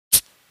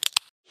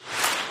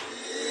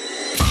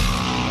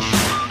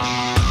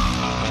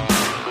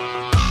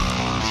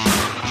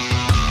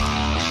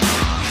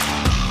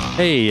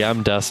Hey,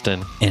 I'm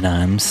Dustin. And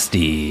I'm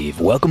Steve.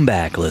 Welcome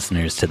back,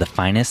 listeners, to the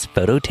finest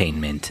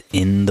phototainment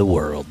in the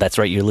world. That's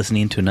right, you're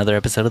listening to another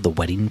episode of the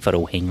Wedding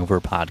Photo Hangover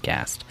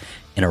podcast,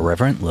 an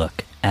irreverent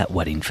look at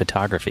wedding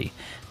photography.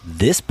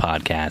 This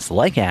podcast,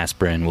 like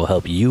aspirin, will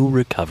help you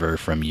recover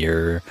from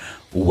your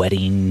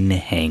wedding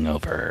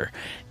hangover.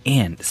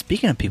 And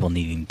speaking of people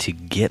needing to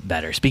get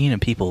better, speaking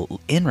of people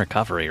in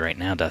recovery right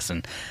now,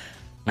 Dustin,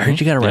 I heard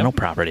you got a rental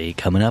property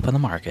coming up on the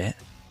market.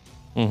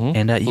 Mm-hmm.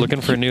 And looking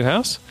for a new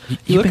house?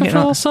 You looking for a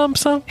little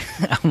something?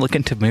 I'm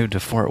looking to move to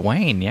Fort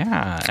Wayne,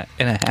 yeah.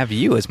 And I have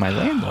you as my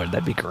landlord.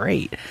 That'd be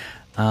great.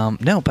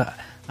 No, but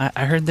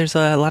I heard there's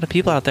a lot of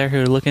people out there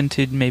who are looking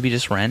to maybe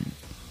just rent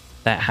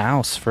that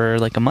house for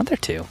like a month or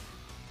two.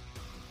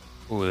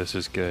 Oh, this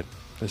is good.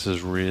 This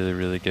is really,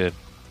 really good.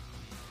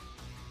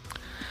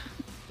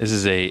 This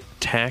is a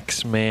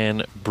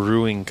Taxman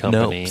Brewing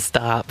Company. No,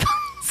 stop.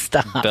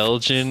 Stop.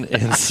 Belgian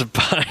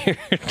inspired.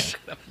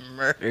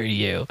 Murder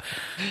you.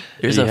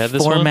 There's a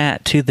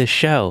format to the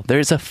show.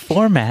 There's a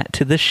format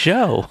to the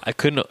show. I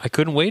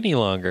couldn't wait any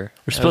longer.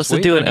 We're supposed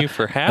to do it on you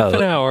for half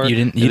an hour. You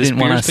didn't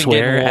want to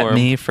swear at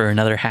me for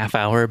another half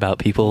hour about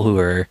people who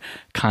are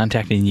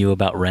contacting you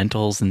about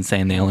rentals and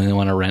saying they only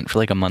want to rent for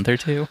like a month or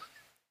two?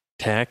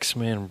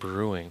 Taxman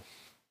Brewing.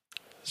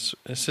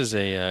 This is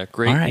a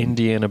great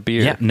Indiana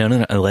beer. Yeah,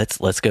 no.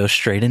 Let's go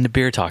straight into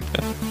beer talk.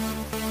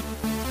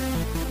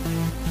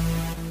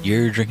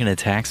 You're drinking a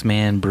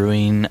Taxman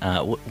Brewing.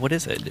 What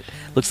is it?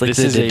 Looks like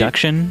the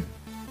deduction.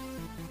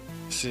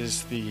 This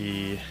is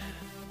the.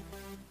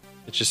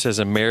 It just says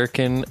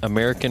American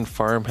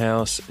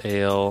Farmhouse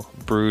Ale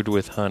brewed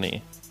with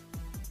honey.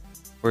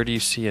 Where do you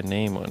see a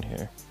name on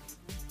here?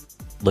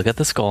 Look at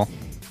the skull.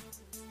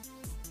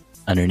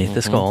 Underneath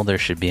the skull, there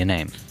should be a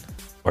name.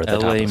 Or the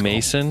L.A.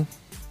 Mason.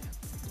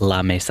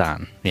 La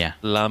Maison. Yeah.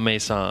 La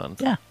Maison.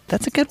 Yeah,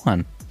 that's a good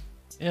one.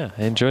 Yeah,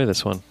 I enjoy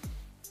this one.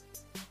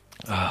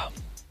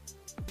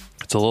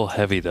 It's a little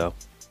heavy, though.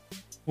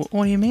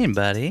 What do you mean,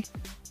 buddy?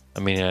 I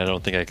mean, I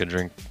don't think I could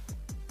drink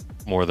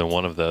more than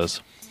one of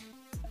those.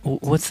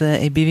 What's the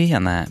ABV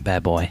on that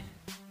bad boy?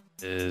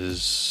 Is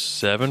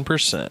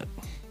 7%.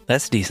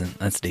 That's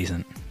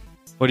decent.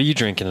 What are you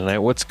drinking tonight?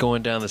 What's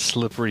going down the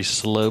slippery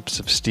slopes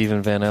of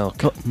Stephen Van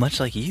Elk? Well, much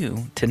like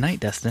you, tonight,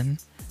 Dustin,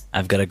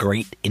 I've got a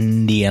great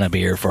Indiana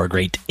beer for a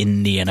great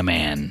Indiana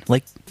man.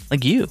 Like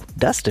you,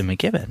 Dustin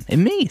McKibben,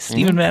 and me,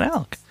 Stephen Van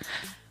Elk.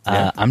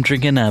 Yeah. I'm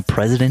drinking a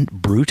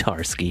President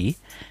Brutarski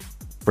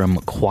from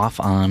Quaff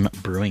On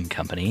Brewing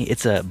Company.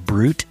 It's a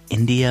Brut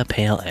India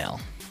Pale Ale.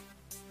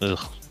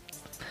 Ugh,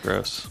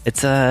 gross.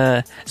 It's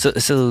so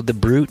the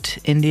Brut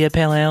India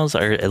Pale Ales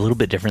are a little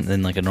bit different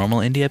than like a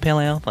normal India Pale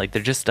Ale. Like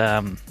they're just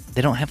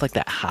they don't have like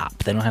that hop.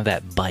 They don't have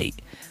that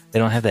bite. They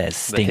don't have that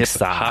stink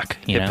sock.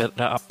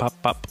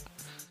 Hop.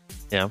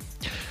 Yeah.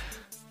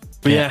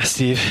 But yeah,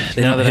 Steve.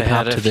 They don't hip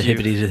hop to the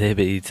hippity to the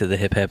hippity to the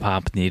hip hip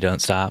hop, and you don't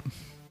stop.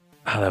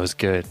 Oh, that was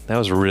good. That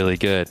was really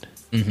good.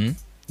 Mm-hmm.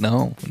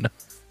 No.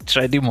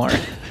 Should I do more?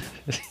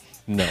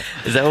 No.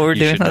 Is that what we're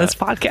doing on this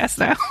podcast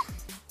now?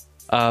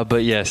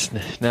 But yes,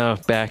 now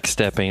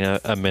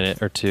backstepping a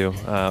minute or two.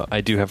 I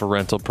do have a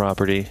rental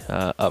property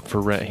up for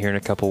rent here in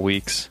a couple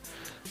weeks.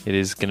 It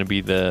is going to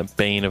be the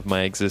bane of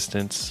my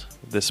existence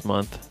this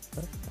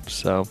month.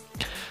 So,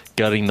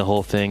 gutting the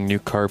whole thing, new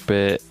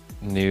carpet,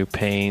 new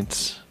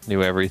paints,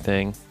 new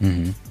everything.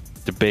 Mm-hmm.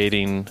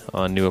 Debating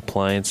on new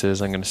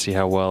appliances. I'm going to see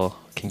how well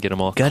I can get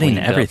them all gutting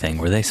cleaned everything.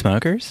 up. Were they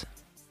smokers?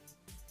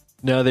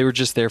 No, they were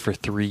just there for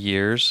 3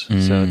 years.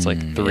 So it's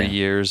like 3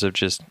 years of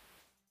just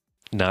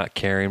not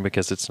caring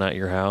because it's not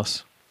your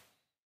house.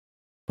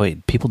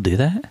 Wait, people do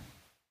that?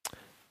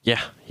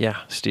 Yeah,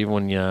 Steve.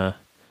 When you're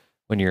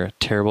a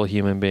terrible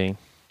human being.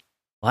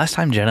 Last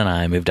time Jen and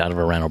I moved out of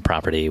a rental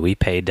property, we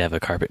paid to have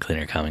a carpet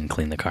cleaner come and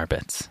clean the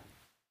carpets.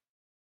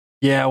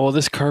 Yeah, well,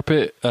 this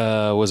carpet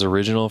was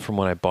original from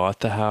when I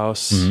bought the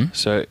house. Mm-hmm.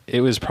 So it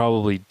was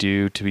probably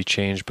due to be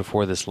changed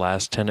before this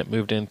last tenant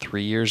moved in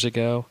 3 years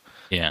ago.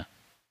 Yeah.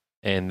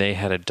 And they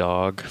had a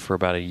dog for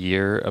about a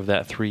year of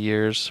that 3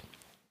 years.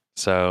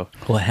 So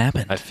what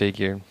happened? I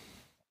figured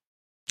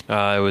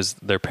it was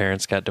their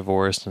parents got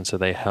divorced, and so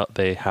they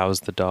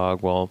housed the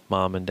dog while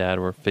mom and dad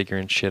were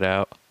figuring shit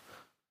out.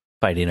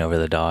 Fighting over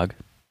the dog.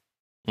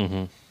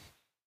 Mm-hmm.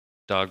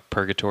 Dog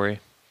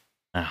purgatory.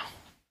 Oh.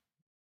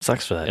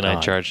 Sucks for that and dog.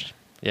 I charged,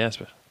 yes,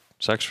 but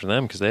sucks for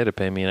them because they had to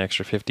pay me an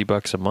extra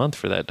 $50 a month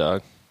for that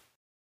dog.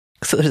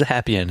 So there's a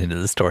happy ending to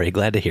the story.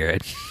 Glad to hear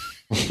it.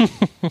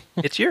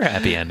 It's your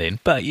happy ending,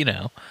 but you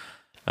know.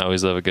 I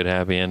always love a good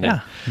happy ending.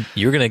 Yeah.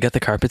 You're going to gut the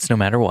carpets no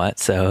matter what,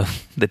 so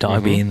the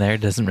dog being there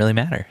doesn't really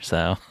matter.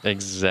 So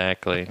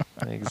Exactly.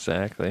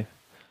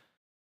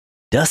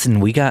 Dustin,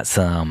 we got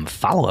some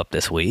follow-up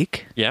this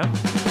week. Yeah.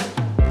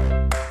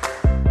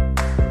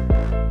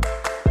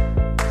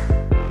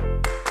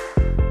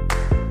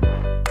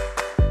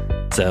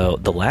 So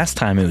the last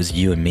time it was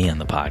you and me on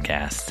the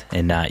podcast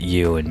and not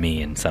you and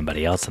me and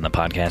somebody else on the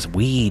podcast,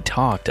 we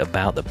talked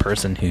about the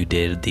person who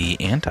did the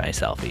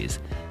anti-selfies.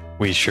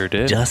 We sure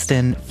did.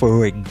 Dustin,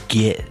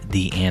 forget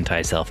the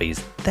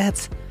anti-selfies.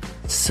 That's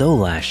so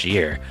last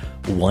year.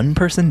 one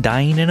person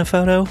dying in a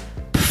photo?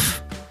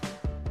 Pfft.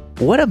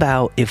 What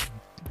about if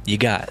you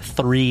got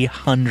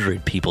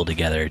 300 people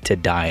together to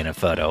die in a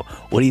photo?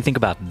 What do you think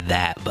about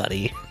that,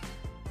 buddy?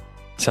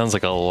 Sounds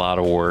like a lot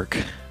of work.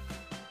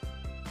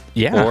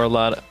 Yeah. Or a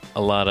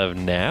lot of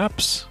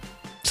naps.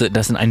 So it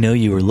doesn't. I know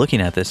you were looking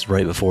at this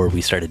right before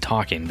we started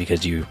talking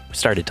because you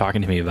started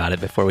talking to me about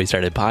it before we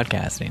started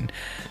podcasting.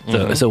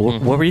 So,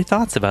 what were your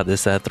thoughts about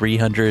this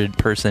 300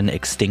 person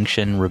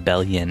Extinction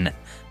Rebellion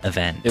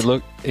event? It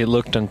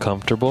looked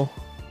uncomfortable.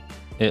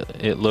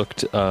 It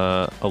looked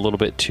a little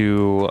bit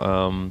too.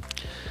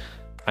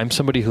 I'm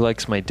somebody who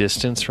likes my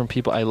distance from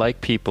people. I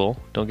like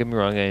people. Don't get me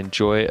wrong. I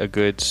enjoy a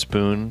good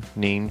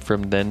spooning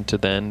from then to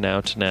then,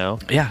 now to now.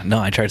 Yeah, no,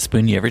 I try to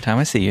spoon you every time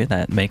I see you.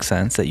 That makes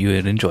sense that you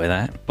would enjoy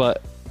that.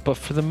 But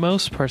for the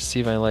most part,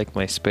 Steve, I like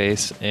my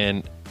space,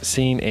 and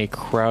seeing a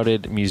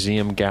crowded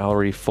museum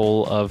gallery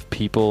full of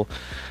people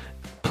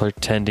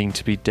pretending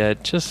to be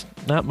dead, just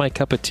not my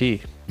cup of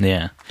tea.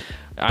 Yeah.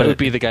 I would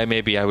be the guy,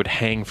 maybe I would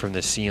hang from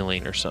the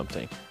ceiling or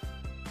something.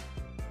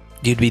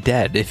 You'd be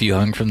dead if you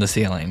hung from the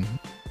ceiling.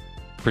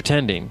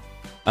 Pretending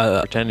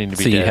to be dead.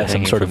 So you have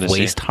some hanging sort from of the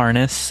waist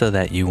harness so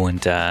that you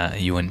wouldn't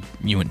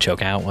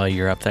choke out while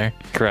you're up there?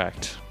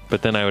 Correct.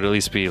 But then I would at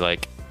least be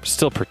like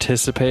still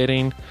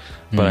participating,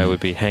 but I would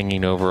be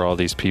hanging over all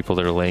these people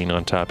that are laying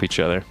on top of each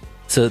other.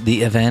 So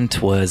the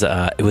event was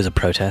it was a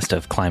protest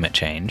of climate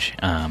change,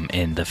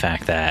 and the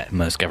fact that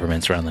most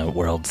governments around the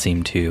world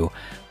seem to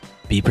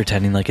be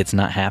pretending like it's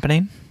not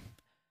happening.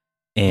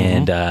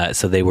 And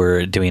so they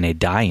were doing a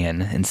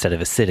die-in instead of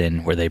a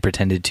sit-in, where they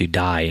pretended to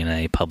die in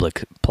a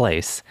public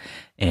place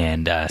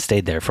and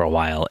stayed there for a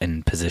while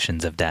in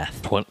positions of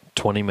death.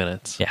 20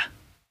 minutes. Yeah,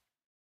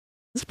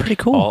 it's pretty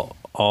cool.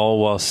 All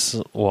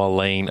while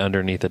laying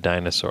underneath a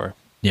dinosaur.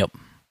 Yep.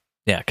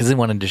 Yeah, because they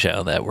wanted to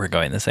show that we're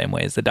going the same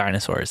way as the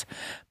dinosaurs.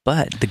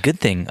 But the good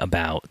thing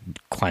about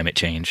climate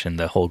change and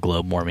the whole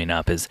globe warming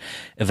up is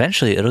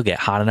eventually it'll get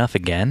hot enough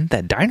again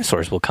that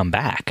dinosaurs will come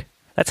back.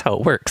 That's how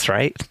it works,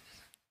 right?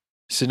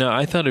 So now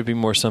I thought it'd be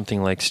more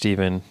something like,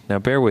 Stephen, now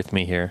bear with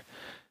me here.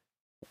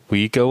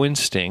 We go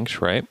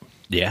extinct, right?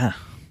 Yeah.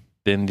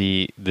 Then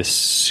the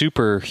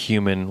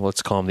superhuman,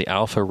 let's call them the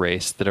alpha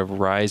race, that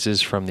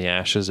arises from the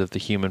ashes of the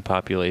human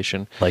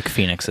population. Like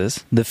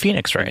phoenixes. The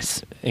phoenix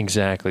race.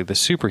 Exactly. The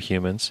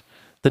superhumans.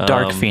 The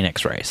dark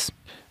phoenix race.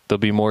 They'll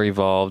be more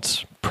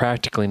evolved,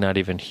 practically not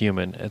even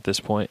human at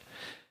this point.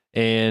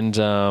 And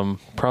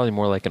probably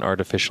more like an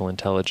artificial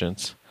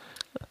intelligence.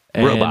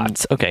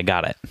 Robots. Okay,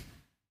 got it.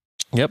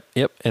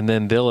 Yep. And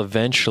then they'll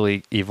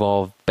eventually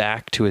evolve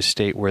back to a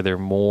state where they're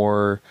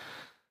more,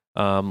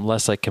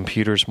 less like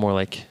computers, more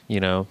like,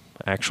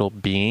 actual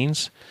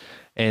beings.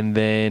 And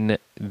then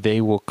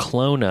they will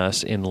clone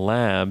us in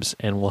labs,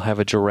 and we'll have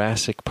a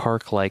Jurassic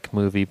Park-like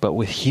movie, but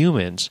with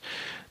humans,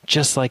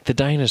 just like the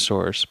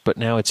dinosaurs. But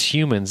now it's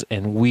humans,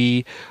 and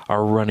we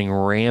are running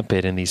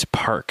rampant in these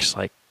parks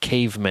like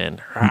cavemen.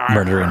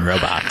 Murdering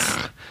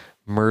robots.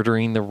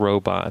 Murdering the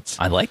robots.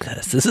 I like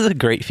this. This is a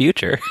great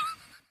future.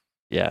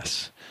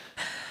 Yes.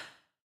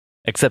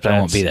 Except I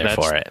won't be there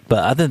for it.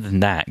 But other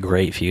than that,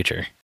 great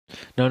future.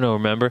 No,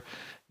 remember?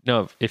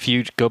 No, if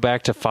you go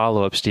back to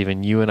follow-up,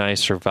 Stephen, you and I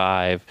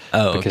survive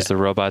because the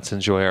robots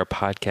enjoy our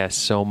podcast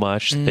so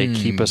much. They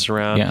keep us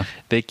around. Yeah.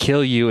 They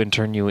kill you and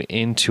turn you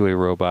into a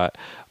robot.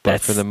 But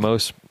That's for the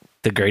most...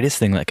 the greatest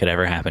thing that could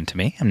ever happen to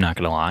me. I'm not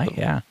going to lie.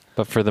 Yeah.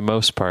 But for the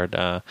most part,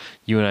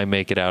 you and I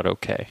make it out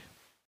okay.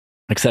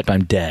 Except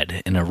I'm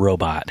dead and a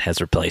robot has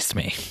replaced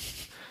me.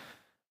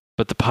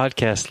 But the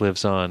podcast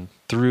lives on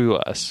through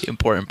us. The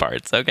important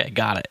parts. Okay,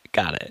 got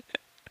it.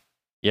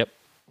 Yep.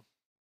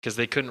 Because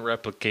they couldn't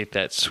replicate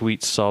that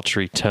sweet,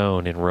 sultry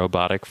tone in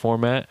robotic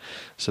format,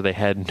 so they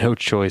had no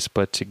choice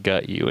but to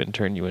gut you and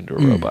turn you into a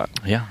robot.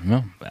 Yeah,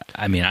 no.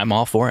 I mean, I'm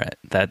all for it.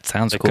 That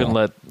sounds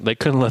cool. They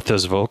couldn't let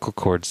those vocal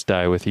cords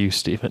die with you,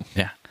 Stephen.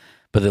 Yeah.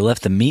 But they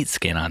left the meat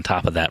skin on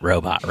top of that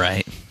robot,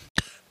 right?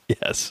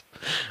 Yes.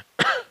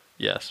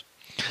 Yes.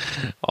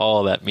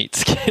 All that meat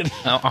skin.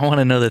 I want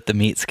to know that the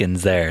meat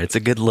skin's there. It's a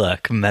good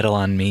look. Metal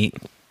on meat.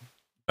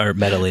 Or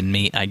metal in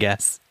meat, I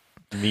guess.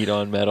 Meat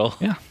on metal.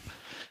 Yeah.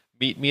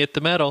 Meet me at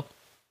the metal.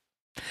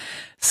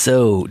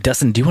 So,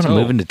 Dustin, do you want to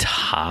move into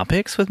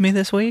topics with me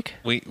this week?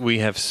 We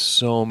have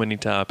so many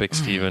topics,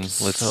 Stephen.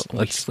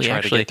 Let's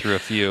try to get through a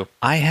few.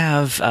 I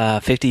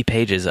have 50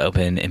 pages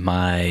open in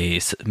my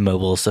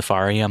mobile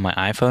Safari on my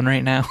iPhone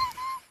right now.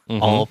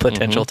 All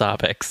potential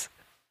topics.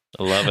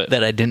 I love it.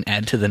 That I didn't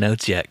add to the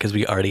notes yet because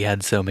we already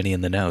had so many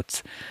in the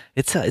notes.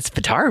 It's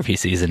photography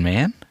season,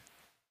 man.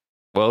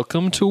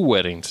 Welcome to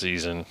wedding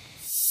season.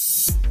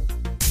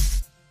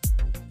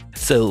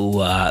 So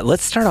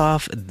let's start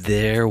off.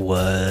 There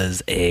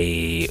was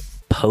a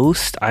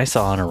post I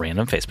saw on a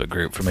random Facebook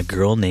group from a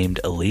girl named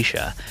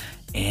Alicia,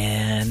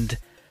 and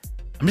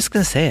I'm just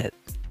going to say it.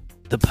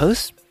 The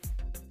post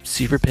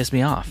super pissed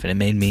me off, and it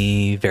made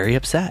me very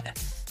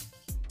upset.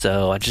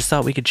 So I just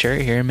thought we could share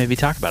it here and maybe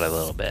talk about it a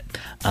little bit.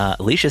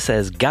 Alicia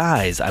says,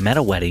 guys, I'm at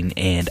a wedding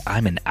and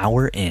I'm an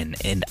hour in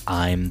and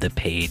I'm the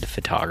paid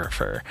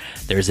photographer.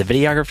 There's a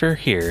videographer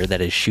here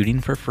that is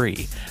shooting for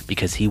free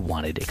because he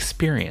wanted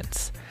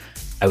experience.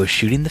 I was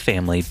shooting the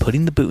family,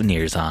 putting the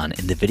boutonnieres on,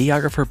 and the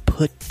videographer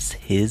puts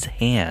his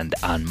hand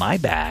on my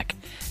back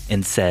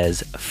and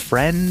says,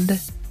 friend,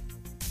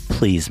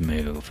 please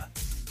move.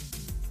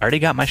 I already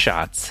got my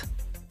shots,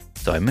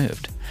 so I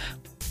moved.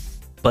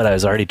 But I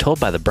was already told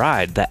by the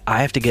bride that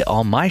I have to get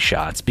all my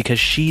shots because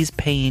she's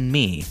paying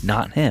me,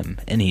 not him,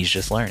 and he's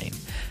just learning.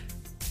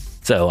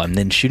 So I'm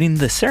then shooting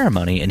the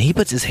ceremony, and he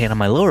puts his hand on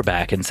my lower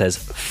back and says,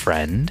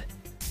 friend.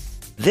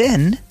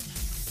 Then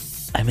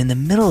I'm in the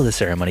middle of the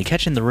ceremony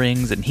catching the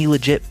rings, and he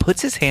legit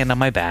puts his hand on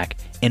my back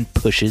and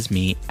pushes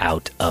me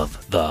out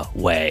of the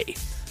way.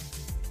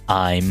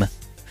 I'm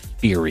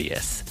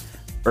furious.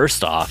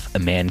 First off, a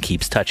man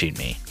keeps touching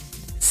me.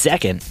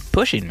 Second,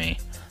 pushing me.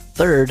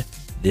 Third,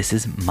 this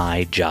is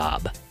my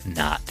job,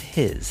 not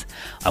his.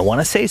 I want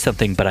to say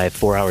something, but I have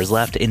 4 hours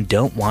left and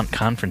don't want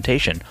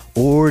confrontation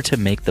or to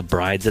make the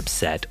brides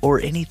upset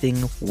or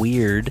anything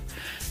weird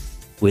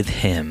with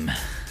him.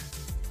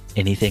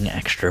 Anything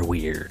extra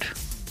weird.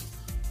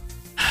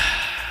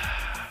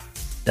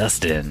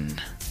 Dustin,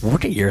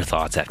 what are your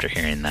thoughts after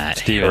hearing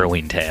that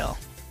harrowing tale?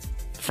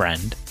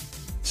 Friend?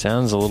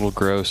 Sounds a little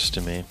gross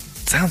to me.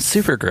 Sounds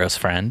super gross,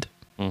 friend.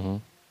 Mm-hmm.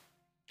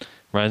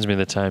 Reminds me of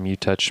the time you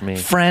touched me.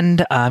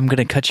 Friend, I'm going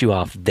to cut you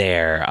off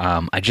there.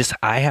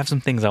 I have some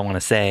things I want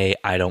to say.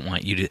 I don't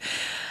want you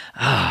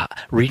to...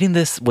 reading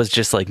this was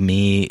just like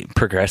me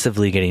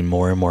progressively getting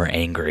more and more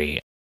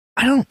angry.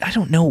 I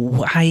don't know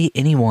why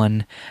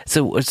anyone...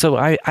 So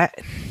I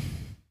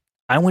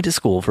went to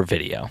school for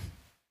video,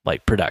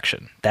 like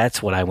production.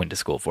 That's what I went to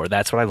school for.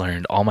 That's what I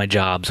learned. All my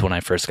jobs when I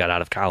first got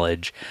out of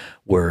college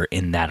were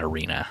in that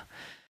arena.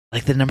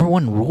 Like the number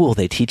one rule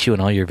they teach you in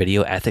all your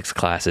video ethics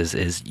classes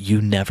is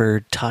you never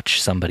touch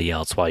somebody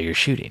else while you're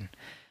shooting.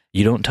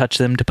 You don't touch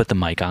them to put the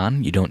mic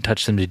on. You don't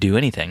touch them to do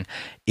anything.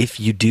 If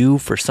you do,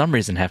 for some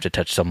reason, have to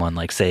touch someone,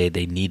 like say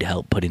they need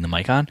help putting the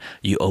mic on,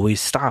 you always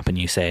stop and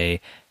you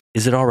say,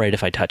 is it all right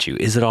if I touch you?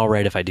 Is it all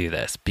right if I do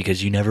this?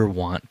 Because you never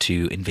want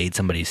to invade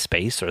somebody's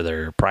space or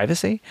their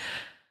privacy.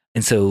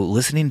 And so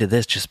listening to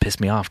this just pissed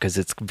me off because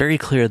it's very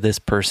clear this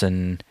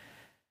person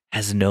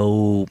has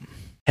no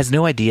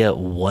idea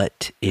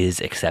what is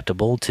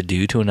acceptable to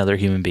do to another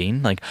human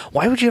being. Like,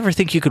 why would you ever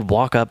think you could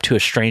walk up to a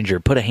stranger,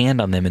 put a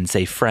hand on them and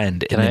say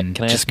friend, and then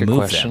can I just ask move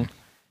a question, them?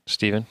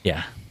 Steven?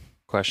 Yeah.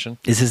 Question?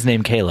 Is his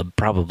name Caleb?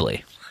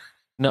 Probably.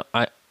 No,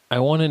 I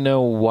want to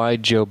know why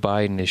Joe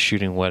Biden is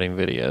shooting wedding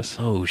videos.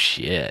 Oh,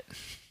 shit.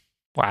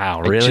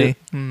 Wow, really?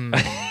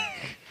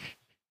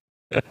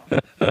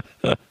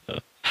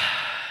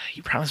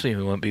 You promised me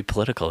we wouldn't be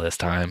political this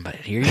time, but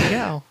here you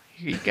go.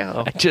 Here you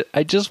go.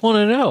 I just want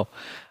to know.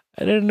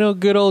 I didn't know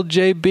good old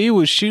JB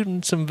was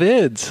shooting some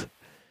vids.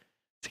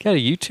 He's got a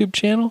YouTube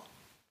channel?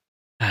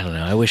 I don't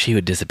know. I wish he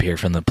would disappear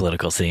from the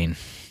political scene.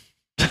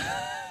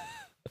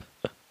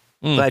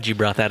 Glad you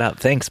brought that up.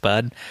 Thanks,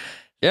 bud.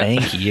 Yeah.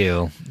 Thank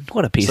you.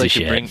 What a piece of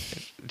shit.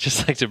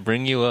 Just like to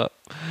bring you up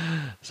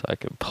so I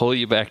can pull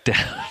you back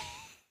down.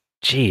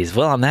 Jeez.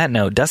 Well, on that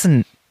note,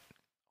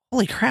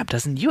 holy crap,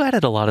 Dustin, you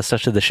added a lot of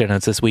stuff to the show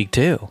notes this week,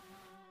 too.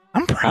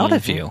 I'm proud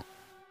of you.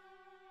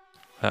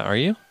 Are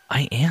you?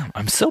 I am.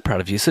 I'm so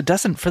proud of you. So,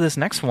 Dustin, for this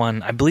next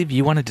one, I believe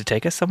you wanted to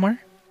take us somewhere?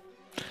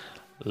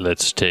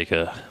 Let's take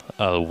a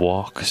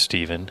walk,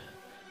 Steven,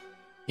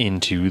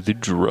 into the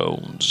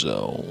drone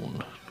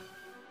zone.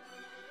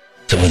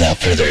 So, without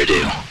further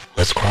ado,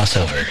 let's cross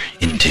over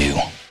into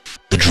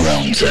the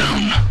drone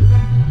zone.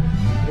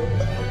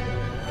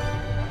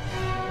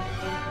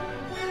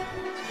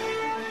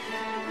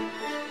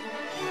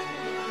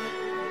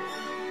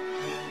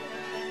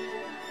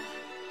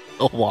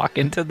 A walk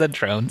into the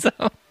drone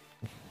zone?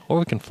 Or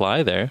we can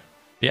fly there.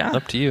 Yeah.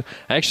 Up to you.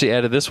 I actually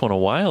added this one a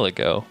while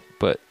ago,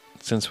 but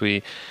since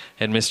we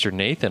had Mr.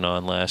 Nathan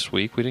on last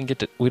week, we didn't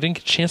get a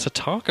chance to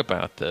talk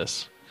about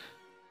this.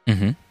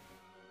 Mm-hmm.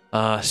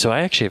 So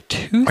I actually have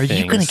two things. Are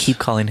you going to keep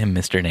calling him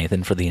Mr.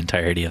 Nathan for the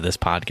entirety of this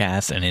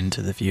podcast and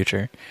into the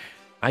future?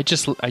 I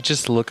just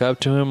look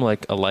up to him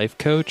like a life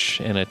coach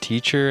and a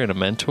teacher and a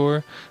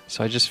mentor.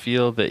 So I just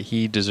feel that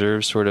he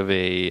deserves sort of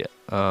a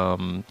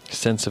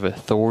sense of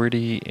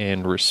authority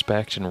and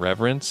respect and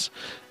reverence.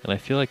 And I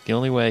feel like the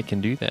only way I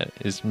can do that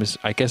is,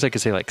 I guess I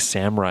could say like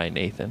Samurai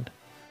Nathan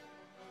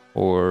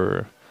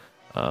or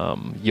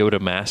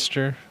Yoda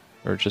Master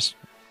or just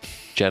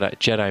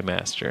Jedi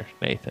Master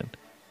Nathan.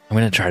 I'm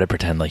going to try to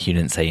pretend like you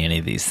didn't say any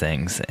of these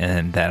things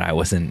and that I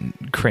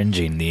wasn't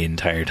cringing the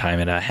entire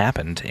time it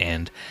happened.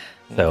 And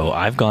so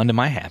I've gone to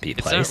my happy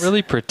place. It's not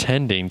really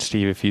pretending,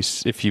 Steve,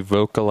 if you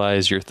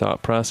vocalize your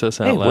thought process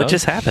out loud. What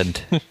just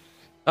happened?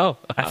 Oh,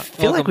 I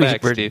feel like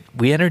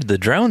we entered the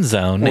drone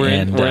zone. We're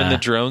in the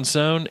drone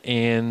zone,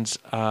 and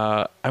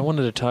I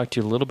wanted to talk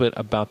to you a little bit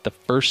about the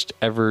first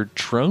ever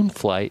drone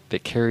flight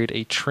that carried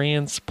a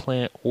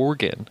transplant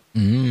organ.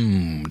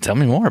 Tell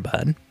me more,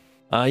 bud.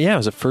 Yeah, it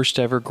was a first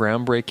ever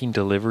groundbreaking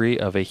delivery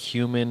of a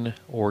human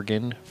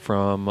organ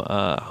from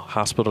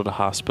hospital to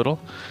hospital.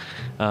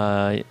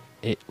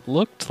 It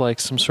looked like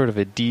some sort of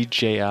a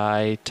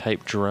DJI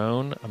type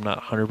drone. I'm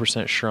not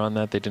 100% sure on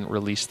that. They didn't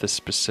release the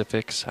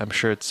specifics. I'm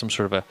sure it's some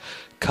sort of a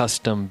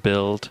custom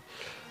build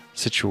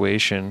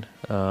situation.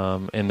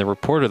 And the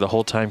reporter the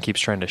whole time keeps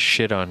trying to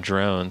shit on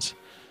drones.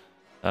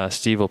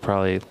 Steve will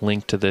probably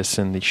link to this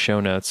in the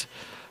show notes.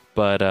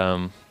 But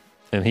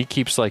and he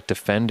keeps like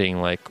defending,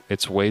 like,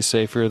 it's way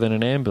safer than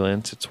an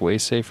ambulance. It's way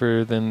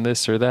safer than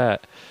this or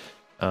that.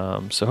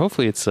 So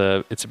hopefully it's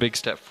a big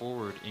step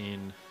forward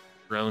in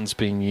drones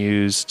being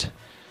used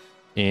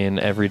in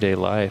everyday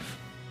life.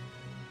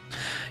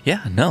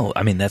 Yeah, no,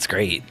 I mean, that's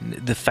great.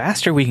 The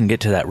faster we can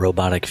get to that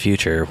robotic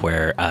future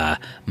where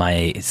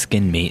my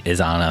skin meat is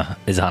on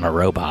a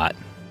robot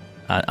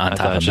on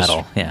top of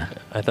metal. Yeah.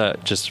 I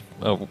thought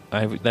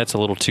that's a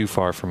little too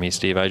far for me,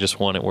 Steve. I just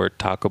want it where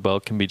Taco Bell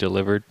can be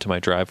delivered to my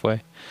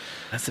driveway.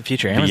 That's the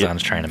future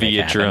Amazon's trying to make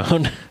via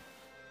happen. drone.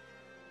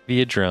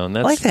 Via drone.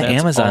 I like that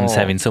Amazon's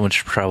having so much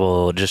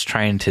trouble just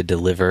trying to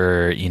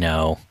deliver,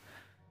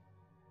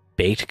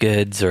 baked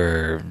goods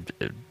or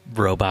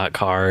robot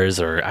cars,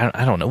 or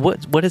I don't know.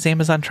 What is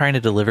Amazon trying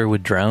to deliver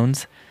with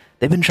drones?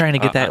 They've been trying to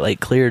get that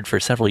cleared for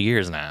several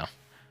years now.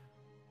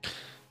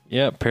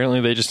 Yeah,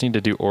 apparently they just need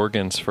to do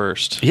organs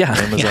first. Yeah.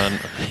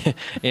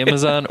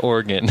 Amazon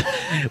organ.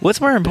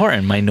 What's more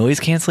important, my noise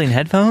canceling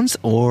headphones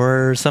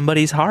or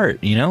somebody's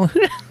heart? Who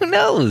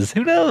knows?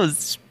 Who knows?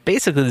 It's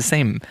basically the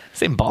same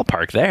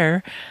ballpark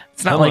there.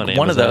 It's not like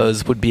one of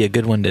those would be a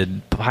good one to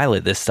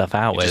pilot this stuff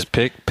out with. Just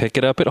pick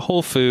it up at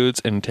Whole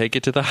Foods and take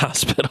it to the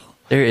hospital.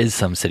 There is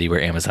some city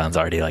where Amazon's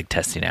already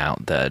testing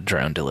out the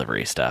drone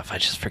delivery stuff. I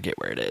just forget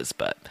where it is,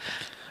 but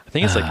I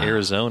think it's like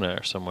Arizona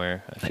or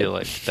somewhere. I feel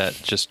like that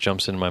just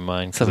jumps into my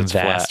mind. Some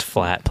vast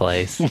flat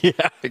place. Yeah,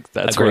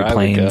 that's a Great where I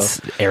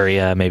Plains would go.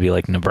 area, maybe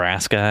like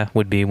Nebraska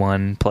would be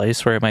one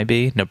place where it might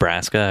be.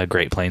 Nebraska, a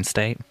Great Plains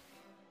state.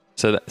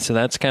 So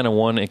that's kind of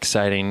one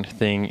exciting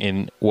thing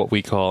in what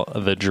we call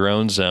the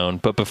drone zone.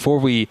 But before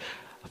we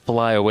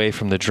fly away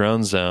from the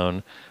drone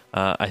zone,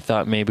 I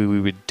thought maybe we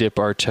would dip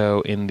our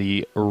toe in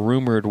the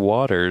rumored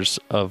waters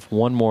of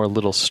one more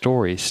little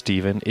story,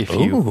 Stephen, if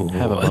you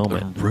have a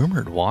moment. The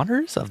rumored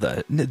waters of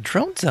the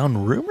drone zone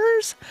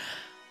rumors?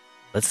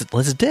 Let's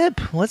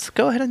dip. Let's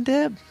go ahead and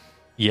dip.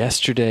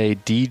 Yesterday,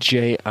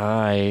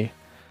 DJI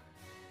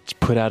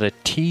put out a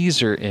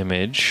teaser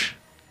image,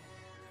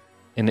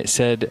 and it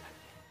said,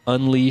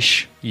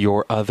 "Unleash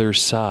your other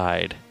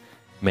side,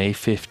 May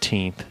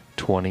 15th,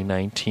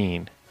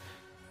 2019.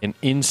 And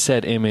in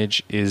said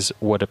image is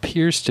what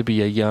appears to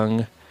be a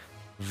young,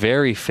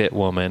 very fit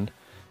woman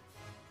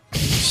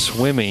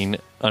swimming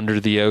under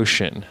the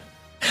ocean.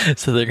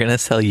 So they're going to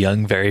sell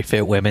young, very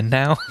fit women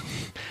now?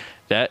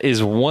 That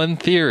is one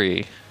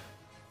theory.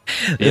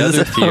 This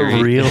is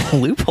a real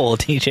loophole,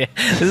 DJ.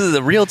 This is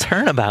a real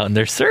turnabout in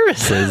their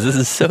services. This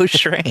is so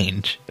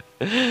strange.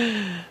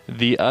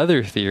 The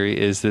other theory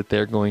is that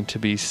they're going to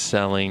be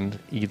selling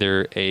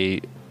either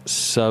a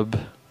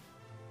submarine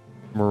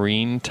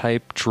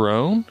type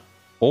drone,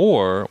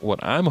 or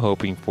what I'm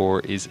hoping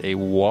for is a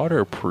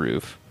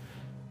waterproof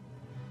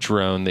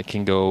drone that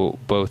can go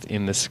both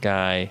in the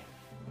sky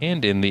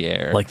and in the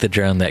air. Like the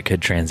drone that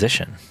could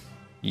transition.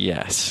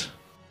 Yes.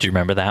 Do you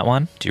remember that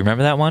one?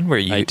 Where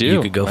you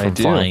could go from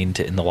flying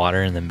to in the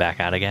water and then back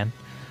out again?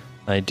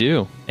 I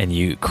do. And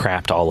you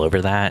crapped all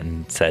over that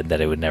and said that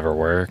it would never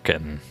work,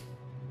 and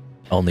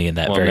only in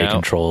that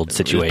controlled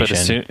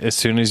situation. But as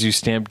soon as you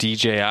stamp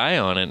DJI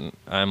on it,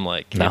 I'm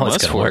like, now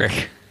it's going to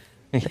work.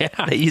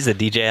 Yeah. They use a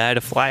DJI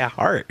to fly a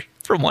heart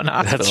from one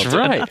hospital That's to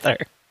right. another.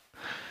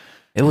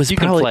 It was you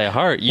can fly a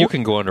heart. You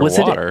can go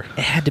underwater.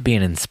 It had to be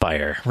an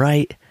Inspire,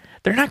 right?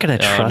 They're not going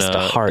to trust a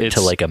heart to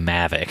like a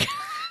Mavic.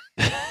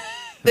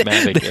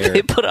 Mavic Air.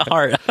 They put a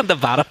heart on the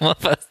bottom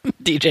of a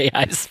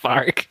DJI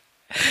Spark.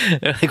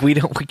 They're like,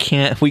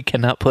 we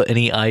cannot put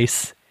any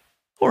ice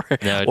or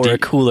a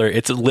cooler.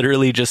 It's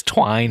literally just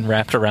twine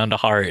wrapped around a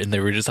heart, and they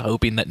were just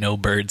hoping that no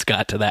birds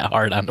got to that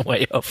heart on the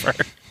way over.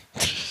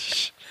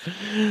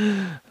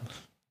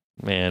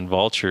 Man,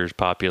 Vulture's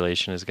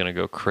population is going to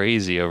go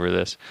crazy over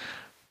this.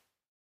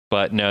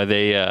 But no,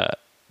 they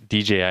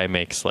DJI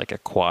makes like a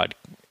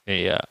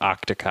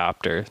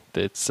octocopter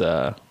that's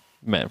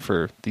meant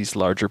for these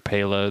larger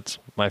payloads.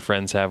 My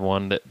friends have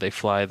one that they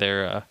fly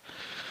their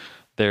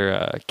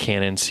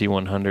Canon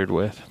C100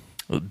 with.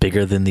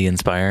 Bigger than the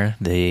Inspire,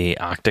 the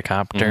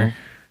octocopter. Mm-hmm.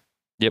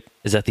 Yep.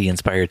 Is that the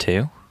Inspire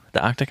 2? The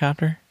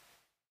octocopter?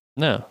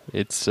 No,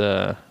 it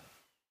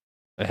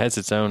has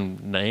its own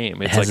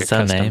name. It's like a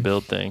custom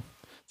build thing.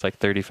 It's like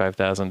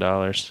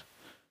 $35,000.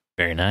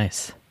 Very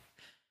nice.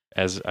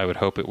 As I would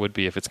hope it would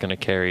be if it's going to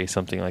carry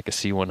something like a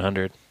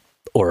C100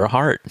 or a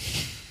heart.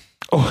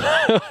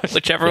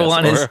 Whichever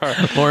one is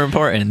more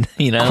important,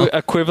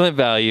 Equivalent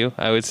value,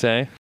 I would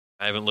say.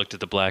 I haven't looked at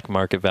the black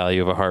market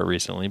value of a heart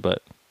recently,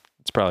 but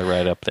it's probably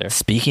right up there.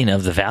 Speaking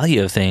of the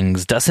value of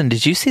things, Dustin,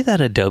 did you see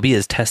that Adobe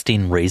is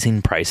testing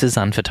raising prices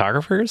on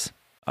photographers?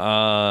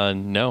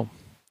 No.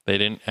 They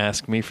didn't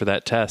ask me for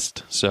that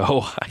test,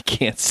 so I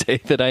can't say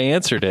that I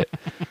answered it.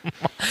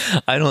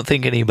 I don't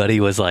think anybody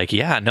was like,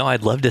 yeah, no,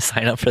 I'd love to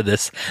sign up for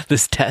this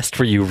test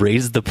where you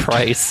raise the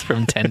price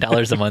from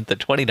 $10 a month to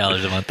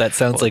 $20 a month. That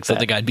sounds like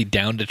something I'd be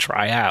down to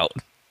try out.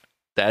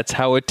 That's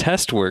how a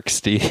test works,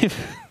 Steve.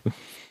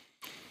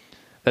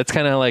 That's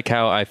kind of like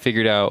how I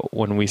figured out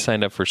when we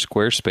signed up for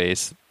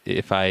Squarespace.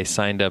 If I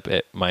signed up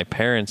at my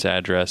parents'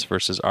 address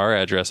versus our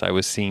address, I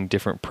was seeing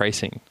different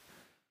pricing.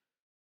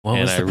 What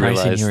was the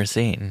pricing you were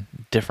seeing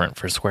different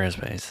for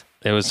Squarespace?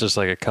 It was just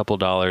like a couple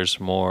dollars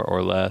more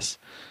or less,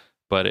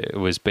 but it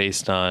was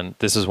based on,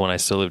 this is when I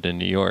still lived in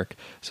New York,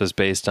 so it's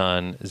based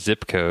on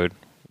zip code,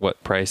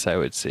 what price I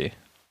would see.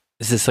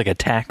 Is this like a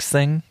tax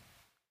thing?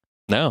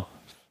 No.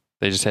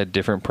 They just had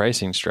different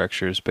pricing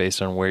structures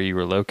based on where you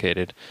were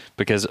located,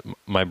 because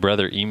my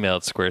brother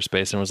emailed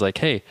Squarespace and was like,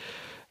 hey,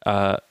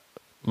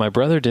 my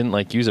brother didn't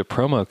like use a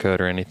promo code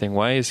or anything.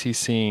 Why is he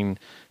seeing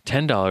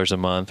 $10 a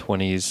month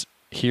when he's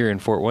here in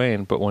Fort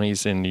Wayne, but when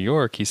he's in New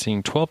York, he's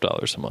seeing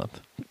 $12 a month?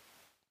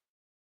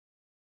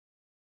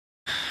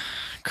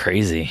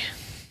 Crazy.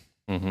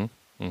 Mm-hmm.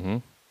 Mm-hmm.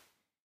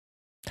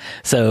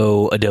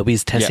 So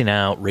Adobe's testing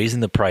out raising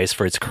the price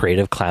for its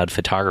Creative Cloud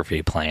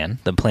photography plan,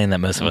 the plan that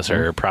most of us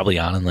are probably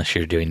on unless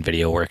you're doing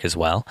video work as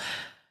well,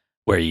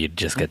 where you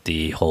just get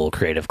the whole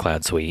Creative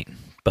Cloud suite.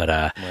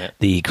 But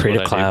the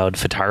Creative Cloud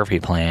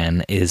photography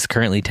plan is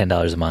currently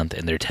 $10 a month,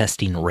 and they're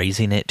testing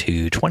raising it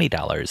to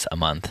 $20 a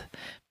month.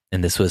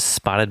 And this was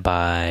spotted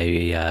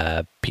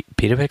by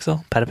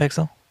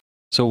Petapixel.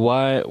 So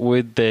why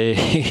would they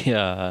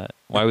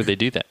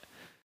do that?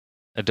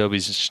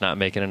 Adobe's just not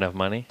making enough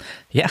money?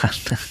 Yeah,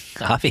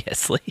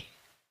 obviously.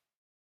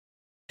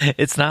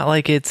 It's not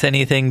like it's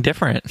anything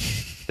different.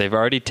 They've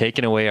already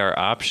taken away our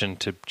option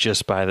to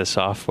just buy the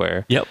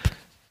software. Yep.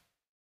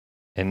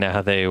 And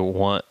now they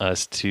want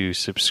us to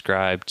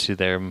subscribe to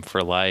them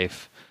for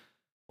life,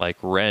 like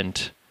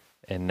rent.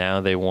 And now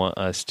they want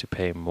us to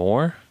pay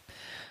more?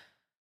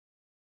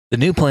 The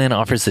new plan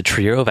offers a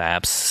trio of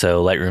apps,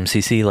 so Lightroom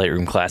CC,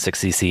 Lightroom Classic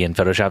CC, and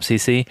Photoshop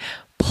CC,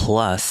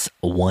 plus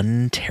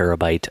 1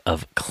 terabyte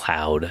of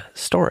cloud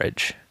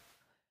storage.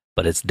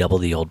 But it's double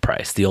the old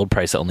price. The old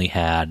price only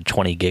had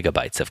 20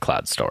 gigabytes of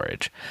cloud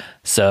storage.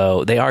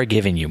 So they are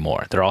giving you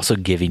more. They're also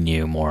giving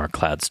you more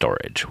cloud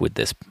storage with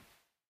this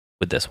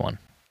one.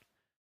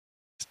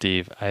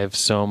 Steve, I have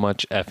so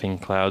much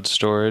effing cloud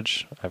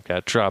storage. I've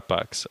got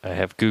Dropbox. I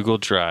have Google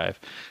Drive.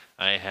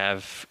 I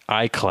have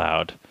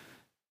iCloud.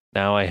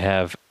 Now I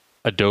have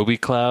Adobe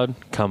Cloud.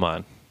 Come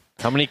on.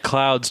 How many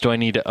clouds do I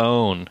need to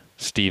own,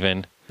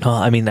 Steven? Well,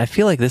 I mean, I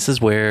feel like this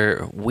is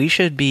where we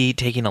should be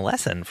taking a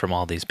lesson from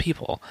all these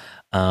people.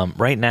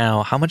 Right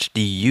now, how much do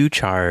you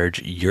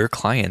charge your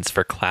clients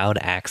for cloud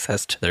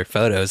access to their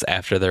photos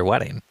after their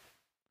wedding?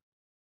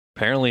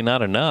 Apparently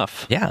not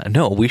enough. Yeah,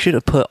 no, we should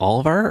have put all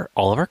of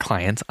our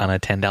clients on a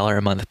 $10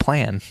 a month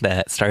plan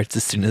that starts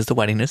as soon as the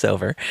wedding is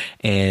over,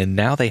 and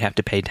now they have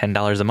to pay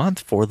 $10 a month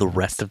for the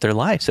rest of their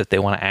lives if they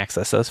want to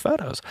access those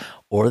photos.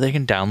 Or they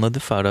can download the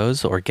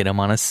photos or get them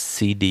on a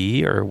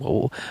CD or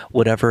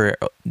whatever,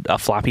 a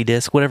floppy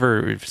disk,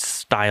 whatever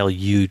style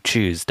you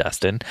choose,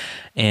 Dustin,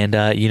 and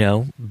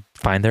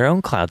find their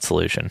own cloud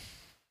solution.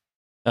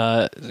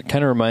 It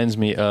kind of reminds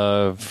me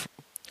of,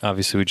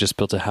 obviously, we just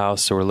built a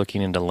house, so we're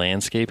looking into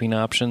landscaping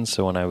options.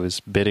 So when I was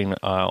bidding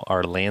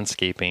our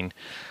landscaping,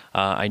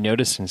 I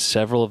noticed in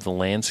several of the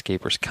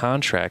landscapers'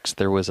 contracts,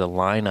 there was a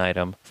line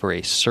item for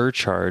a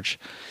surcharge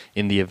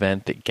in the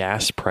event that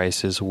gas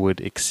prices would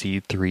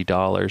exceed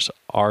 $3.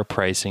 Our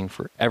pricing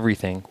for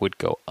everything would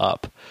go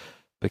up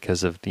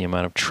because of the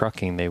amount of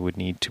trucking they would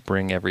need to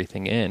bring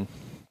everything in.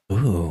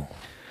 Ooh.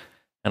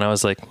 And I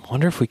was like,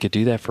 wonder if we could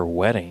do that for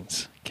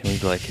weddings. Can we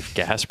be like, if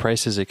gas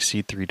prices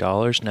exceed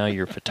 $3, now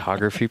your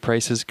photography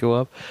prices go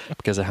up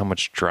because of how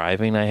much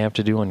driving I have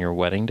to do on your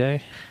wedding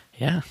day?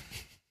 Yeah.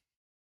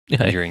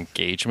 Your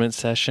engagement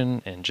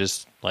session and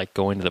just like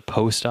going to the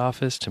post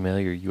office to mail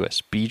your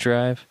USB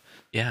drive.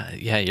 Yeah.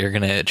 You're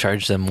going to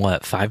charge them,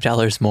 what,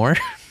 $5 more?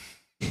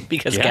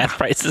 Because gas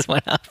prices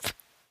went up.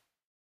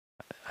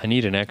 I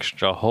need an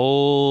extra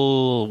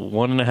whole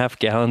 1.5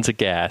 gallons of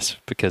gas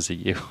because of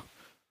you.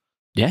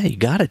 Yeah, you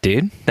got it,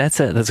 dude. That's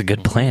a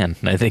good plan.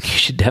 I think you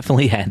should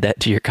definitely add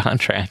that to your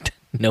contract.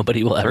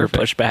 Nobody will ever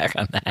push back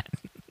on that.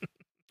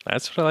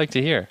 That's what I like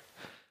to hear.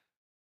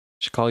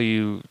 Should call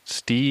you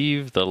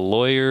Steve the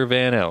Lawyer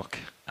Van Elk.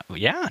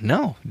 Yeah,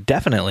 no,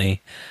 definitely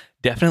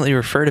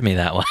refer to me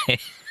that way.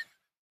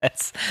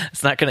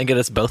 It's not going to get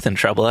us both in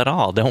trouble at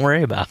all. Don't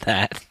worry about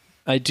that.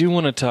 I do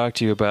want to talk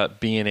to you about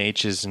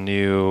B&H's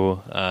new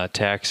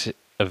tax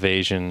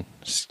evasion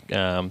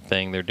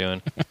thing they're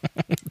doing.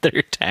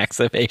 Their tax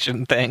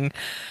evasion thing.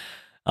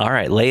 All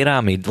right, lay it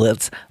on me.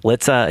 Let's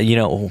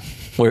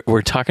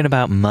we're talking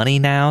about money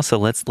now, so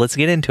let's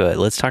get into it.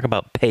 Let's talk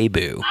about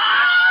Payboo.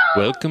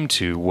 Welcome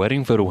to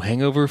Wedding Photo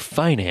Hangover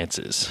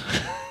Finances.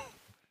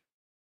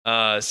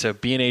 So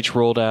B&H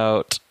rolled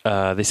out,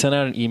 they sent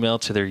out an email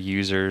to their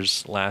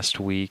users last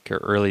week or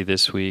early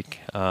this week,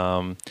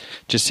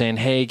 just saying,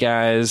 hey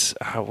guys,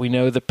 we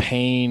know the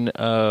pain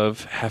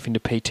of having to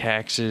pay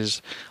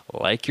taxes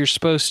like you're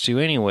supposed to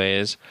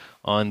anyways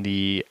on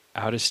the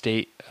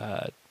out-of-state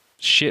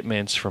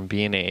shipments from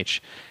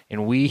B&H.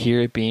 And we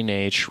here at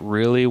B&H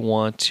really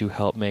want to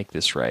help make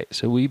this right.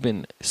 So we've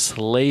been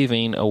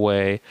slaving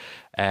away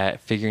at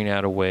figuring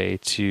out a way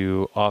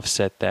to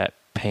offset that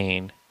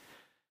pain.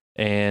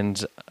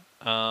 And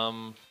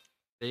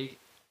they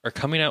are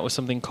coming out with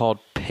something called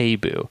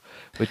Payboo,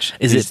 which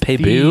is it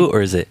Payboo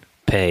or is it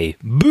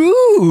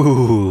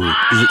Payboo?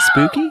 Is it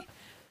spooky?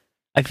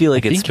 I feel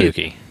like it's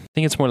spooky. I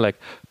think it's more like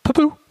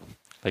Paboo,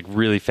 like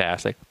really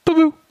fast, like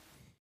Paboo.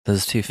 That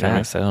was too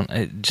fast.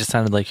 It just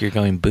sounded like you're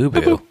going boo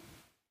boo.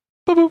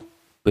 Paboo.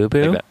 Boo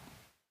boo. Like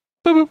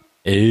Paboo.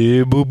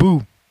 Hey boo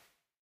boo.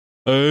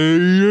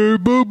 Hey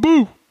boo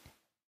boo.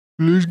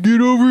 Let's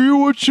get over here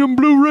and watch some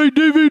Blu-ray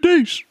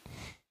DVDs.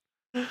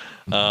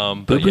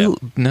 But yeah.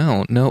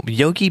 No.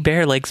 Yogi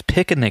Bear likes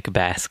picnic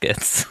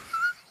baskets.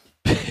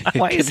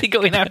 Why is he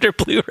going after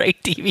Blu-ray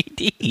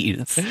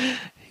DVDs?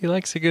 He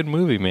likes a good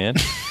movie, man.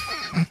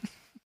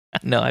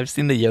 No, I've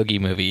seen the Yogi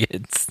movie.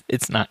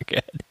 It's not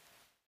good.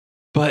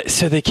 But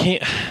so they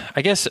can't.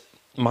 I guess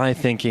my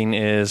thinking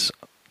is,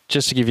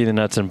 just to give you the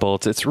nuts and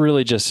bolts, it's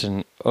really just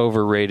an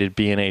overrated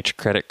B&H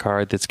credit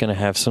card that's going to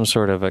have some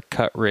sort of a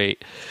cut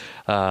rate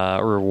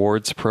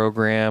rewards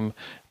program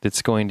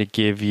that's going to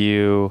give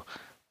you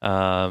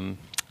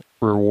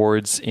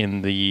rewards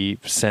in the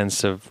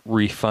sense of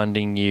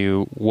refunding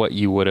you what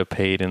you would have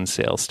paid in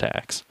sales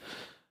tax,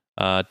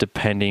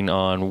 depending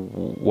on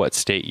what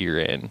state you're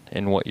in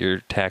and what your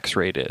tax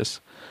rate is.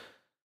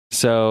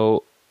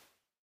 So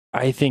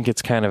I think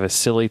it's kind of a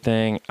silly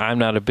thing. I'm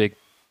not a big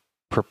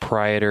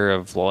proprietor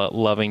of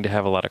loving to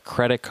have a lot of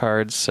credit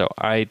cards, so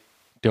I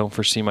don't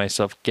foresee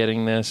myself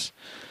getting this.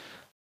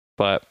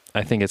 But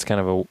I think it's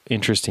kind of an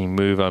interesting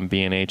move on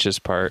B&H's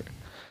part.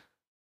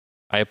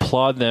 I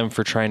applaud them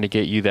for trying to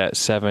get you that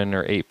 7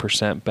 or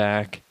 8%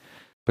 back,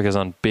 because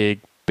on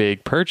big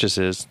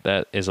purchases,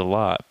 that is a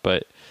lot.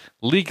 But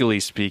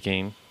legally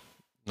speaking,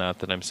 not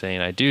that I'm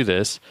saying I do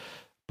this,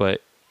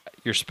 but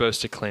you're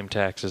supposed to claim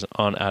taxes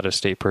on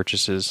out-of-state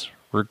purchases,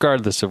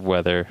 regardless of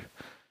whether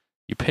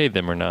you paid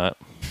them or not.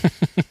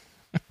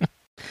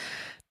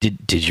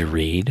 Did you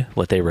read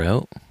what they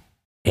wrote?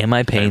 Am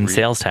I paying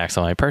sales tax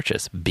on my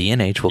purchase?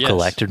 B&H will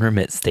collect and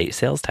remit state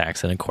sales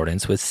tax in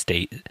accordance with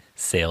state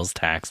sales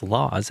tax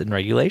laws and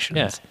regulations.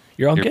 Yeah.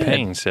 You're good.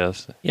 Paying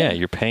sales. Yeah,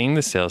 you're paying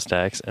the sales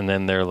tax, and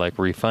then they're like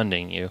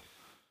refunding you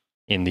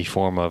in the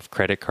form of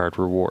credit card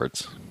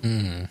rewards.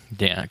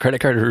 Yeah,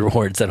 credit card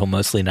rewards that'll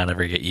mostly not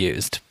ever get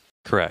used.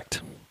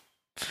 Correct.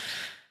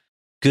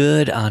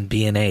 Good on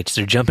B&H.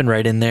 They're jumping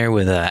right in there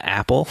with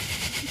Apple,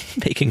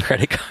 making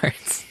credit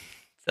cards.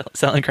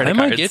 Selling credit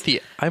cards.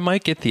 I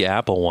might get the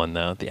Apple one,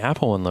 though. The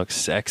Apple one looks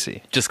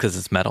sexy. Just because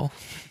it's metal?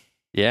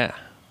 Yeah.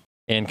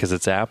 And because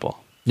it's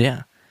Apple.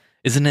 Yeah.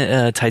 Isn't it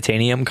a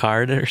titanium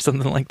card or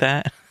something like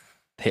that?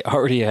 They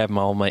already have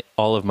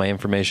all of my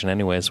information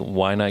anyways.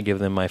 Why not give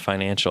them my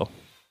financial?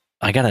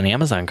 I got an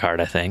Amazon card,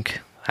 I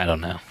think. I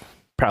don't know.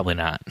 Probably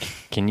not.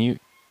 Can you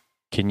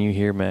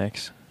hear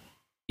Max?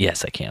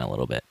 Yes, I can a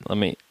little bit. Do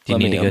you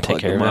need to go take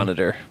care of the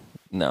monitor?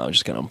 No, I'm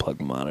just going to unplug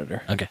the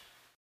monitor. Okay.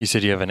 You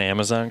said you have an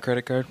Amazon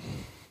credit card?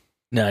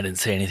 No, I didn't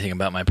say anything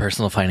about my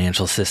personal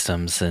financial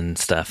systems and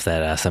stuff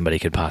that somebody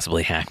could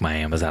possibly hack my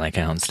Amazon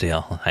account and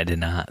steal. I did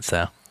not,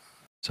 so.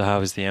 So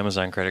how is the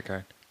Amazon credit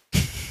card?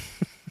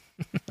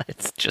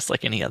 It's just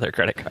like any other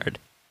credit card.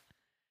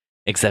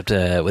 Except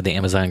with the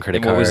Amazon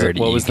credit card,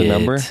 what was the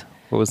number?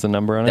 What was the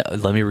number on it?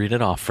 Let me read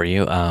it off for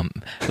you.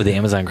 With the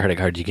Amazon credit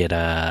card, you get,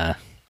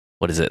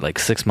 what is it, like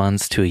 6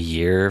 months to a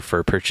year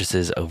for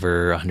purchases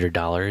over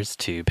 $100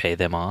 to pay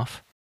them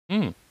off.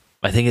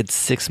 I think it's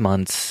 6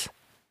 months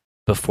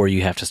before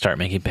you have to start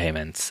making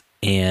payments,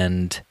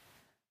 and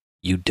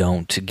you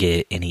don't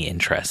get any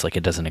interest. Like,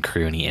 it doesn't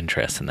accrue any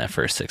interest in that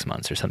first 6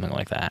 months or something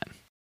like that.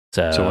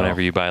 So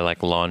whenever you buy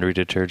like laundry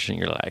detergent,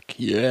 you're like,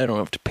 yeah, I don't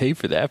have to pay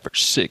for that for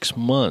 6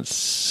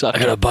 months. I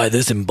gotta buy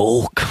this in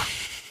bulk.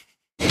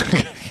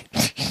 Gotta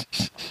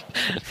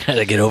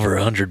get over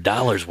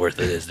 $100 worth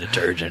of this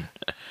detergent.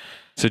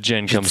 So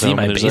Jen comes home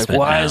and is like,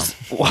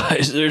 why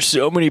is there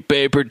so many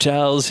paper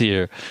towels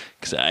here?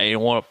 Because I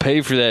didn't want to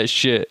pay for that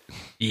shit.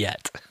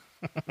 Yet.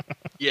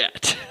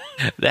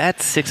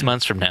 That's 6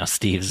 months from now,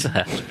 Steve's.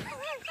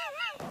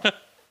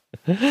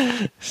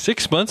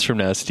 6 months from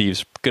now,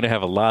 Steve's going to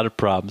have a lot of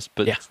problems.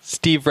 But yeah.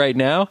 Steve right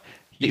now,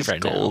 he's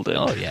golden.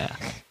 Oh, yeah.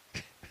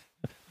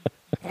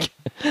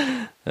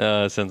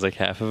 It sounds like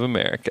half of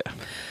America.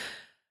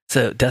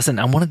 So, Dustin,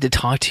 I wanted to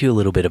talk to you a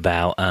little bit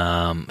about,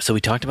 so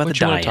we talked about the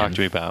die-in. What do you want to talk to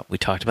me about? We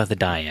talked about the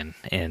die-in,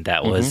 and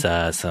that was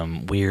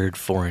some weird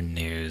foreign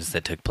news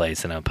that took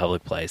place in a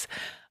public place.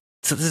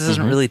 So this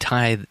doesn't really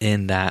tie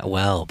in that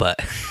well, but...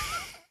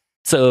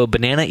 So,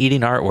 banana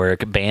eating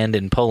artwork banned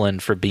in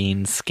Poland for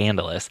being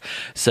scandalous.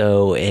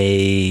 So,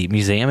 a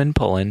museum in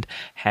Poland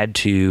had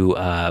to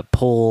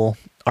pull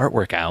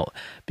artwork out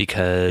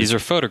because These are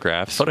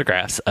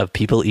photographs. Of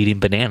people eating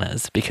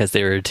bananas because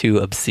they were too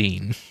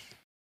obscene.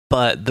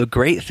 But the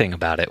great thing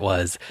about it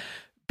was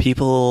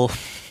people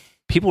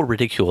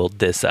ridiculed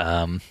this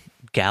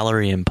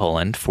gallery in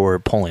Poland for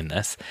pulling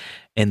this.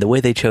 And the way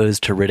they chose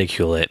to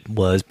ridicule it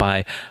was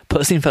by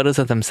posting photos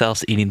of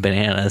themselves eating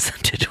bananas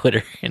to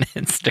Twitter and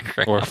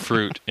Instagram. Or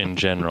fruit in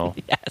general.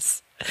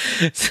 Yes.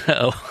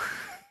 So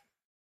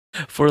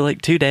for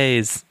like 2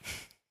 days,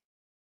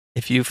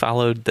 if you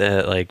followed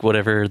the like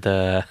whatever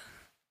the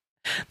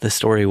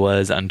story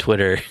was on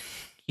Twitter,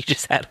 you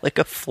just had like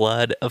a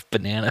flood of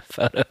banana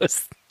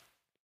photos.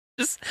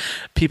 Just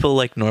people,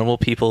 like normal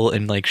people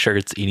in like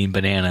shirts eating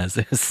bananas.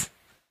 It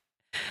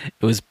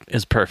was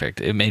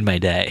perfect. It made my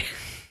day.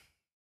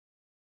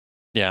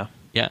 Yeah.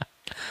 Yeah.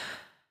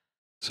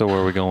 So where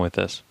are we going with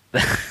this?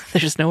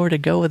 There's nowhere to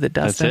go with it,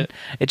 Dustin. That's it?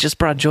 It just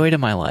brought joy to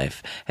my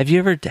life. Have you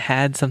ever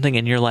had something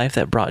in your life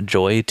that brought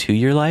joy to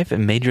your life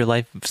and made your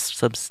life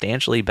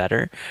substantially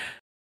better?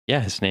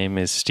 Yeah, his name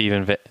is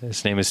Stephen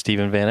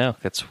Van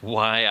Elk. That's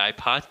why I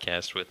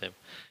podcast with him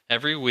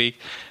every week.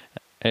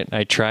 And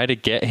I try to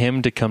get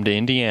him to come to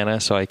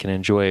Indiana so I can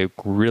enjoy a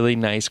really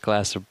nice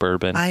glass of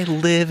bourbon. I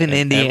live in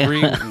Indiana.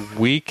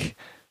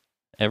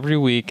 Every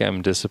week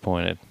I'm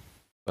disappointed.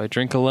 I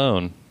drink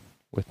alone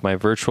with my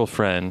virtual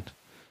friend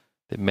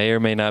that may or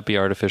may not be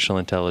artificial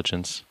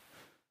intelligence.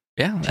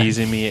 Yeah.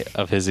 Teasing me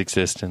of his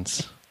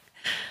existence.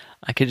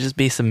 I could just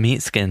be some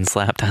meat skin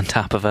slapped on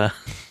top of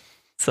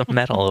some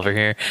metal over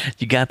here.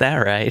 You got that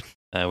right.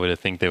 I would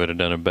think they would have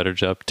done a better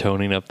job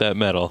toning up that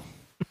metal.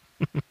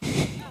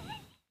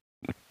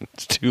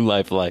 It's too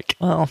lifelike.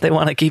 Well, they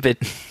want to keep it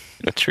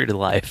true to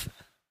life.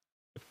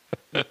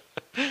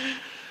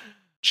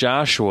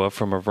 Joshua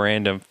from a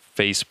random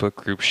Facebook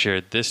group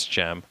shared this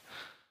gem.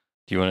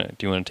 Do you want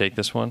to take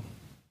this one?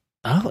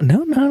 Oh,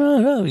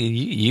 no.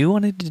 You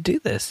wanted to do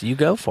this. You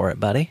go for it,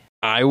 buddy.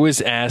 I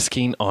was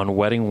asking on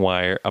Wedding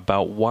Wire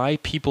about why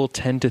people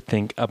tend to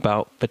think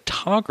about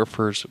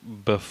photographers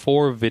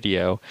before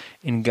video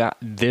and got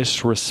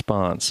this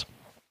response.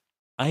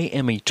 I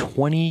am a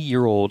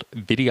 20-year-old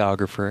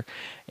videographer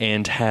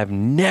and have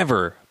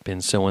never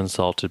been so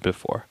insulted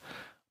before.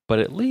 But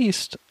at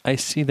least I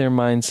see their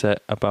mindset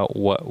about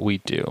what we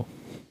do.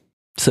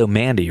 So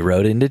Mandy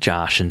wrote into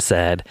Josh and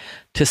said,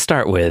 to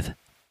start with,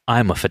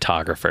 I'm a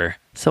photographer,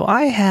 so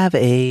I have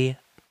a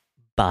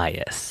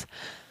bias.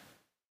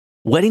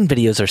 Wedding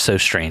videos are so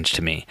strange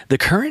to me. The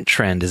current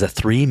trend is a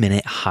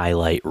 3-minute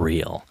highlight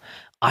reel.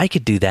 I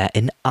could do that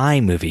in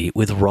iMovie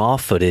with raw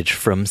footage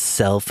from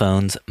cell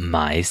phones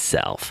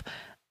myself.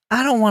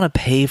 I don't want to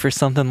pay for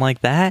something like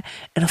that,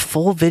 and a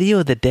full video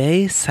of the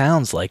day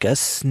sounds like a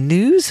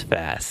snooze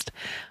fest.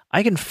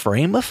 I can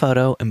frame a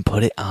photo and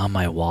put it on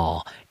my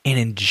wall and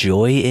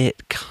enjoy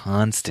it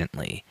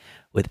constantly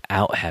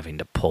without having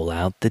to pull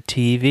out the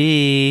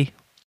TV.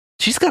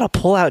 She's got a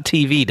pull-out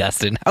TV,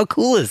 Dustin. How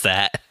cool is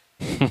that?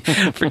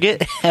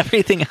 Forget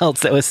everything else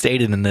that was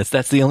stated in this.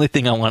 That's the only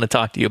thing I want to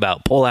talk to you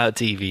about. Pull-out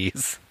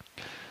TVs.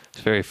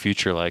 It's very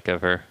future-like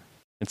of her.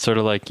 It's sort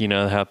of like, you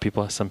know, how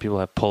some people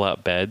have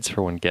pull-out beds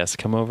for when guests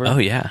come over. Oh,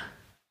 yeah.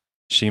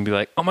 She can be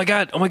like, oh my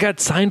God,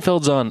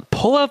 Seinfeld's on.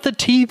 Pull out the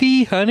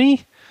TV,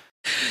 honey.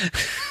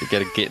 They got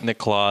to get in the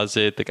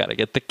closet. They got to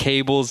get the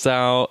cables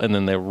out, and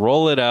then they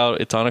roll it out.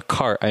 It's on a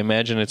cart. I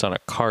imagine it's on a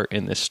cart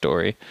in this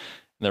story.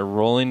 And they're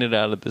rolling it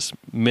out of this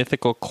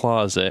mythical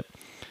closet.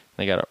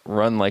 They got to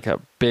run like a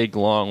big,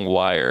 long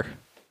wire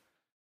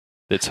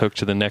that's hooked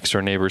to the next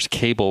door neighbor's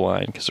cable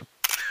line because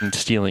they're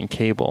stealing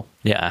cable.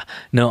 Yeah.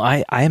 No,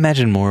 I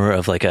imagine more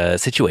of like a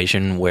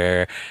situation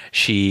where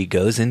she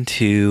goes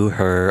into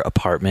her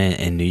apartment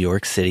in New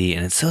York City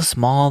and it's so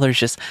small, there's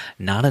just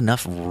not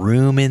enough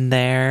room in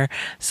there.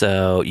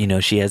 So, you know,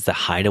 she has the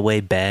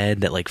hideaway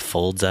bed that like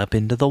folds up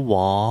into the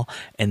wall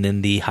and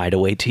then the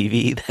hideaway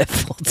TV that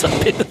folds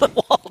up into the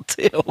wall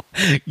too.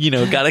 You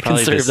know, got to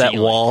conserve that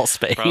wall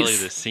space. Probably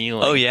the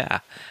ceiling. Oh, yeah.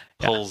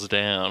 Pulls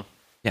down.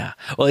 Yeah.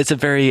 Well, it's a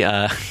very...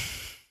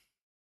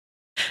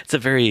 It's a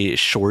very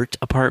short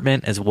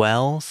apartment as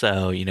well,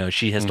 so, you know,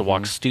 she has to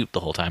walk stoop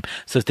the whole time.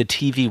 So if the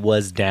TV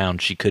was down,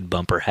 she could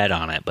bump her head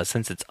on it. But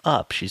since it's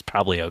up, she's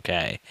probably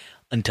okay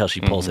until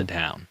she pulls it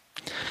down.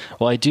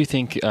 Well, I do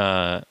think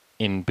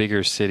in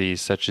bigger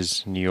cities such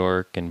as New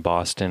York and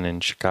Boston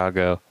and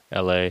Chicago,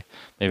 L.A.,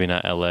 maybe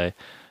not L.A.,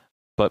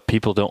 but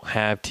people don't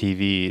have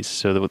TVs.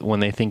 So that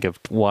when they think of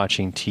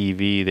watching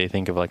TV, they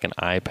think of like an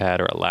iPad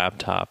or a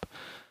laptop.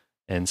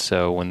 And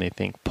so when they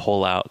think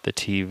pull out the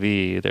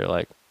TV, they're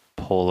like,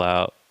 pull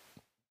out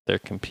their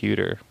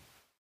computer.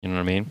 You know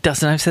what I mean?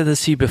 Dustin, I've said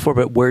this to you before,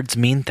 but words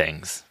mean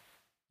things.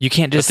 You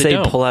can't just say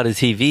pull out a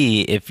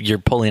TV if you're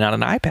pulling out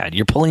an iPad.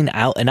 You're pulling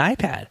out an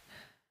iPad.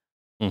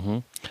 Mm-hmm.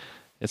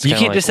 You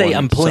can't just say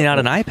I'm pulling out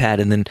an iPad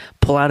and then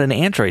pull out an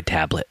Android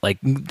tablet.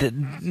 Like,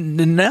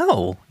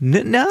 no.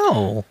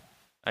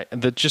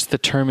 Just the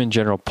term in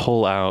general,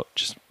 pull out,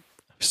 just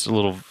a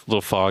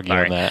little foggy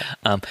on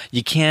that.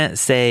 You can't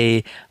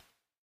say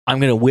I'm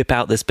going to whip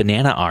out this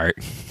banana art.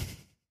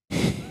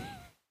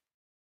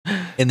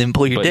 And then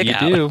pull your dick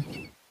out.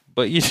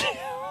 But you do.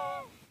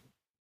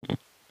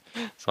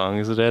 as long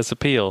as it has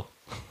appeal.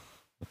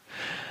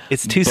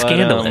 It's too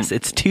scandalous.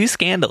 It's too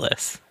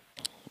scandalous.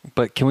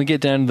 But can we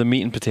get down to the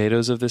meat and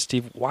potatoes of this,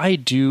 Steve? Why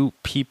do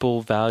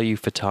people value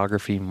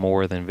photography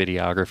more than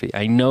videography?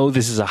 I know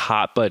this is a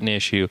hot button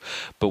issue,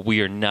 but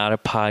we are not a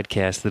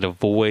podcast that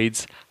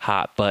avoids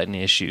hot button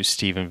issues,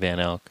 Stephen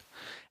Van Elk.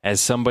 As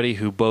somebody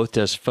who both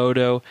does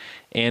photo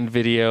and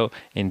video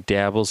and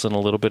dabbles in a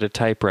little bit of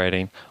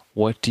typewriting,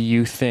 what do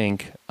you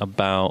think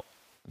about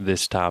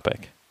this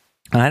topic?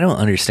 I don't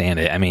understand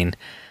it. I mean,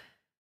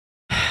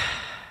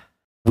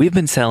 we've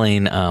been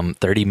selling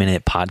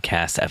 30-minute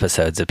podcast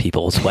episodes of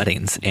people's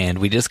weddings, and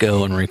we just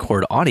go and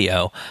record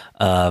audio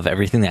of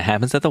everything that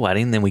happens at the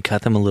wedding. Then we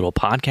cut them a little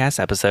podcast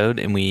episode,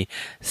 and we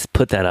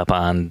put that up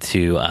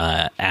onto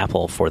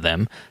Apple for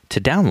them to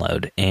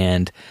download.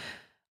 And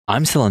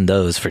I'm selling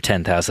those for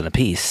 $10,000 a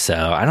piece,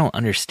 so I don't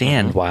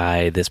understand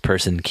why this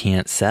person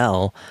can't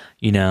sell,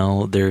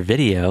 their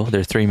video,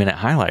 their 3-minute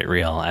highlight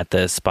reel at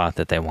the spot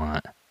that they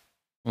want.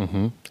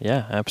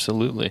 Yeah,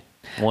 absolutely,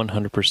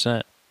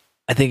 100%.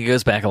 I think it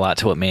goes back a lot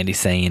to what Mandy's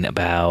saying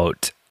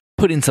about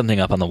putting something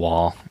up on the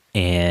wall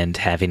and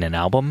having an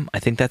album. I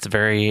think it's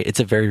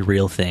a very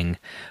real thing.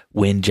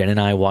 When Jen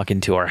and I walk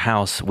into our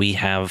house, we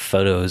have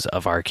photos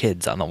of our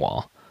kids on the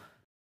wall.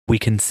 We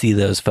can see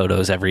those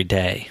photos every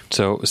day.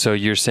 So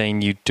you're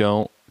saying you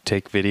don't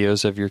take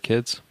videos of your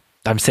kids?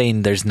 I'm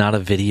saying there's not a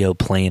video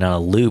playing on a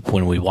loop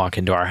when we walk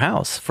into our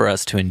house for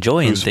us to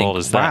enjoy and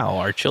think, wow,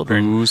 our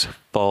children. Whose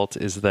fault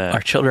is that?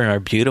 Our children are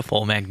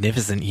beautiful,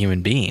 magnificent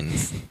human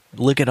beings.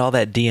 Look at all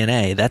that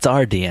DNA. That's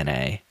our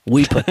DNA.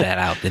 We put that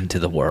out into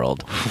the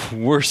world.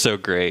 We're so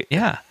great.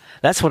 Yeah.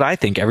 That's what I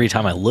think every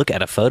time I look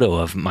at a photo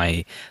of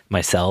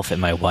myself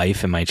and my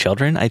wife and my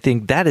children. I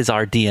think that is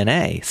our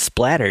DNA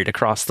splattered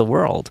across the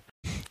world.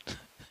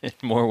 In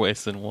more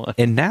ways than one.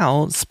 And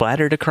now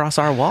splattered across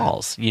our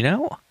walls, You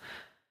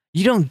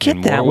don't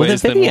get that with a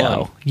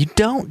video. You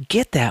don't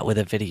get that with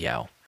a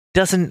video.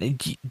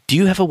 Do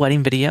you have a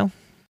wedding video?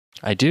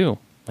 I do.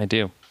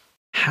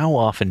 How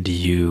often do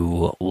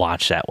you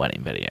watch that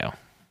wedding video?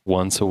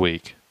 Once a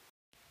week.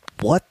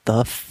 What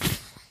the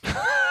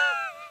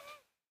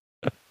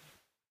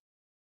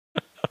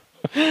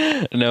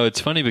No, it's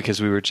funny because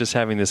we were just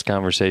having this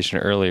conversation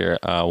earlier.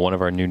 One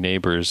of our new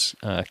neighbors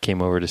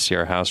came over to see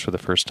our house for the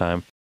first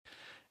time,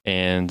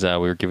 and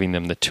we were giving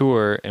them the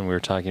tour, and we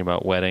were talking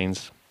about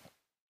weddings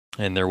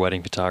and their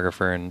wedding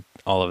photographer and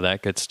all of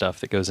that good stuff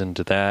that goes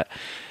into that.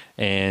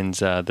 And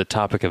the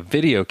topic of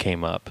video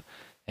came up,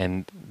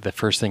 and the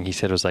first thing he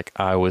said was like,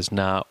 I was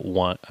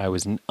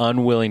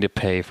unwilling to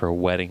pay for a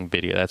wedding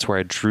video. That's where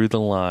I drew the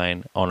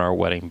line on our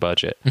wedding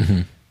budget.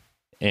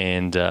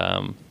 And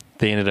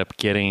they ended up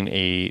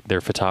getting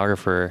their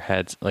photographer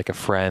had like a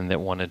friend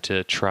that wanted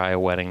to try a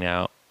wedding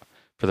out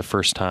for the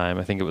first time.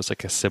 I think it was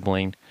like a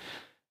sibling,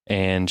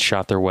 and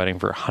shot their wedding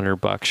for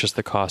 $100, just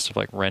the cost of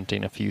like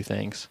renting a few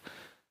things.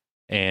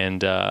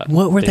 And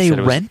what were they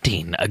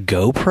renting? A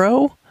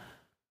GoPro?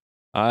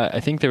 I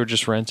think they were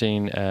just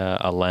renting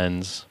a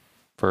lens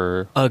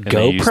for a GoPro.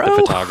 They used the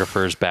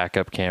photographer's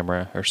backup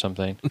camera or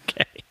something.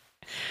 Okay,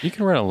 you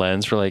can rent a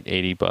lens for like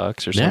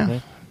 $80 or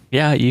something.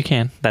 Yeah, you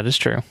can. That is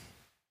true.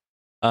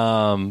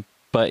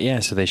 But yeah,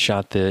 so they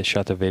shot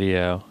the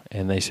video,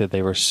 and they said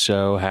they were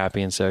so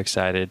happy and so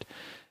excited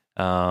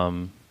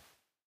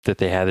that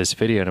they had this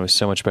video, and it was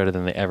so much better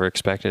than they ever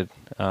expected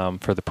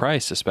for the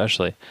price,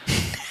 especially.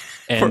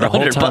 And for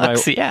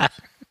 $100, yeah.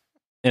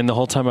 And the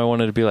whole time I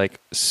wanted to be like,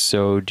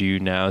 so do you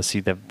now see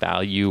the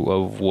value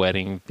of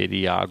wedding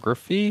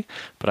videography?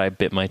 But I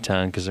bit my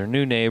tongue because they're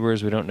new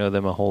neighbors. We don't know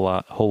them a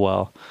whole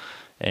well.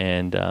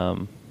 And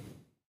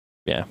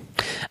yeah.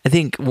 I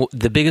think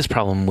the biggest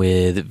problem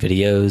with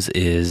videos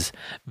is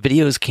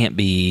videos can't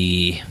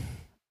be,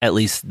 at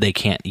least they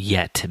can't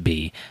yet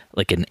be,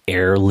 like an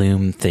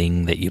heirloom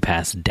thing that you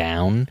pass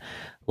down.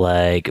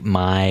 Like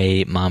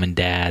my mom and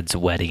dad's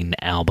wedding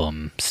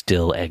album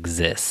still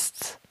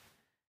exists.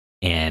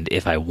 And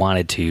if I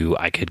wanted to,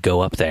 I could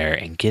go up there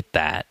and get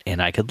that,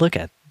 and I could look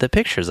at the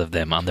pictures of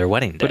them on their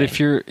wedding day. But if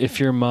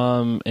your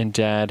mom and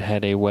dad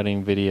had a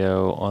wedding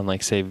video on,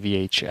 like, say,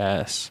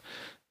 VHS,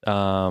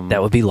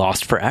 that would be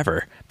lost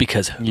forever,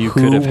 because you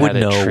who could have would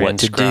had know it what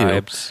to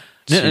do?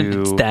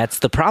 To... That's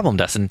the problem,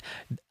 Dustin.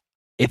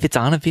 If it's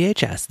on a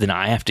VHS, then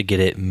I have to get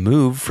it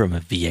moved from a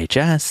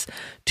VHS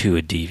to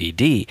a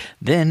DVD.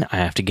 Then I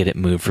have to get it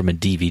moved from a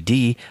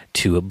DVD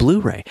to a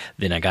Blu-ray.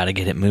 Then I got to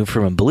get it moved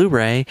from a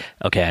Blu-ray.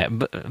 Okay,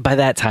 by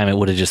that time, it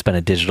would have just been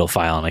a digital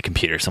file on a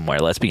computer somewhere,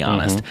 let's be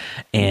honest.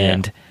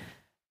 And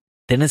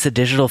then it's a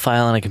digital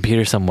file on a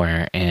computer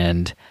somewhere.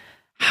 And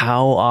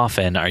how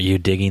often are you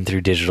digging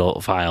through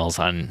digital files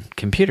on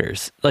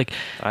computers? Like,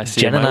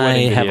 Jen and I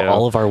have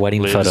all of our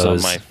wedding photos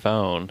on my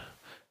phone.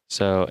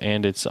 So,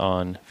 and it's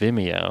on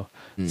Vimeo.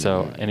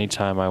 So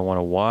anytime I want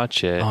to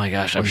watch it. Oh my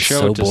gosh, I'm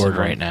so bored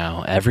right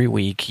now. Every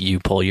week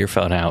you pull your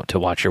phone out to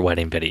watch your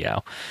wedding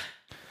video.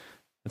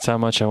 That's how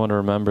much I want to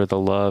remember the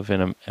love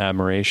and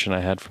admiration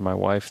I had for my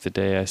wife the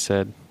day I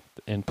said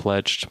and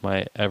pledged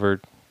my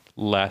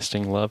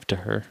everlasting love to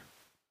her.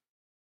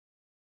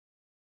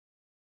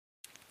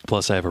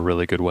 Plus, I have a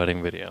really good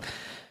wedding video.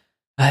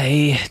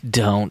 I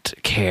don't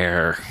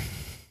care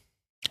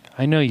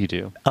I know you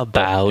do.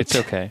 about. It's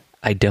okay.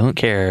 I don't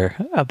care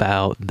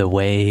about the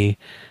way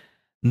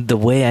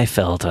I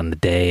felt on the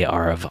day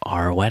of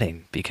our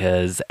wedding,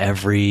 because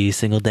every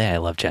single day I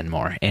love Jen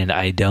more, and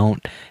I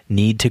don't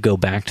need to go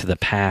back to the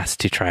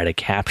past to try to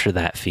capture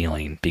that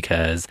feeling,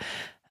 because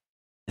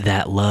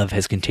that love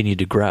has continued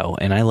to grow,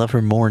 and I love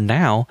her more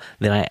now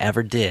than I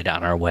ever did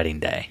on our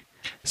wedding day.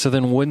 So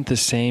then wouldn't the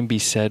same be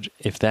said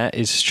if that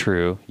is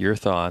true, your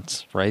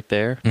thoughts right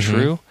there,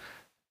 true?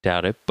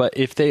 Doubt it. But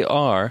if they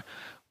are,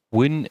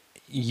 wouldn't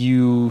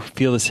you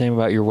feel the same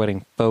about your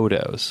wedding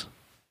photos?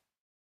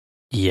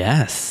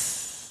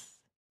 Yes.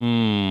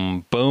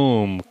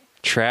 Boom.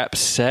 Trap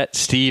set,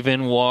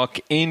 Steven, walk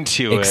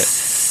into it.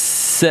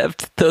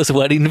 Except those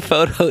wedding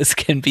photos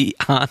can be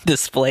on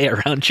display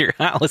around your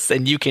house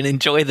and you can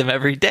enjoy them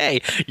every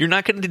day. You're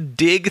not going to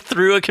dig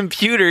through a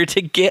computer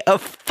to get a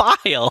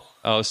file.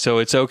 Oh, so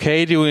it's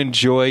okay to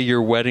enjoy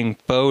your wedding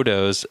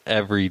photos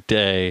every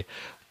day,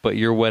 but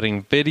your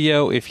wedding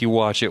video, if you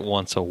watch it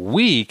once a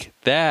week,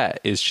 that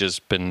is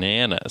just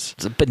bananas.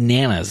 It's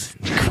bananas.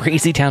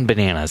 Crazy town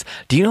bananas.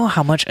 Do you know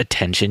how much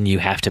attention you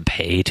have to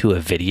pay to a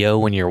video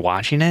when you're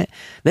watching it?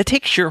 That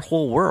takes your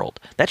whole world.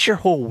 That's your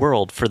whole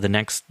world for the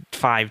next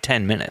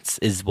 5-10 minutes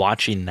is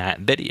watching that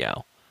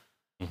video.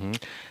 Mm-hmm.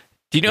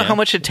 Do you know how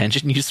much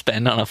attention you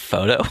spend on a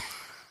photo?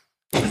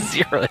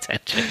 Zero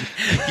attention.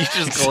 You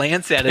just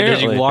glance at it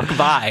as you walk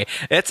by.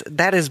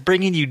 That is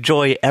bringing you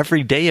joy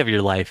every day of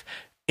your life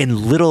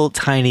in little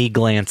tiny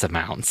glance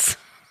amounts.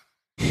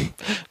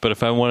 But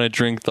if I want to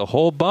drink the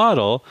whole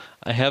bottle,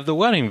 I have the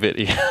wedding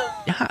video.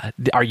 Yeah.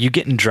 Are you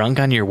getting drunk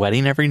on your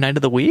wedding every night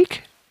of the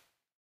week?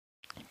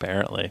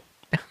 Apparently.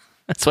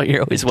 That's why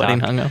you're always wedding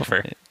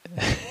hungover.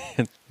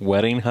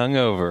 Wedding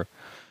hungover.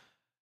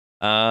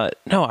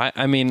 No,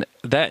 I mean,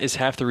 that is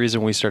half the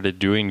reason we started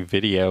doing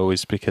video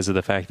is because of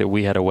the fact that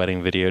we had a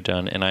wedding video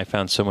done and I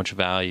found so much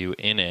value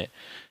in it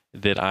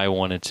that I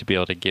wanted to be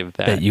able to give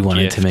that. That you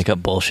wanted gift. to make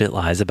up bullshit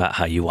lies about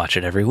how you watch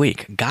it every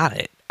week. Got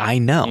it. I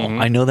know.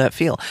 I know that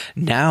feel.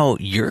 Now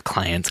your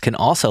clients can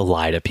also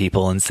lie to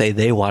people and say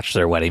they watch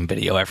their wedding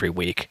video every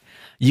week.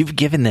 You've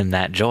given them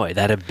that joy,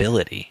 that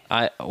ability.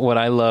 What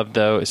I love,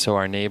 though, so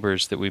our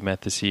neighbors that we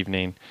met this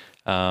evening,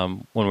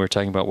 when we were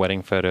talking about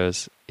wedding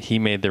photos, he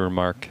made the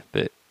remark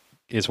that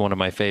is one of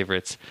my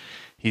favorites.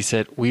 He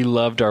said, we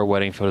loved our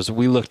wedding photos.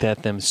 We looked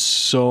at them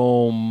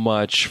so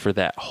much for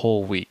that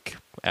whole week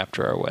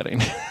after our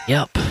wedding.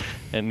 Yep.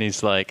 And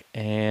he's like,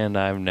 and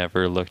I've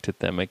never looked at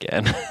them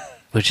again.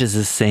 Which is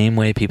the same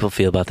way people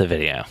feel about the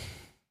video.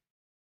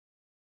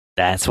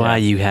 That's why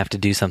you have to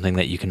do something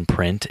that you can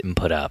print and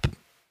put up.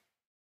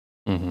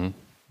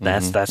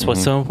 That's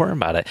what's so important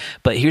about it.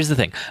 But here's the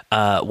thing.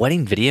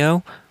 Wedding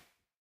video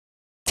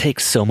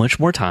takes so much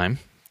more time,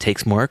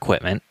 takes more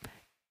equipment.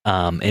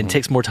 It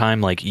takes more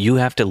time. Like you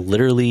have to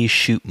literally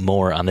shoot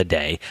more on the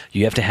day.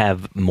 You have to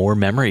have more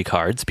memory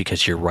cards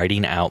because you're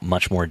writing out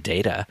much more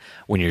data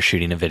when you're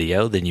shooting a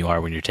video than you are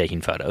when you're taking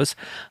photos.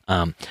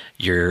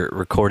 You're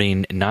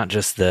recording not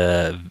just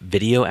the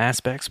video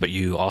aspects, but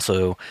you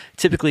also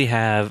typically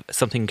have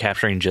something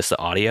capturing just the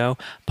audio,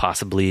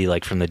 possibly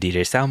like from the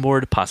DJ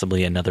soundboard,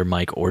 possibly another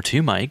mic or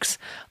two mics,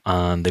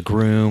 the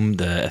groom,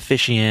 the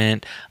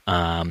officiant.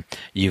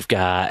 You've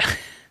got...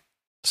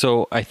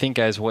 So I think,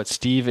 guys, what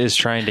Steve is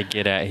trying to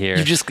get at here...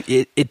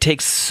 It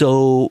takes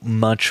so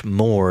much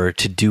more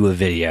to do a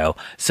video,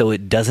 so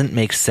it doesn't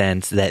make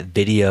sense that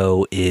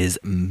video is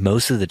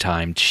most of the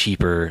time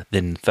cheaper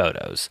than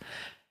photos.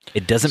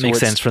 It doesn't make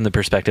sense from the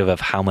perspective of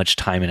how much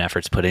time and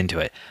effort's put into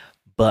it,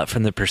 but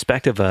from the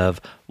perspective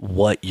of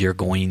what you're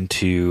going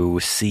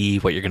to see,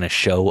 what you're going to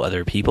show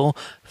other people,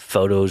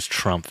 photos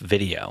trump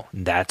video.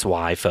 That's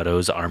why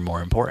photos are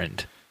more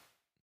important.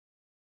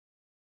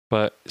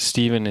 But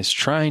Steven is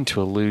trying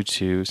to allude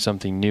to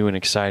something new and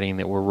exciting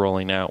that we're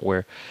rolling out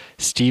where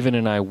Steven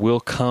and I will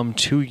come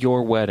to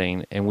your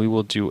wedding and we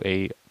will do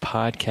a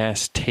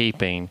podcast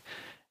taping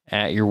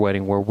at your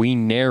wedding where we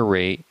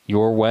narrate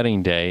your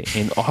wedding day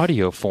in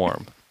audio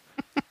form.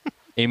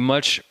 A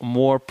much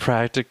more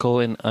practical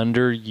and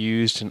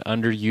underused and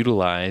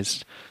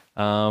underutilized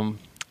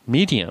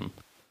medium.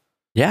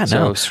 Yeah,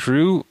 so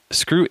screw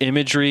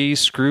imagery,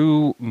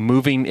 screw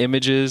moving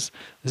images.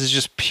 This is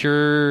just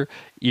pure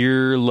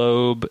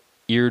earlobe,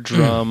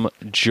 eardrum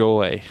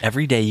joy.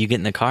 Every day you get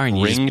in the car and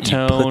you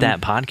put that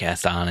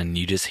podcast on and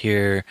you just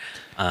hear,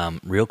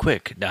 real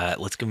quick,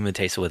 let's give him a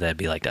taste of what that'd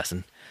be like,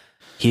 Dustin.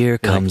 Here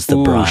comes the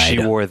bride. She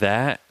wore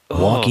that.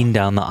 Walking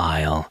down the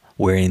aisle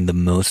wearing the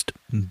most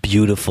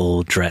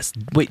beautiful dress.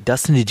 Wait,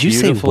 Dustin, did you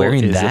say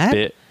wearing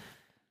that?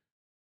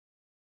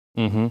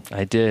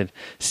 I did.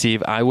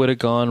 Steve, I would have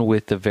gone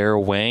with the Vera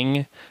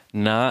Wang,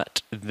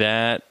 not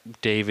that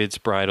David's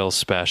Bridal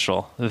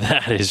Special.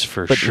 That is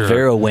for sure. But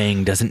Vera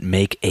Wang doesn't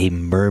make a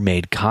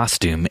mermaid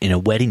costume in a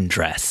wedding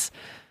dress.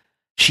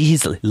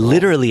 She's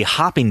literally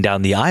hopping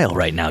down the aisle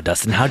right now,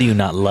 Dustin. How do you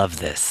not love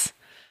this?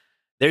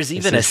 There's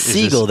even a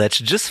seagull that's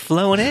just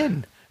flown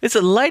in. It's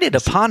alighted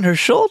upon her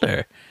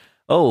shoulder.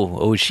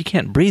 Oh, she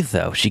can't breathe,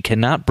 though. She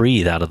cannot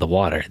breathe out of the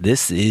water.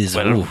 This is...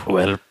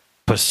 Well,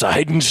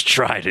 Poseidon's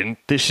trident.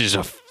 This is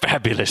a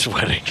fabulous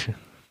wedding.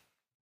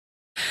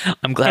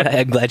 I'm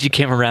glad you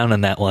came around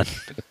on that one.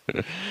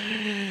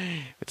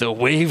 The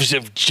waves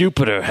of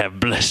Jupiter have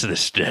blessed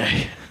this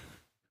day.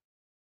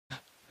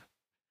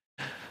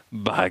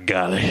 By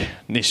golly,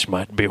 this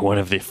might be one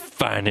of the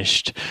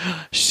finest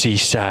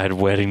seaside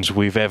weddings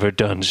we've ever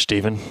done,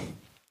 Stephen.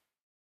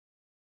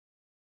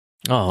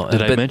 Oh,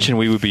 Did I mention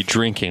we would be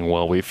drinking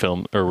while we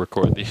film or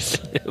record these?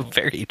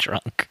 Very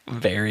drunk.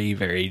 Very,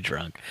 very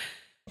drunk.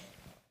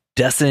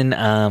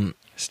 Dustin,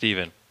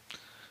 Stephen,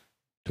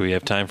 do we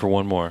have time for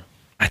one more?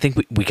 I think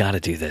we got to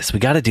do this. We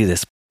got to do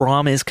this.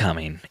 Prom is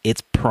coming.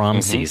 It's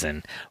prom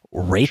season.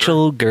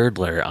 Rachel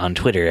Girdler on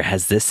Twitter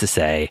has this to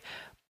say: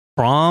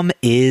 prom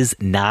is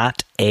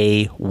not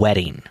a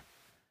wedding.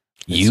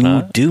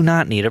 You do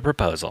not need a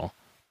proposal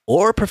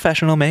or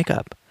professional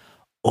makeup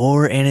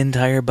or an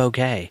entire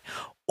bouquet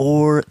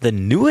or the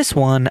newest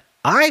one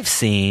I've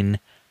seen,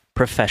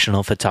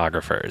 professional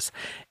photographers.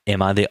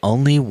 Am I the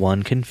only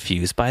one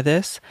confused by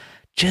this?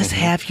 Just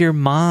have your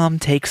mom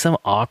take some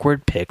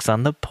awkward pics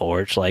on the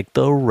porch like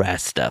the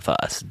rest of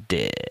us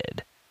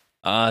did.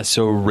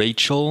 So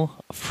Rachel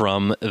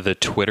from the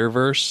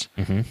Twitterverse,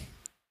 I'm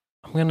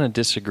going to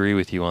disagree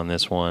with you on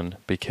this one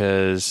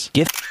because...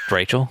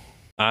 Rachel.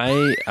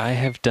 I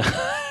have done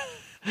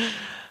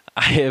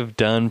I have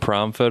done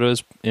prom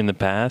photos in the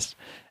past,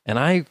 and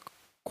I,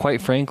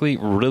 quite frankly,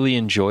 really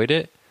enjoyed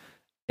it.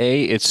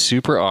 It's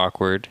super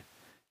awkward.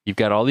 You've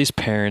got all these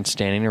parents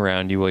standing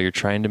around you while you're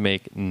trying to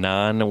make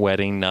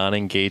non-wedding,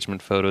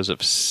 non-engagement photos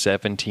of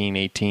 17,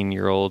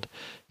 18-year-old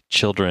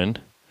children.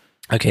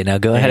 Okay, now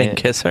go ahead and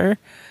kiss her,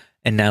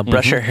 and now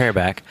brush her hair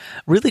back.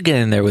 Really get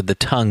in there with the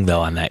tongue, though,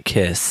 on that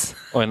kiss.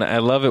 Oh, and I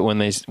love it when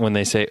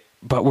they say,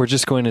 "But we're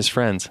just going as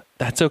friends."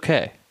 That's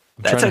okay.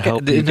 I'm trying to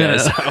help you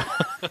guys out.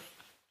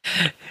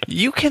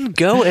 You can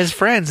go as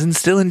friends and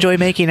still enjoy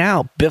making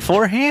out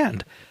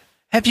beforehand.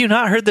 Have you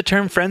not heard the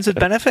term "friends with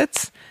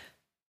benefits"?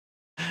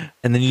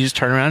 And then you just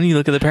turn around and you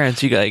look at the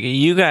parents. You go, like,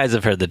 "You guys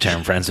have heard the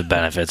term "friends with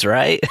benefits,"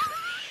 right?"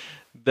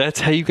 That's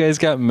how you guys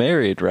got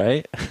married,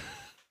 right?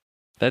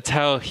 That's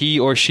how he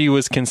or she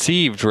was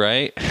conceived,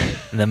 right?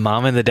 And the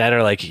mom and the dad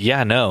are like,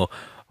 "Yeah, no,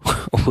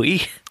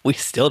 we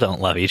still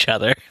don't love each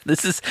other.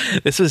 This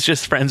was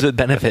just friends with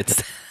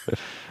benefits.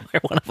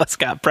 Where one of us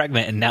got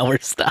pregnant and now we're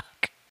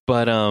stuck."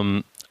 But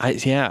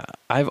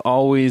I've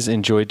always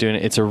enjoyed doing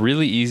it. It's a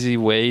really easy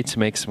way to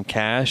make some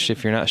cash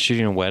if you're not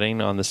shooting a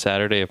wedding on the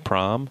Saturday of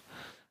prom.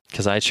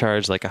 Because I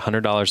charge like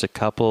 $100 a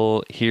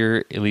couple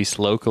here, at least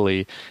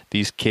locally.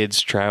 These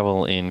kids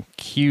travel in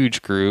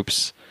huge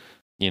groups.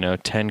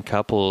 10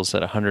 couples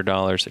at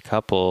 $100 a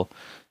couple.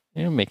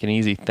 Make an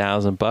easy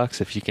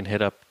 $1,000 if you can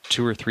hit up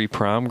 2 or 3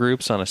 prom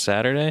groups on a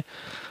Saturday.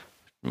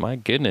 My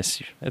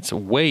goodness, it's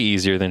way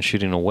easier than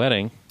shooting a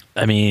wedding.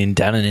 I mean,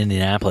 down in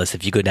Indianapolis,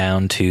 if you go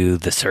down to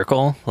the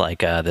Circle, like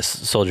the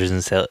Soldiers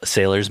and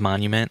Sailors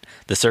Monument,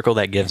 the Circle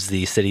that gives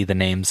the city the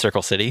name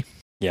Circle City.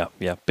 Yeah,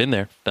 been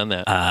there, done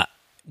that.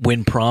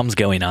 When prom's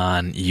going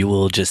on, you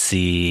will just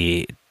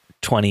see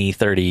 20,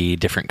 30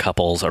 different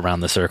couples around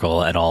the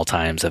Circle at all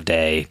times of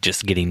day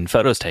just getting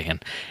photos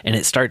taken. And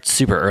it starts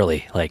super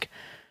early, like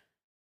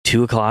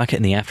 2 o'clock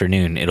in the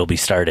afternoon, it'll be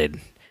started.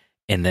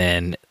 And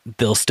then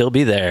they'll still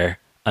be there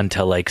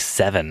until like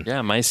 7.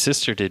 Yeah, my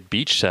sister did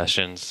beach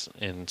sessions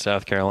in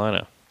South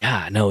Carolina.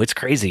 Yeah, no, it's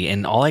crazy.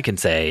 And all I can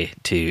say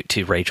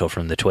to Rachel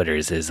from the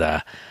Twitters is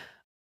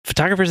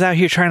photographers out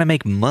here trying to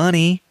make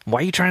money.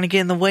 Why are you trying to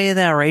get in the way of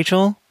that,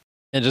 Rachel?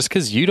 And just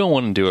because you don't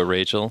want to do it,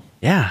 Rachel.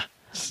 Yeah.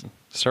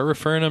 Start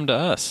referring them to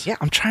us. Yeah,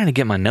 I'm trying to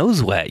get my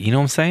nose wet. You know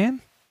what I'm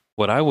saying?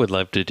 What I would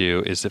love to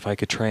do is if I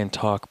could try and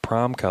talk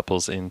prom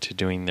couples into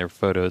doing their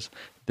photos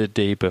the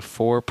day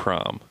before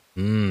prom.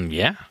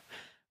 Yeah.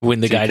 When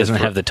the guy doesn't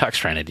have the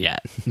tux rented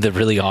yet. The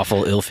really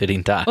awful,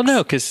 ill-fitting tux. Well,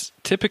 no, because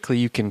typically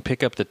you can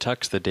pick up the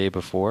tux the day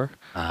before.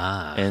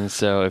 And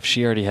so if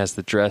she already has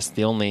the dress,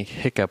 the only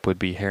hiccup would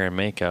be hair and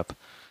makeup.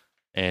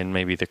 And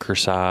maybe the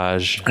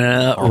corsage.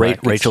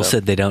 Rachel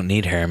said they don't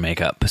need hair and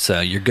makeup, so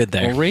you're good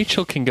there. Well,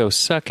 Rachel can go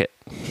suck it.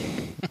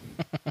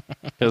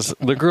 Because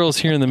the girls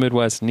here in the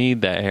Midwest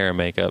need that hair and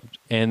makeup.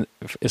 And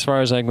as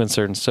far as I'm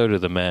concerned, so do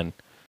the men.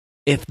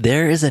 If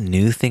there is a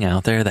new thing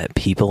out there that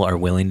people are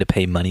willing to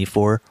pay money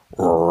for,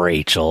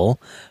 Rachel,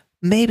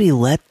 maybe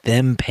let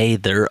them pay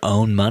their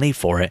own money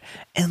for it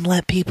and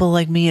let people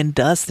like me and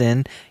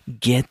Dustin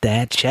get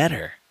that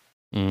cheddar.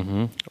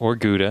 Or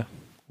Gouda.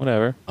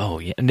 Whatever. Oh,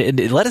 yeah.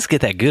 Let us get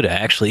that Gouda,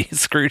 actually.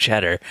 Screw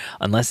cheddar,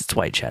 unless it's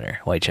white cheddar.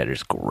 White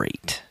cheddar's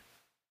great.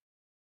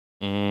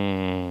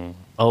 Oh,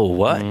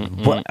 what?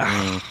 What?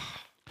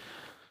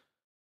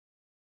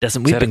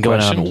 Dustin, we've been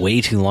going on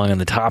way too long on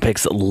the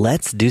topics.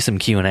 Let's do some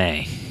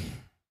Q&A.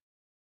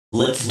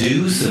 Let's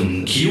do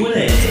some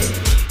Q&A.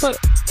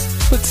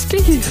 But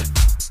Steve.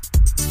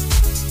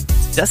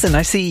 Dustin,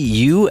 I see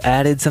you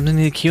added something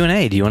to the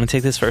Q&A. Do you want to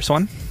take this first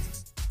one?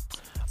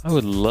 I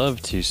would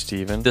love to,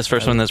 Steven. This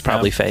first one that's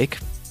probably fake?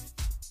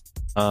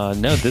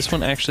 No, this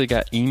one actually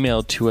got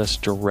emailed to us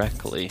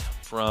directly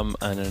from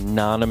an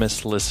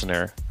anonymous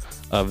listener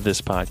of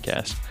this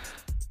podcast.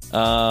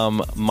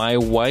 My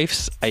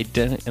wife's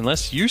identity,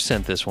 unless you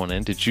sent this one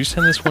in, did you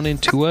send this one in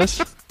to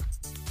us?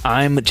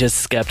 I'm just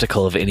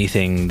skeptical of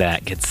anything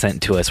that gets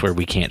sent to us where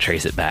we can't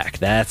trace it back.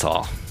 That's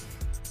all.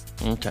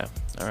 Okay,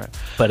 all right.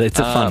 But it's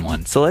a fun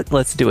one, so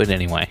let's do it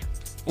anyway.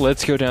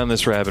 Let's go down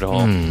this rabbit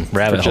hole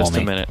rabbit for just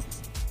hole a minute.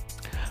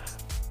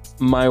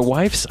 My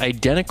wife's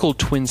identical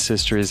twin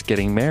sister is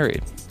getting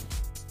married.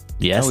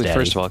 Yes, Daddy.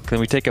 First of all, can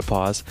we take a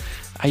pause?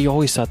 I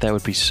always thought that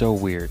would be so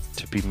weird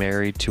to be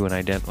married to an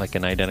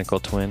identical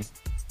twin.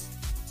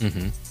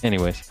 Mm-hmm.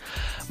 Anyways,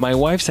 my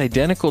wife's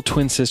identical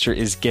twin sister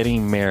is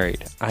getting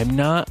married. I'm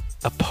not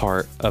a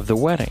part of the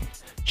wedding,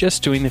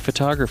 just doing the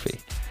photography.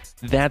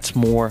 That's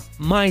more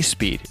my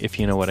speed, if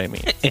you know what I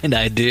mean. And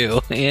I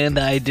do,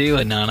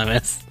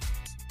 Anonymous.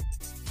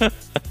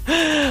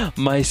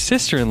 My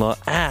sister-in-law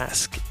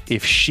asked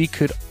if she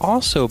could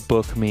also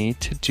book me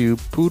to do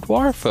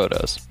boudoir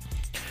photos.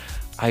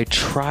 I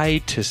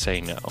tried to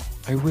say no.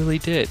 I really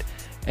did.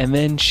 And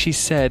then she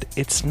said,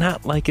 it's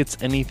not like it's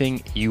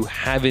anything you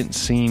haven't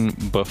seen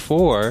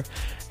before.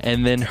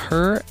 And then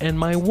her and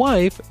my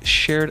wife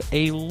shared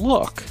a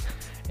look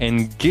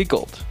and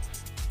giggled.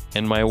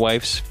 And my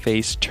wife's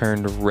face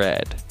turned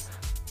red.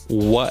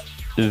 What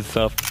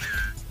the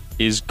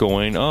is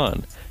going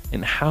on?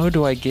 And how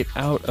do I get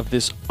out of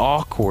this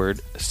awkward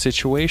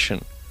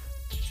situation?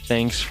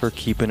 Thanks for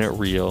keeping it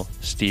real,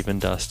 Stephen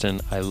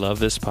Dustin. I love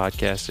this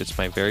podcast. It's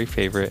my very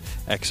favorite.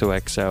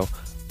 XOXO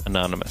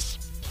Anonymous.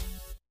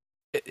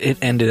 It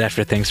ended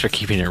after thanks for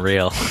keeping it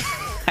real.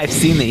 I've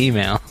seen the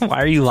email.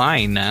 Why are you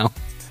lying now?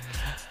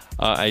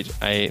 I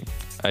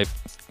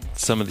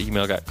some of the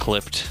email got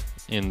clipped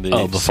in the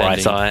before I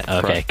saw it?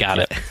 Okay, got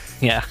it.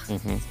 Yeah.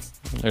 Mm-hmm.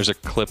 There's a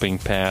clipping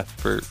path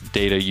for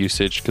data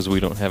usage because we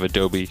don't have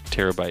Adobe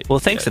Terabyte. Well,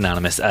 thanks, yet.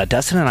 Anonymous.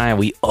 Dustin and I,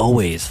 we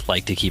always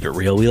like to keep it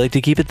real. We like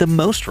to keep it the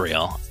most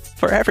real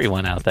for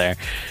everyone out there.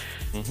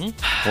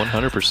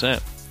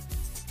 100%.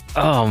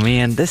 Oh,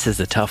 man, this is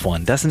a tough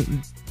one.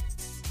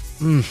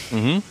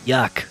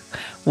 Yuck.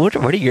 What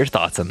are your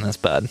thoughts on this,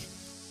 bud?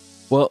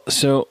 Well,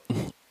 so,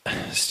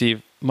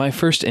 Steve, my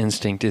first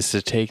instinct is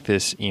to take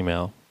this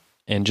email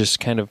and just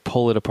kind of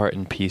pull it apart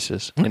in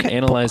pieces and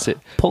analyze it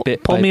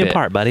bit pull by me bit.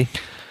 apart, buddy.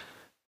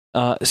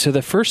 So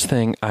the first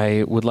thing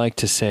I would like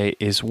to say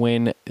is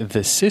when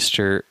the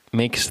sister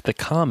makes the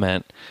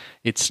comment,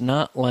 it's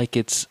not like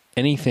it's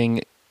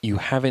anything you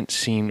haven't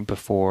seen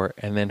before,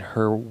 and then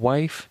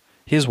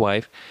his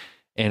wife,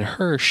 and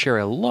her share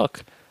a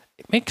look.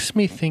 It makes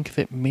me think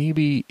that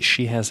maybe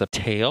she has a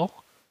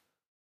tale,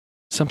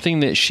 something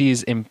that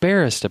she's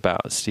embarrassed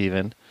about,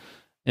 Stephen,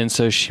 and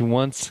so she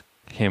wants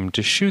him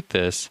to shoot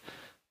this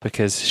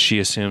because she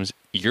assumes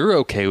you're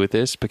okay with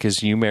this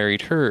because you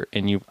married her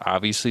and you've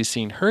obviously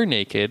seen her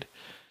naked.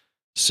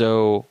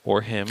 So,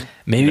 or him.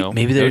 Maybe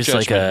there's no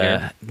like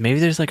a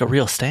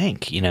real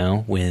stank,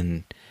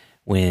 when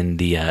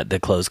the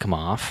clothes come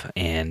off,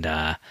 and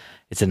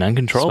it's an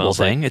uncontrollable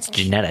thing. It's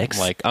genetics,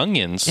 like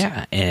onions.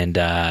 Yeah,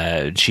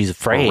 and she's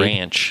afraid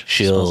ranch.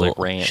 She'll Smells like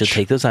ranch. She'll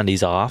take those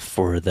undies off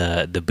for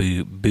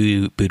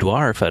the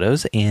boudoir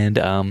photos,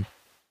 and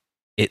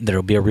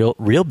there'll be a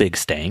real big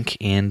stank,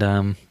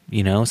 and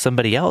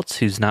somebody else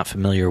who's not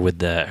familiar with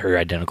her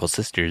identical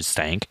sister's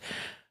stank,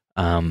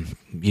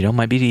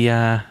 might be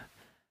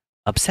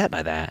upset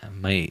by that.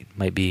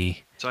 Might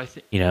be, so I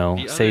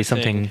think say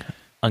something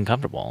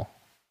uncomfortable.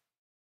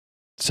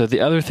 So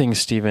the other thing,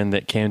 Stephen,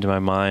 that came to my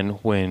mind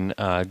when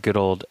good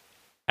old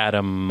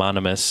Adam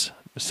Mononymous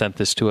sent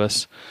this to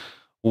us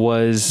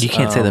was... You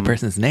can't say the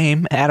person's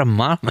name, Adam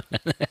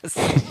Mononymous.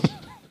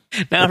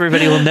 Now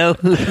everybody will know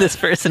who this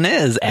person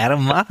is,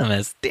 Adam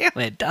Mononymous. Damn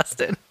it,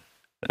 Dustin.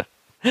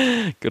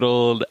 Good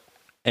old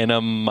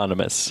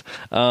Anonymous.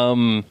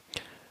 Why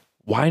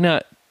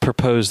not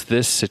propose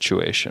this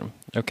situation?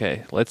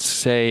 Okay, let's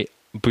say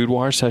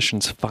boudoir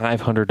session's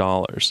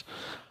 $500.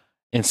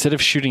 Instead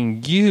of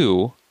shooting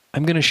you,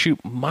 I'm going to shoot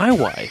my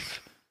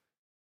wife.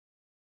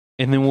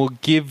 And then we'll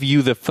give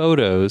you the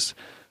photos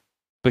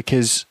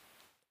because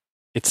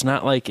it's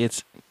not like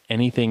it's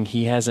anything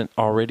he hasn't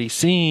already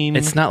seen.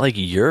 It's not like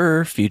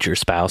your future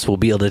spouse will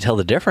be able to tell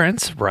the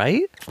difference,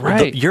 right?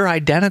 Right. You're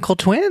identical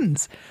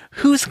twins.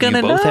 Who's going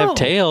to know? You both have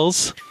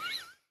tails.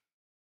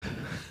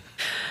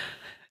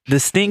 The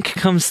stink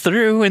comes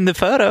through in the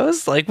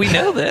photos. Like, we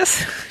know this.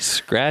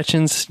 Scratch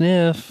and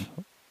sniff.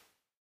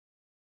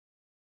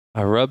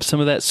 I rubbed some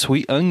of that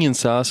sweet onion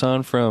sauce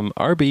on from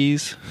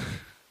Arby's. Is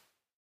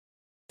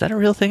that a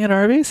real thing at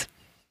Arby's?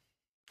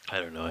 I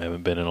don't know. I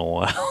haven't been in a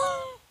while.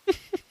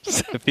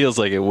 It feels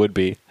like it would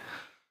be.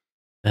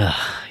 Ugh,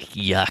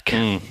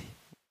 yuck.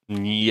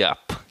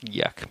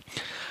 Yuck.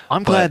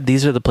 I'm glad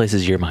these are the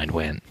places your mind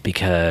went,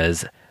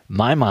 because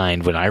my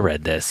mind, when I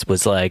read this,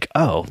 was like,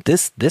 oh,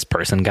 this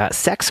person got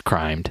sex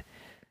crimed.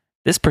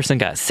 This person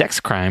got sex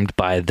crimed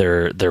by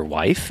their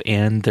wife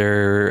and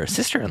their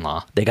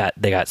sister-in-law. They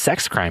got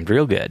sex crimed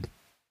real good.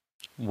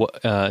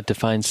 What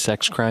defines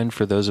sex crime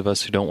for those of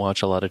us who don't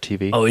watch a lot of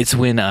TV? Oh, it's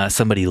when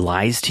somebody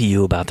lies to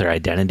you about their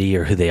identity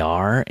or who they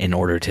are in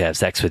order to have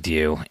sex with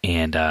you,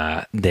 and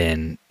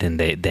then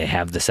they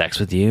have the sex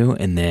with you,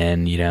 and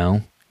then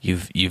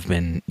you've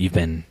been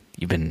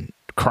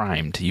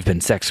crimed, you've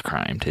been sex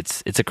crimed.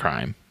 It's a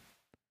crime.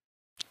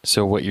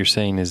 So what you're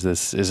saying is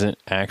this isn't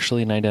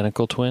actually an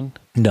identical twin?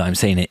 No, I'm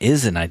saying it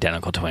is an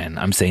identical twin.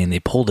 I'm saying they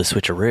pulled a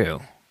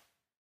switcheroo.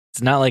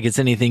 It's not like it's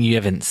anything you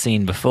haven't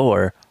seen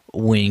before.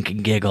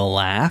 Wink, giggle,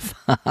 laugh.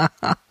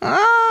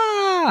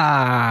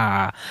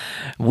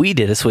 We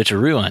did a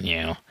switcheroo on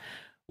you.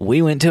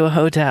 We went to a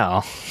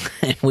hotel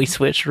and we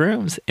switched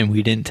rooms and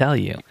we didn't tell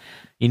you.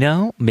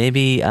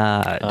 Maybe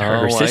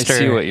her sister. I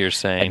see what you're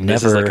saying.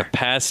 This is like a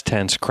past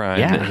tense crime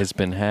that has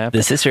been happening.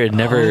 The sister had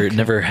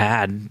never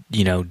had,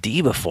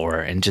 D before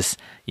and just,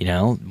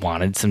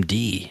 wanted some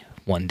D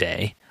one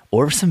day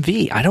or some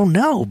V. I don't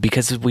know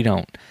because we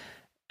don't.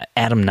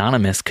 Adam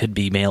Anonymous could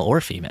be male or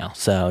female.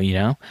 So,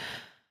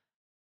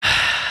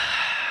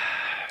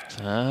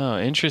 Oh,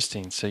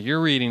 interesting. So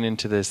you're reading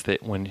into this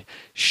that when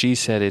she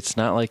said it's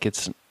not like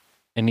it's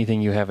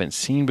anything you haven't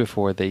seen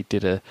before, they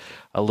did a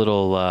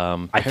little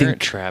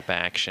parent trap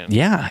action.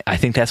 Yeah, I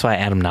think that's why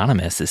Adam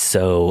Anonymous is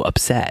so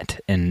upset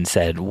and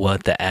said,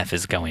 what the F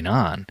is going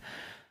on?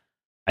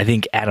 I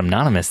think Adam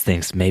Anonymous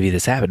thinks maybe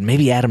this happened.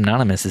 Maybe Adam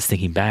Anonymous is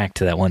thinking back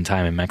to that one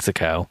time in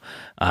Mexico.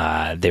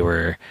 They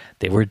were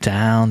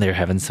down, they were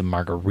having some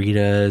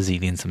margaritas,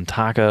 eating some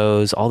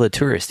tacos, all the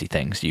touristy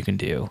things you can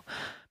do.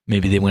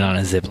 Maybe they went on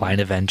a zip line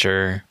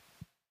adventure.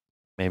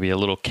 Maybe a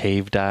little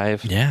cave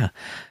dive. Yeah.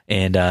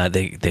 And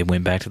they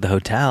went back to the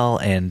hotel,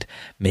 and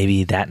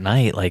maybe that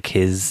night, like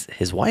his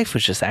wife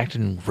was just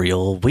acting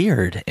real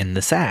weird in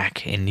the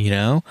sack. And,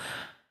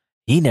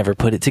 he never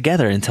put it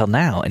together until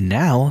now. And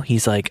now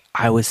he's like,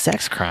 I was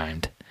sex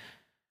crimed.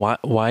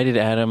 Why did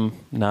Adam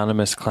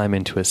Anonymous climb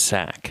into a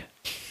sack?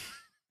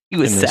 He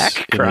was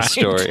sack crimed.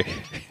 In the story.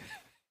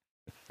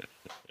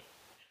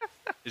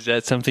 Is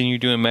that something you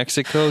do in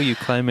Mexico? You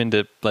climb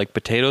into like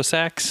potato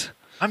sacks?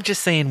 I'm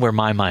just saying where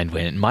my mind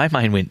went. My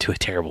mind went to a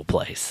terrible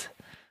place.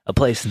 A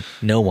place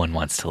no one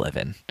wants to live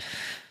in.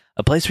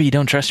 A place where you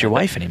don't trust your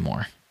wife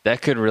anymore.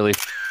 That could really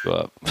f you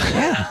up.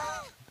 Yeah.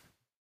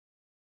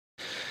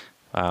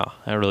 Wow,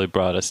 that really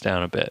brought us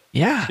down a bit.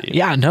 Yeah. Steve.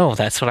 Yeah, no,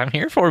 that's what I'm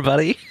here for,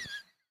 buddy.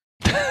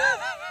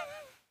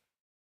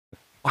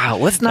 Wow,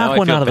 let's knock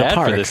one out of the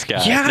park. For this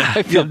guy. Yeah,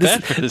 I feel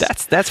bad for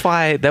this. That's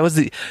why that was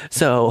the.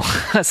 So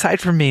aside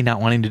from me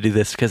not wanting to do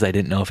this because I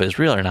didn't know if it was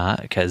real or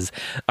not, because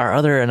our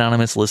other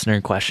anonymous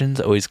listener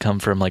questions always come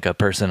from like a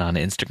person on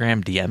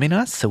Instagram DMing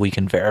us, so we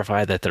can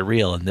verify that they're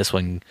real. And this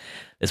one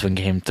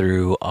came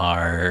through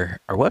our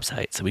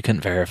website, so we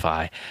couldn't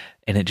verify,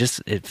 and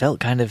it felt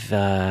kind of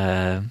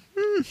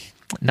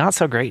not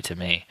so great to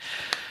me.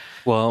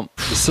 Well,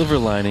 the silver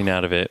lining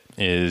out of it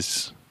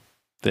is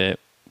that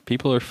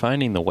people are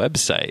finding the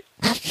website.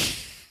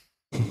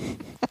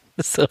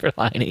 The silver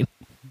lining.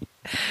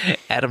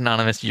 Adam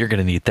Anonymous, you're going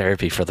to need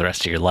therapy for the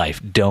rest of your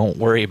life. Don't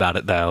worry about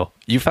it, though.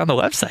 You found the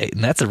website,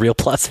 and that's a real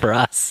plus for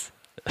us.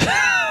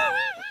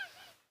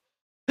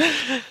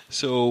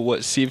 So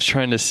what Steve's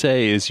trying to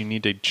say is you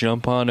need to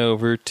jump on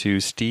over to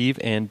Steve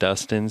and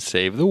Dustin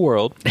Save the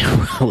World.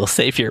 We'll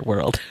save your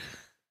world.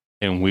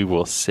 And we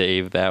will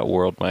save that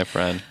world, my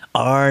friend.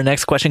 Our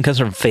next question comes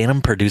from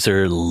Phantom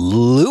producer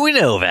Louis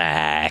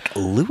Novak.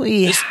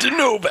 Louis, Mr.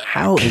 Novak,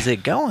 how is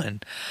it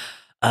going?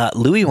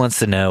 Louis wants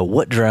to know,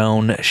 what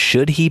drone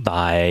should he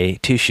buy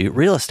to shoot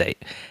real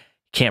estate?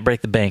 Can't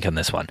break the bank on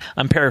this one.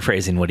 I'm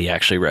paraphrasing what he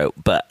actually wrote,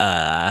 but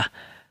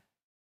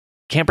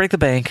can't break the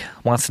bank,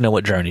 wants to know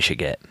what drone he should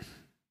get.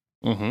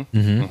 Mm-hmm.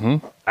 Mm-hmm.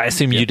 Mm-hmm. I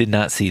assume you did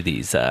not see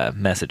these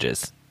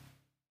messages.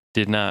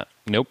 Did not.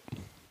 Nope.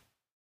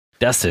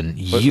 Dustin,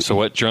 So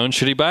what drone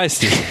should he buy,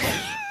 Steve?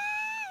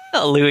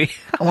 Oh, Louis,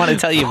 I want to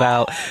tell you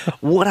about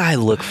what I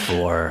look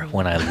for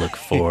when I look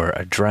for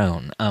a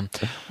drone. What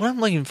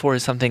I'm looking for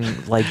is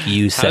something like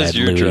you said,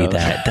 Louis, drone?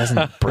 That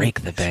doesn't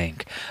break the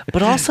bank,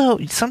 but also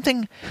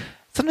something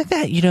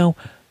that,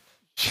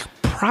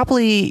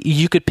 probably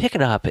you could pick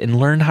it up and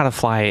learn how to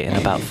fly it in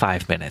about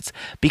 5 minutes,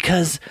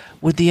 because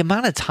with the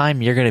amount of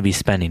time you're going to be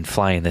spending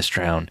flying this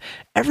drone,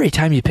 every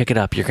time you pick it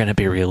up, you're going to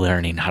be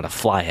relearning how to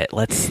fly it.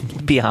 Let's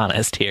be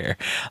honest here.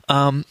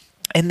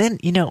 And then,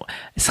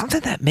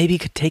 something that maybe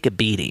could take a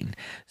beating.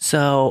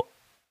 So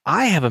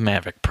I have a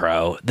Mavic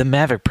Pro. The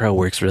Mavic Pro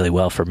works really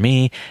well for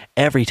me.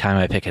 Every time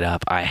I pick it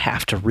up, I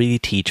have to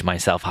reteach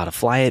myself how to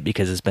fly it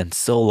because it's been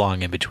so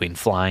long in between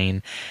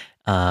flying.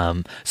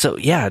 So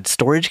yeah,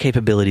 storage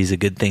capability is a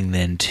good thing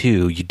then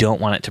too. You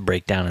don't want it to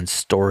break down in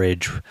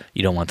storage.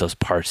 You don't want those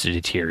parts to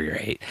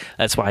deteriorate.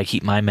 That's why I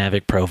keep my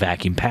Mavic Pro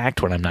vacuum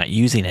packed when I'm not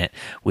using it,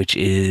 which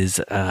is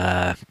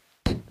about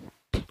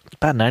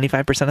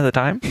 95% of the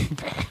time.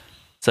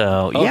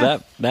 So yeah,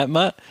 that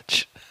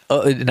much.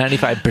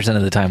 95%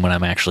 of the time when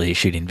I'm actually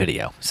shooting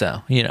video.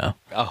 So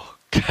Oh,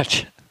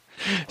 gotcha.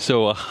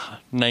 So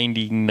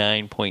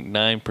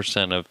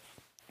 99.9% of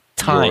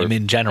time your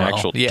in general.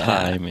 Actual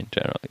time in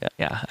general. Yeah.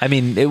 Yeah. I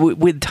mean,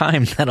 with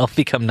time, that'll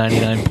become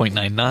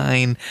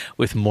 99.99.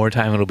 With more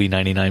time, it'll be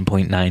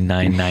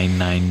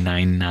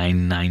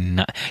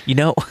 99.9999999. You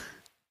know,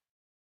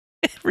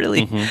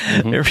 really,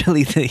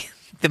 really,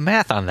 the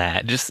math on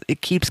that just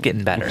it keeps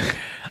getting better.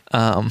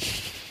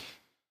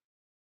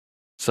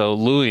 So,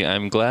 Louis,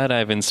 I'm glad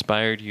I've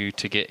inspired you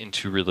to get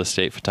into real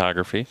estate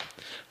photography.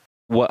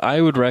 What I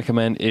would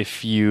recommend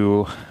if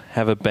you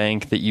have a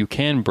bank that you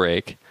can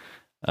break,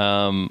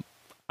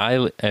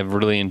 I have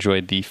really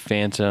enjoyed the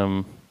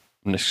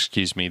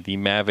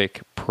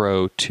Mavic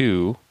Pro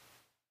 2,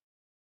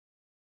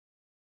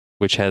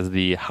 which has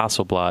the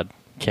Hasselblad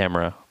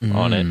camera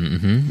on it.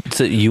 Mm-hmm.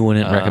 So you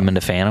wouldn't recommend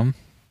a Phantom?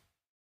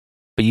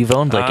 But you've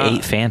owned like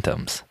 8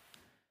 Phantoms.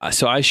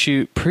 So I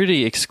shoot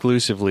pretty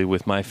exclusively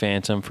with my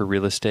Phantom for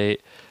real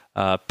estate,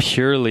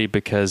 purely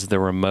because the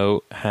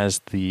remote has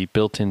the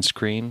built-in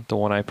screen, the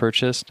one I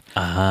purchased.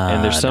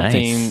 And there's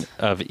something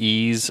of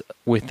ease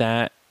with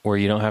that where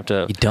you don't have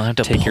to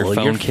take your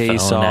phone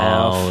case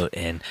off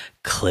and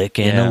click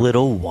in a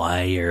little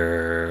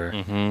wire.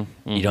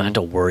 You don't have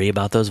to worry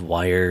about those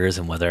wires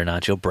and whether or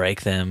not you'll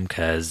break them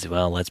because,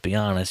 well, let's be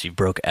honest, you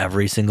broke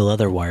every single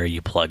other wire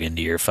you plug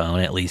into your phone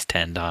at least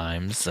 10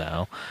 times.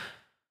 So,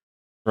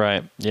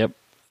 right. Yep.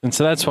 And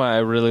so that's why I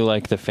really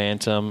like the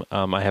Phantom.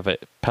 I have a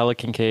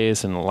Pelican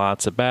case and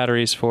lots of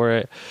batteries for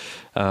it.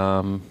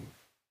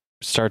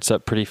 Starts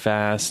up pretty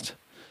fast,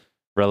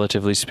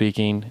 relatively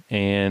speaking,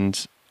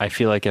 and I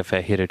feel like if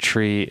I hit a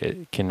tree,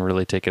 it can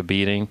really take a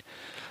beating.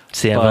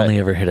 See, I've only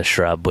ever hit a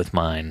shrub with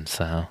mine,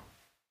 so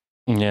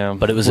yeah.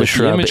 But it was a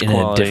shrub in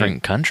a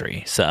different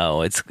country,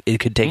 so it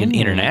could take an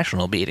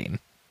international beating.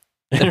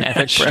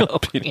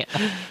 International beating.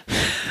 Yeah.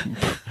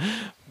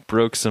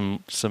 Broke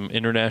some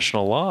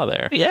international law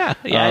there. Yeah,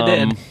 I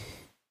did.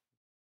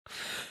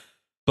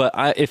 But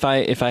if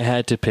I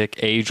had to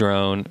pick a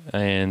drone,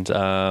 and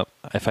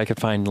if I could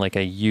find like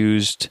a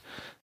used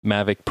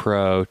Mavic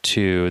Pro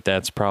 2,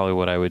 that's probably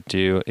what I would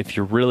do. If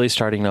you're really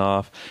starting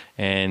off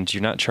and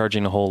you're not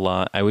charging a whole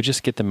lot, I would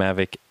just get the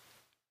Mavic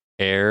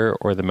Air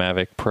or the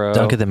Mavic Pro.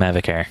 Don't get the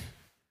Mavic Air.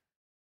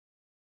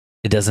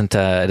 It doesn't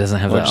have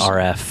the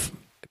RF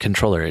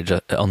controller. It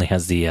only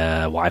has the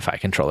Wi-Fi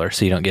controller,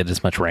 so you don't get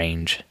as much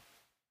range.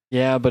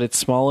 Yeah, but it's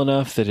small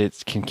enough that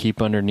it can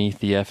keep underneath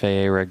the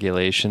FAA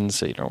regulations,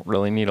 so you don't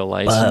really need a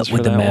license for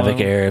that. But with the Mavic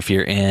Air, if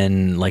you're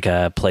in like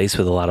a place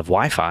with a lot of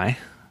Wi-Fi,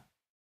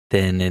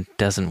 then it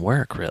doesn't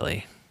work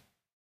really.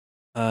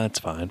 It's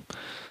fine.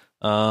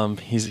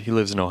 He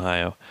lives in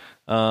Ohio.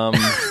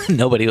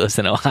 Nobody lives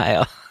in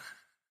Ohio.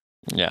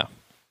 Yeah,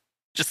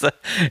 just an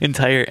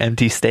entire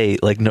empty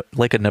state,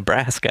 like a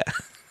Nebraska.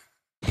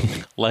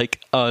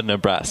 Like a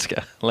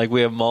Nebraska. Like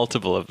we have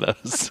multiple of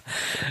those.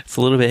 It's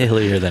a little bit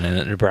hillier than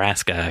in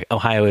Nebraska.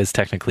 Ohio is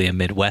technically a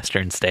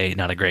Midwestern state,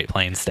 not a Great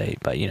Plains state,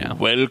 but you know.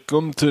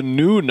 Welcome to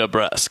New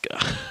Nebraska.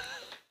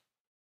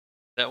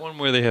 That one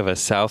where they have a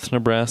South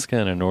Nebraska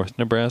and a North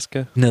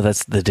Nebraska? No,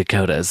 that's the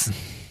Dakotas.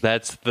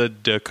 That's the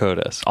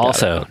Dakotas.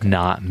 Also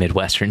not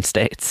Midwestern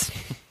states.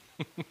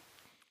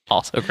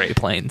 Also Great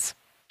Plains.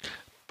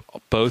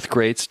 Both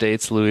great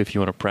states, Louis, if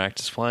you want to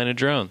practice flying a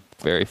drone.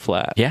 Very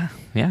flat. Yeah.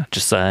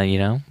 Just,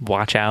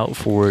 watch out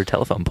for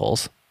telephone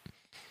poles.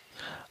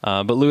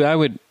 But Louis, I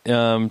would,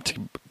 to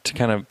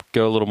kind of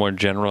go a little more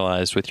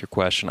generalized with your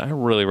question, I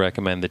really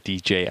recommend the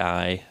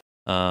DJI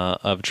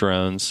of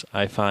drones.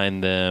 I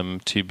find them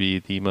to be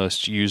the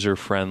most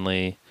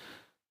user-friendly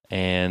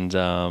and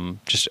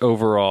just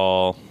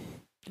overall,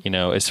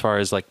 as far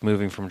as like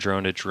moving from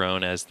drone to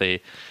drone as they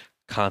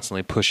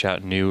constantly push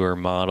out newer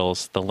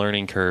models, the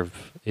learning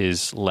curve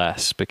is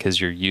less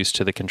because you're used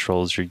to the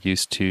controls, you're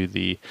used to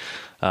the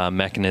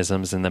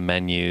mechanisms and the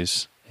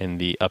menus and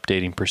the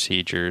updating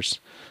procedures.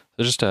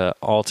 So just a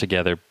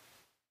altogether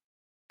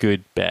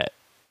good bet.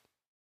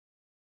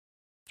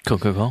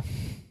 Cool.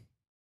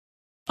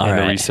 And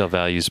the resale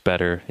value is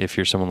better if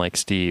you're someone like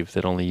Steve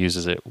that only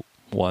uses it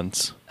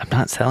once. I'm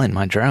not selling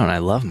my drone. I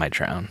love my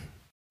drone.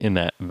 In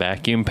that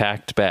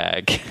vacuum-packed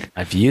bag.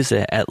 I've used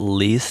it at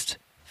least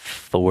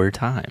 4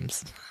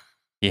 times.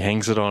 He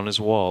hangs it on his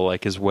wall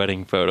like his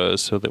wedding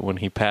photos so that when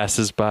he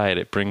passes by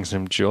it brings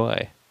him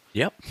joy.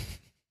 Yep.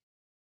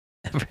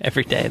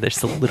 Every day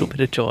there's a little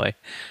bit of joy.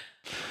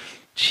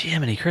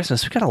 Jiminy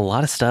Christmas. We've got a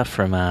lot of stuff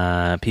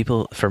from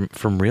people,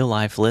 from real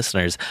life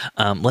listeners.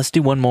 Let's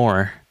do one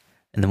more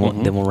and then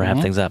we'll wrap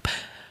things up.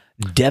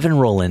 Devin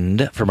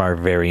Rowland from our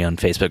very own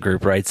Facebook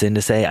group writes in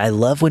to say, I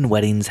love when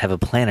weddings have a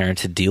planner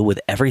to deal with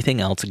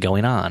everything else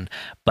going on,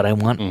 but I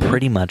want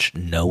pretty much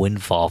no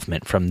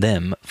involvement from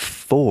them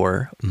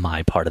for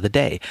my part of the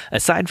day,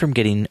 aside from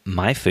getting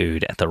my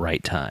food at the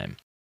right time.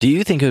 Do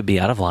you think it would be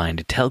out of line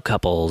to tell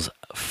couples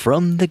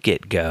from the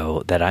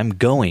get-go that I'm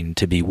going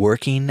to be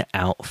working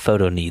out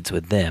photo needs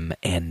with them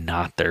and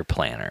not their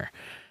planner?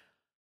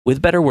 With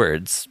better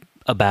words,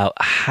 about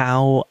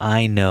how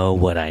I know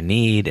what I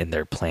need and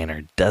their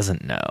planner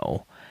doesn't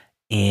know,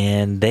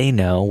 and they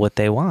know what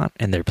they want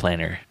and their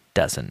planner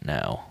doesn't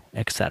know,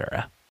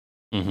 etc.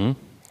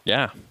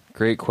 Yeah.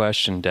 Great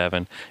question,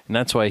 Devin. And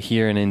that's why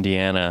here in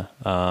Indiana,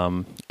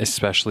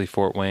 especially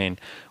Fort Wayne,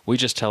 we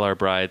just tell our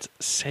brides,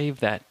 save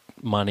that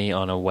money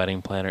on a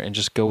wedding planner and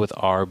just go with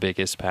our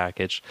biggest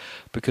package,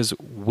 because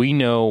we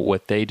know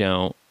what they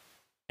don't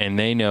and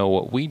they know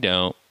what we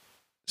don't.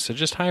 So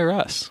just hire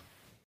us.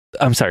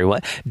 I'm sorry,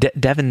 what?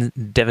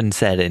 Devin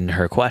said in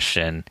her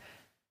question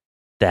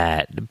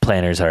that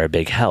planners are a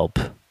big help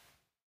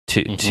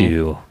to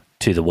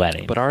the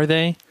wedding. But are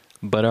they?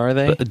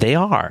 But they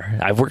are.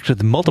 I've worked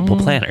with multiple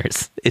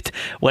planners.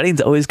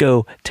 Weddings always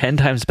go 10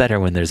 times better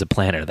when there's a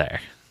planner there.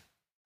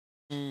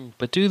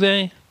 But do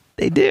they?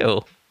 They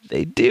do.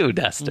 They do,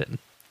 Dustin.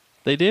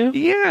 They do?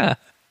 Yeah.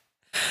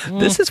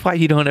 This is why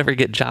you don't ever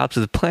get jobs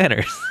with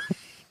planners.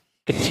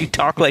 Because you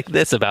talk like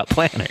this about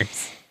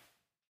planners.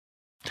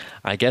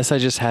 I guess I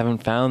just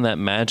haven't found that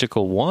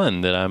magical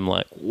one that I'm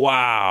like,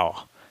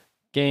 wow,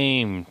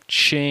 game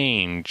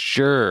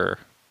changer.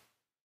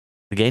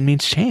 The game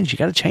needs change. You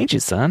got to change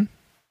it, son.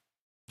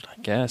 I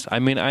guess. I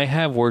mean, I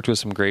have worked with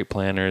some great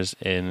planners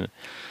in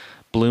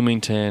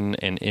Bloomington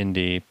and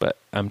Indy, but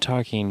I'm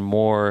talking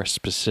more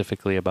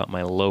specifically about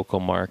my local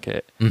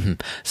market. Mm-hmm.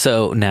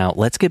 So now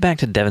let's get back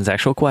to Devin's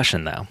actual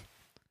question, though.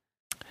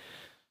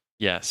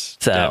 Yes.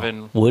 So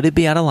Devin, would it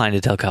be out of line to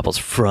tell couples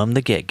from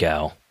the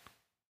get-go,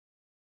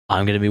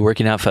 I'm going to be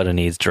working out photo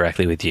needs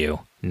directly with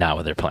you, not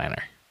with their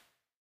planner?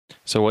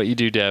 So what you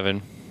do,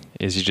 Devin,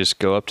 is you just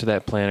go up to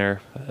that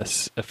planner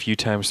a few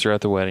times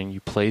throughout the wedding.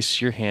 You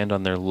place your hand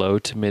on their low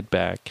to mid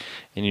back,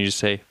 and you just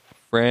say,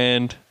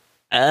 "Friend."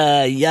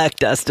 Yuck,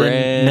 Dustin.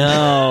 Friend.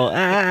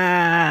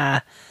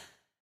 No.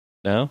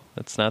 No,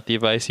 that's not the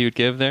advice you would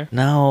give there.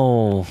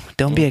 No.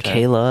 Don't be a Okay.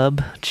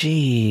 Caleb.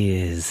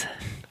 Jeez.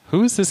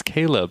 Who is this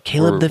Caleb?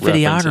 Caleb the we're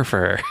referencing?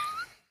 videographer.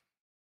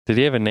 Did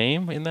he have a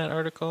name in that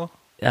article?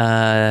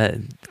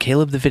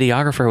 Caleb the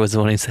videographer was the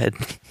one who said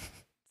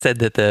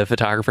that the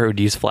photographer would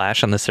use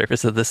flash on the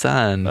surface of the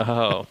sun.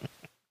 Oh,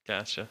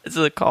 gotcha. This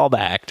is a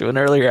callback to an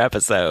earlier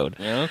episode.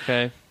 Yeah,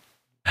 okay.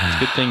 It's a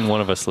good thing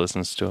one of us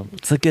listens to him.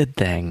 It's a good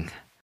thing.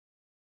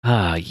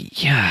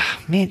 Yeah.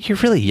 Man, you're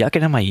really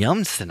yucking on my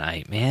yums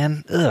tonight,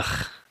 man.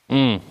 Ugh.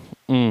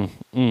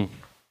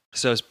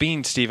 So it's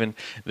being, Stephen,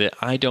 that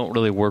I don't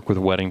really work with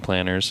wedding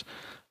planners.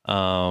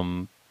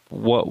 I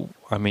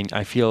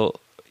feel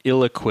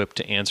ill-equipped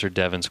to answer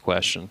Devin's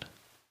question.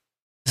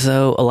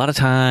 So a lot of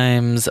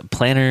times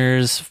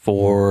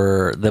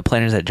for the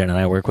planners that Jen and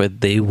I work with,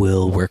 they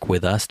will work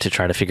with us to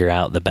try to figure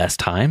out the best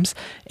times.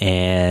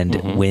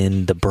 And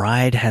when the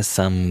bride has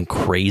some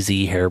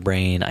crazy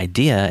harebrained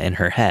idea in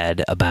her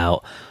head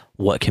about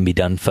what can be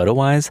done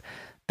photo-wise,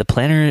 the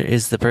planner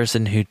is the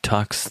person who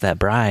talks that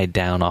bride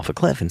down off a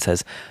cliff and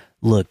says,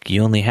 look,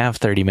 you only have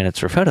 30 minutes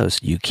for photos.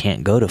 You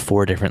can't go to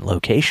 4 different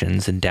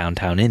locations in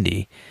downtown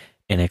Indy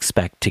and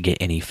expect to get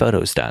any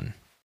photos done.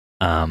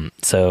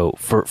 So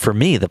for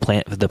me, the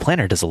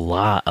planner does a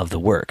lot of the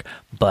work,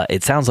 but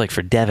it sounds like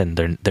for Devin,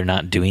 they're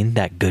not doing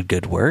that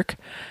good work.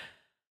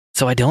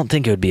 So I don't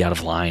think it would be out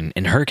of line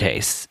in her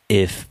case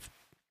if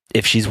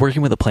she's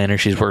working with a planner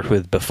she's worked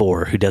with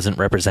before who doesn't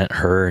represent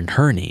her and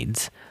her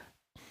needs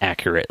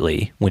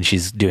accurately when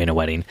she's doing a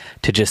wedding,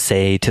 to just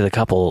say to the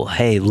couple,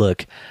 hey,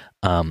 look,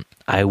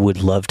 I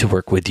would love to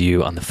work with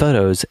you on the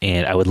photos,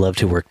 and I would love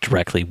to work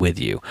directly with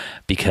you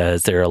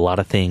because there are a lot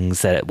of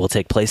things that will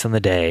take place on the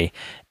day,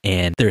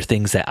 and there are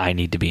things that I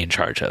need to be in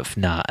charge of,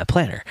 not a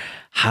planner.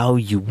 How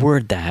you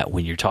word that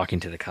when you're talking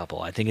to the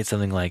couple, I think it's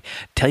something like,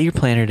 tell your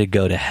planner to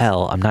go to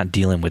hell. I'm not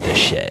dealing with this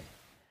shit.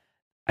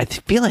 I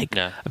feel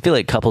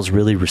like couples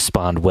really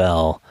respond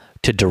well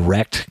to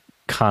direct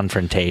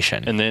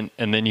confrontation. And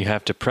then you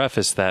have to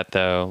preface that,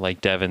 though,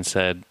 like Devin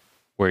said,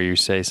 where you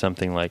say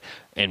something like,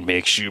 and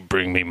make sure you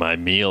bring me my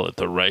meal at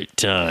the right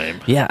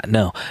time. Yeah,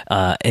 no.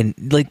 And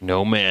like,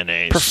 no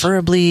mayonnaise.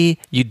 Preferably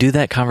you do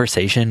that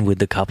conversation with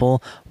the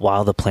couple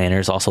while the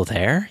planner's also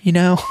there, you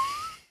know?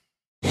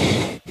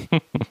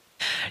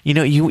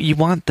 You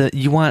want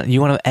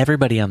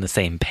everybody on the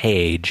same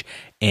page,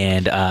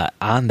 and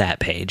on that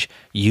page,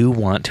 you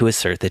want to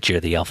assert that you're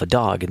the alpha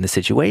dog in the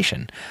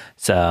situation.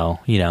 So,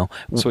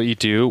 That's what you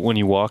do when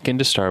you walk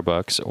into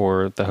Starbucks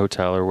or the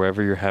hotel or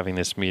wherever you're having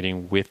this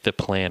meeting with the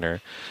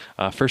planner.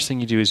 First thing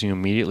you do is you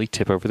immediately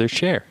tip over their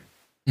chair.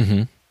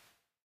 You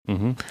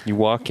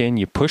walk in,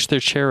 you push their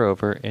chair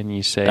over, and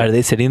you say, "Are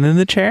they sitting in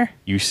the chair?"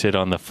 You sit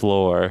on the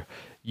floor.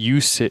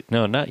 You sit,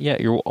 no, not yet.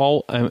 You're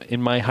all,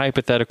 in my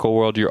hypothetical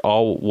world, you're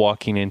all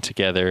walking in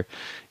together.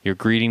 You're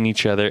greeting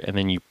each other, and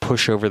then you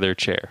push over their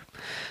chair.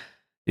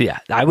 Yeah,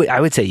 I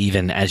would say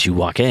even as you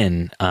walk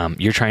in,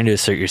 you're trying to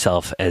assert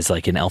yourself as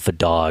like an alpha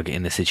dog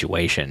in the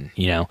situation.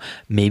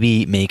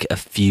 Maybe make a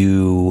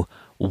few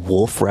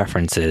wolf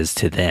references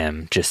to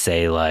them. Just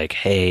say like,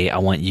 hey, I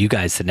want you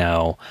guys to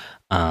know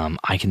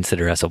I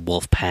consider us a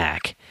wolf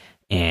pack.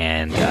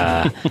 And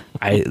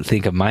I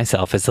think of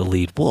myself as the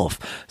lead wolf.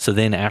 So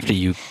then after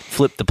you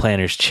flip the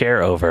planner's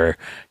chair over,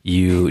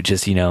 you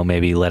just,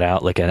 maybe let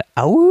out like an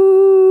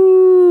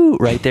ow. woo,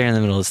 right there in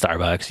the middle of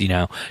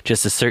Starbucks,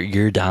 just assert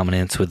your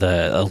dominance with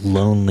a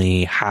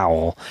lonely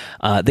howl.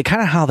 The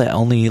kind of howl that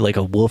only like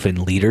a wolf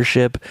in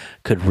leadership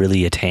could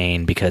really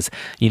attain, because,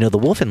 the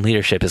wolf in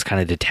leadership is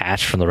kind of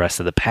detached from the rest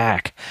of the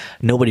pack.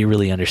 Nobody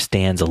really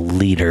understands a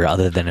leader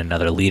other than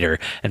another leader.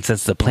 And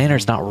since the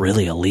planner's not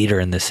really a leader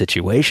in this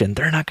situation,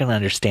 they're not going to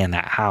understand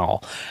that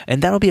howl.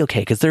 And that'll be okay,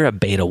 because they're a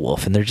beta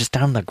wolf and they're just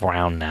down on the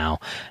ground now.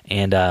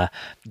 And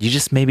you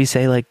just maybe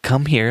say, like,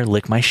 come here,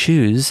 lick my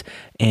shoes,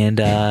 and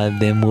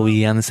then we'll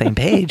be on the same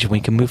page and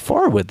we can move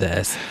forward with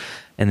this.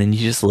 And then you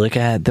just look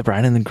at the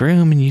bride and the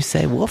groom and you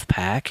say wolf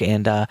pack.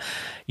 And,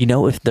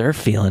 if they're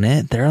feeling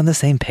it, they're on the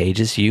same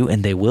page as you,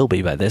 and they will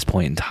be by this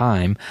point in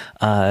time.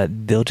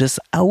 They'll just,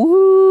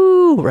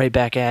 woo, right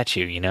back at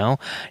you,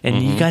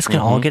 and you guys can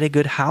all get a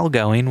good howl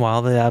going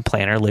while the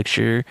planner licks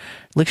your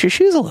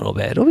shoes a little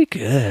bit. It'll be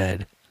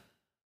good.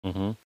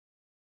 Mm-hmm.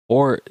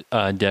 Or,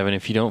 Devin,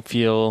 if you don't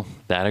feel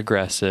that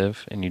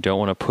aggressive and you don't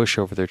want to push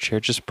over their chair,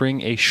 just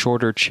bring a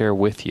shorter chair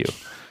with you.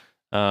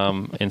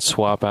 And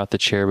swap out the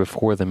chair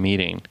before the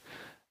meeting.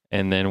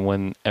 And then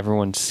when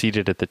everyone's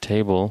seated at the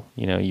table,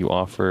 you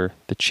offer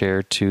the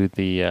chair to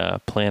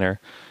the planner,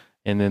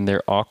 and then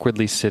they're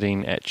awkwardly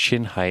sitting at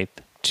chin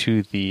height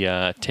to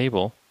the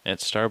table at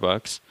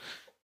Starbucks,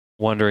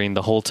 wondering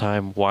the whole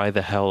time why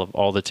the hell of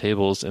all the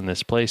tables in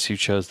this place you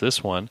chose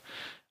this one.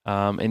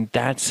 And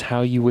that's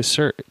how you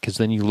assert, because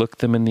then you look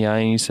them in the eye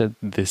and you said,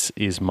 this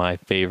is my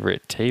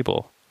favorite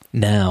table.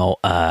 Now,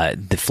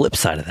 the flip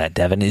side of that,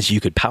 Devin, is you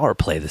could power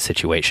play the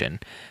situation,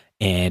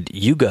 and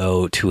you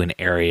go to an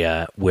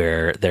area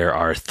where there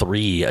are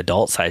 3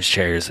 adult-sized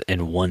chairs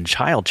and 1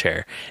 child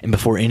chair, and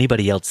before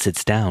anybody else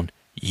sits down,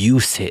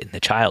 you sit in the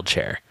child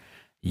chair.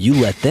 You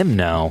let them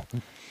know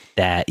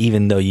that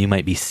even though you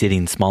might be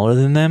sitting smaller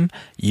than them,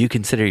 you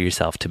consider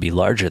yourself to be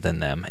larger than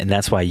them, and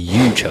that's why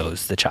you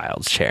chose the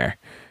child's chair.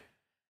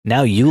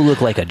 Now you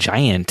look like a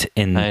giant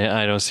in...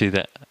 I don't see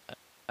that.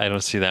 I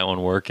don't see that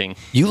one working.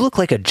 You look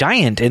like a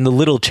giant in the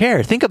little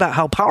chair. Think about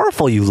how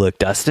powerful you look,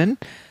 Dustin.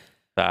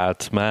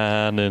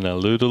 Batman in a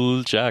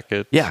little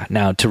jacket. Yeah.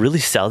 Now, to really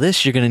sell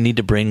this, you're going to need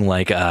to bring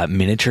like a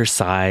miniature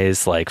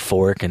size, like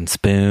fork and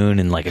spoon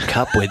and like a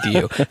cup with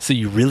you. So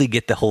you really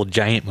get the whole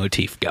giant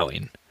motif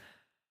going.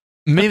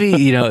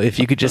 Maybe, if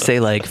you could just say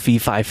like fee,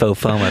 fi, fo,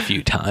 foam a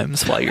few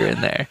times while you're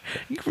in there.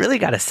 You really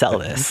got to sell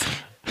this.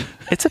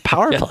 It's a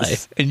power play,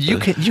 and you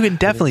can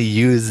definitely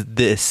use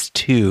this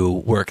to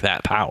work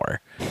that power.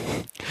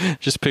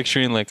 Just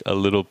picturing like a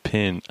little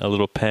pen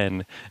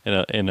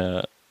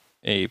in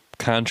a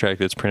contract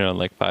that's printed on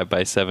like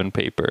 5x7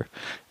 paper,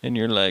 and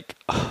you're like,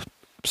 oh,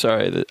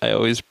 sorry, I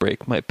always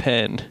break my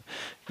pen.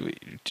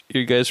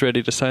 You guys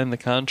ready to sign the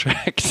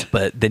contract?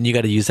 But then you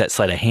got to use that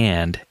sleight of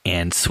hand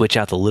and switch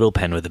out the little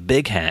pen with a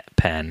big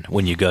pen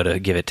when you go to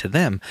give it to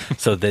them.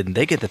 So then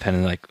they get the pen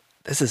and they're like,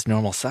 this is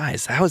normal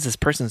size. How is this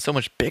person so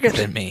much bigger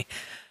than me?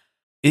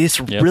 It's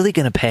really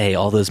going to pay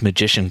all those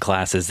magician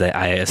classes that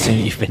I assume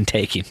you've been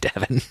taking,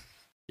 Devin.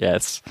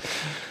 Yes.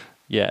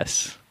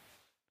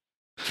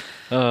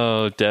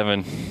 Oh,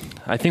 Devin,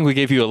 I think we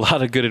gave you a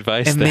lot of good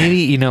advice. And there.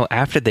 Maybe,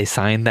 after they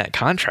sign that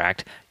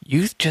contract,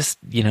 you just,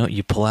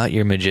 you pull out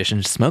your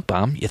magician's smoke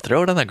bomb, you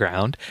throw it on the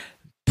ground,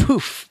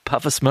 poof,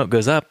 puff of smoke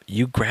goes up,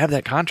 you grab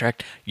that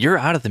contract, you're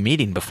out of the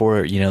meeting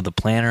before, the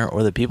planner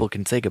or the people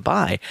can say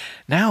goodbye.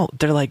 Now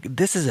they're like,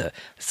 this is a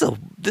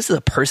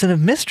person of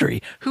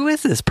mystery. Who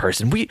is this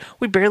person? We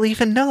barely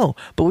even know,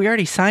 but we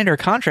already signed our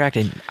contract,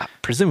 and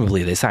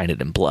presumably they signed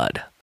it in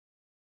blood,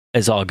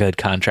 as all good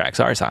contracts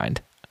are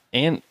signed.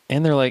 And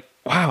they're like,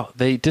 wow,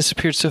 they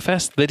disappeared so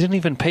fast. They didn't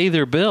even pay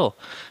their bill.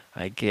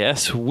 I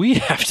guess we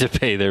have to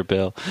pay their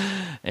bill.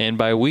 And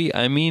by we,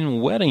 I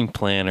mean wedding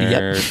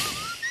planner. Yep.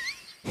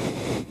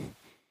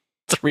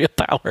 It's a real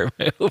power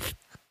move.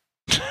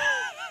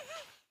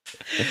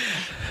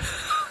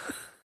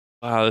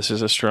 Wow, this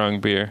is a strong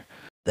beer.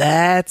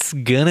 That's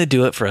gonna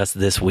do it for us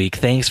this week.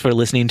 Thanks for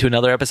listening to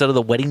another episode of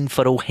the Wedding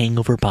Photo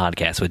Hangover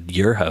Podcast with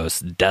your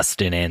hosts,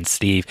 Dustin and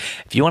Steve.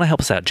 If you want to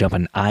help us out, jump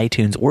on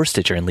iTunes or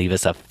Stitcher and leave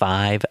us a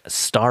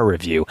 5-star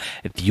review.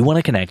 If you want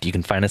to connect, you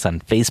can find us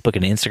on Facebook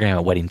and Instagram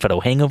at Wedding Photo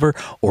Hangover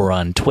or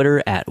on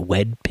Twitter at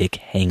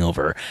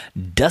WedPickHangover.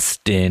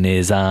 Dustin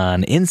is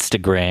on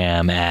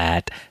Instagram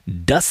at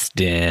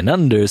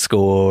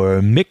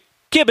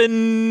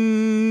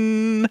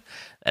Dustin_McKibben.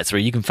 That's where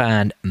you can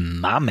find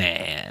my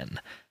man,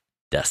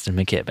 Dustin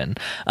McKibben.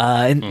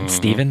 And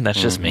Steven,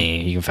 that's just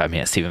me. You can find me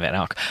at Steven Van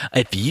Alk.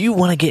 If you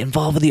want to get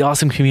involved with the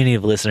awesome community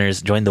of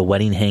listeners, join the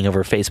Wedding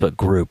Hangover Facebook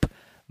group.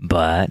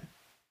 But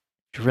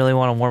if you really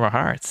want to warm our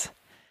hearts,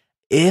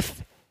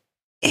 if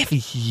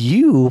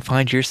you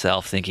find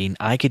yourself thinking,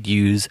 I could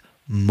use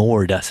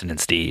more Dustin and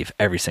Steve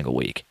every single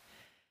week,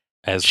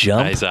 as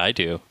I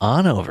do,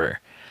 on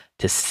over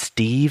to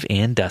Steve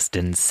and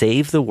Dustin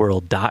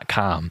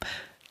SaveTheWorld.com.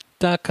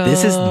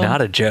 This is not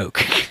a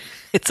joke.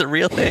 It's a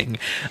real thing.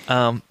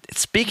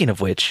 Speaking of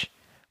which,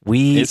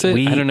 Is it?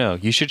 I don't know.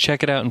 You should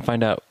check it out and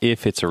find out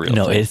if it's a real thing.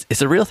 No,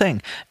 it's a real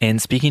thing.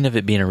 And speaking of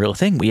it being a real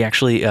thing, we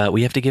actually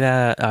we have to give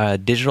a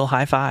digital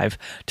high five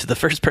to the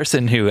first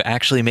person who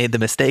actually made the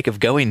mistake of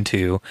going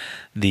to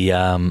the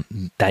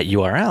that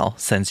URL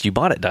since you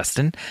bought it,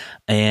 Dustin,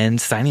 and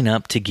signing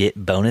up to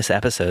get bonus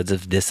episodes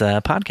of this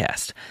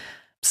podcast.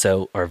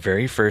 So our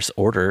very first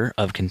order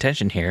of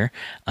contention here,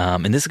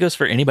 and this goes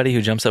for anybody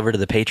who jumps over to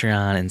the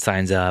Patreon and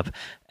signs up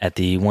at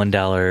the $1,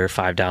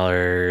 $5,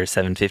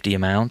 $7.50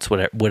 amounts,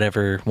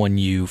 whatever one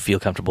you feel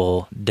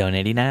comfortable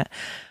donating at,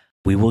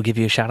 we will give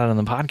you a shout out on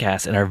the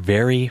podcast. And our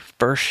very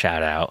first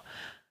shout out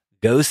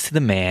goes to the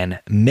man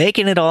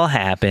making it all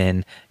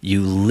happen,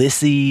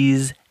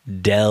 Ulysses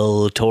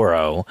Del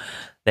Toro,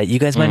 that you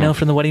guys might know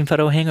from the Wedding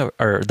Photo Hangover,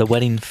 or the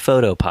Wedding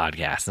Photo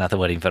podcast, not the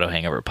Wedding Photo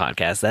Hangover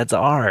podcast. That's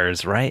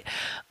ours, right?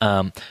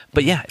 But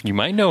yeah, you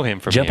might know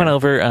him from jumping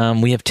over.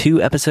 We have 2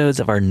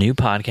 episodes of our new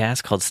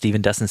podcast called Steve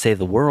and Dustin Save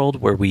the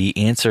World, where we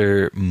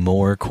answer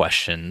more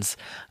questions.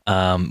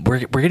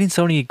 We're getting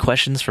so many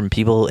questions from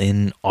people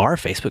in our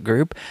Facebook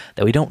group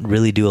that we don't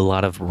really do a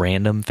lot of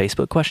random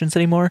Facebook questions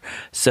anymore.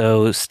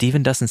 So Steve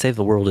and Dustin Save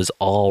the World is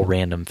all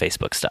random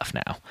Facebook stuff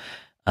now.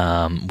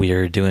 We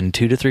are doing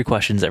 2 to 3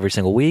 questions every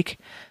single week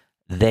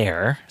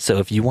there. So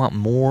if you want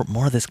more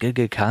of this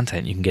good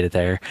content, you can get it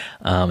there.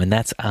 And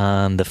that's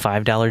on the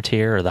 $5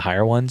 tier or the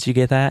higher ones, you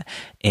get that.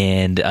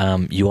 And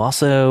you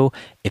also,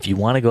 if you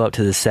want to go up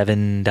to the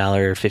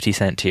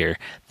 $7.50 tier,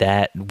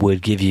 that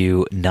would give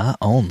you not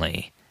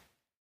only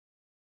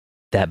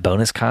that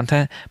bonus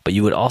content, but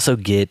you would also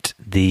get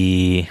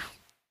the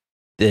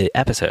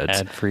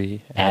episodes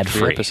ad-free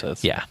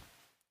episodes.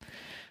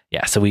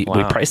 Yeah, so we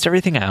priced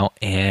everything out,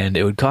 and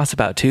it would cost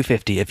about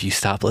 $2.50 if you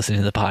stop listening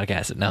to the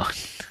podcast. No,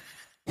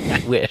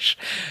 I wish.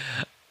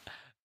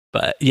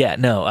 But yeah,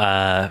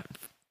 no,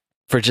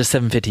 for just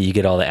 $7.50, you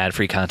get all the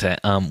ad-free content.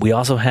 We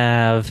also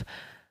have,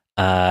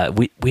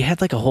 we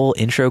had like a whole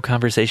intro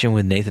conversation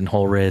with Nathan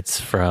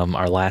Holritz from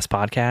our last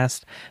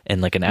podcast,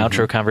 and like an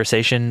outro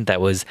conversation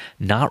that was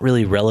not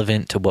really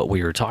relevant to what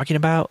we were talking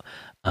about.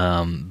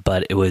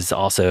 But it was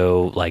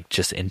also like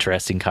just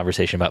interesting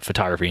conversation about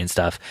photography and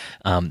stuff.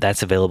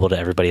 That's available to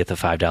everybody at the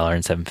 $5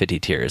 and $7.50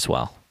 tier as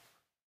well.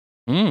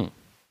 So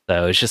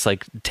it's just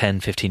like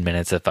 10-15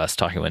 minutes of us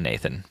talking with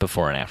Nathan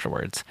before and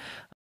afterwards,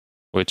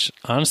 which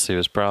honestly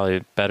was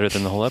probably better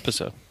than the whole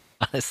episode.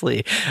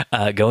 Honestly,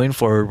 going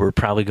forward, we're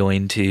probably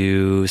going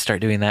to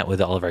start doing that with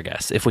all of our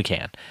guests if we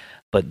can,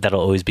 but that'll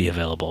always be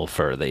available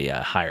for the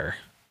higher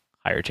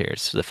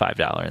tiers, the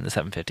 $5 and the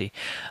 $7.50.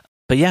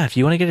 But yeah, if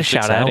you want to get a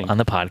shout out on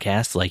the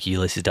podcast like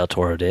Ulysses Del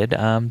Toro did,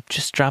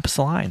 just drop us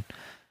a line.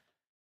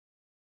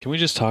 Can we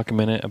just talk a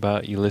minute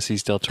about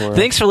Ulysses Del Toro?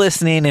 Thanks for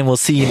listening, and we'll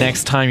see you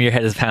next time your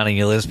head is pounding.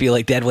 You'll just feel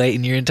like dead weight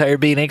in your entire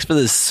being. Thanks for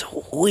this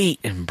sweet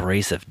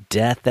embrace of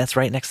death. That's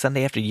right, next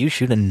Sunday after you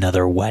shoot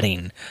another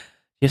wedding.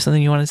 You have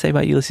something you want to say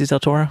about Ulysses Del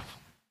Toro?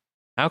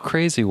 How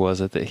crazy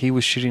was it that he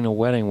was shooting a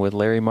wedding with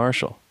Larry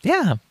Marshall?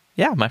 Yeah,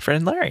 my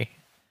friend Larry.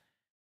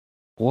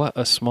 What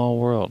a small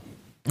world.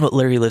 Well,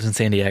 Larry lives in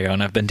San Diego,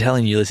 and I've been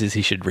telling Ulysses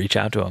he should reach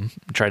out to him,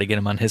 try to get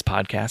him on his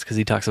podcast, because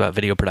he talks about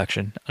video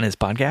production on his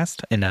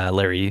podcast, and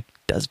Larry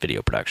does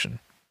video production.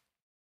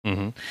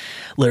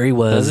 Larry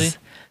was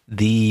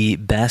the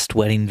best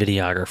wedding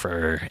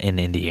videographer in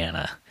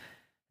Indiana.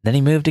 Then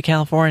he moved to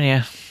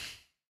California.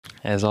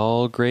 As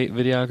all great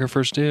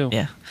videographers do.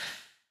 Yeah.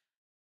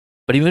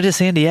 But he moved to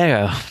San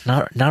Diego,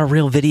 not a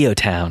real video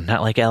town,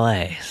 not like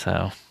LA,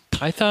 so.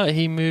 I thought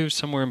he moved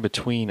somewhere in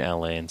between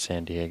LA and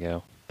San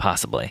Diego.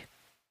 Possibly,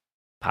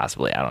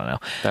 I don't know.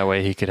 That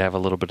way he could have a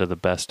little bit of the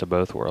best of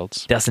both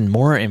worlds. Dustin,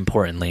 more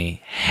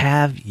importantly,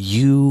 have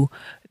you,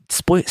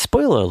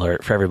 spoiler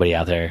alert for everybody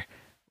out there,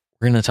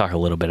 we're going to talk a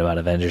little bit about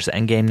Avengers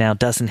Endgame now.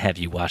 Dustin, have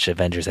you watched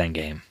Avengers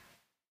Endgame?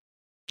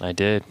 I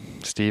did.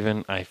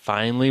 Steven, I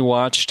finally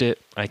watched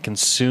it. I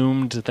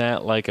consumed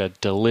that like a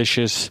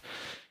delicious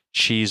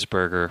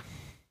cheeseburger.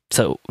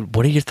 So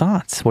what are your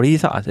thoughts?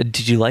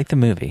 Did you like the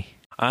movie?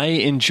 I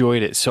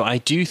enjoyed it. So I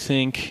do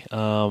think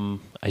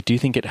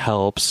it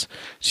helps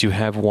to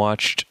have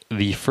watched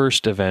the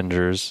first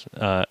Avengers,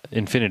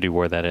 Infinity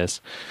War, that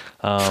is.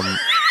 The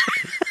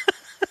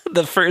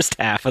first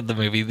half of the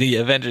movie, the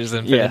Avengers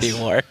Infinity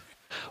War.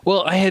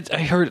 Well,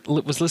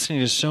 was listening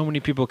to so many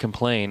people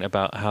complain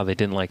about how they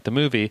didn't like the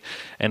movie,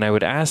 and I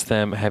would ask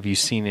them, have you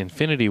seen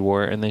Infinity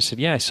War? And they said,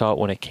 yeah, I saw it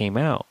when it came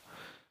out.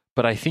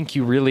 But I think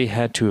you really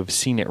had to have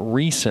seen it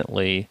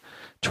recently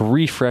to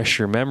refresh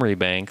your memory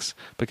banks,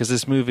 because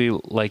this movie,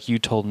 like you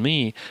told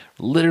me,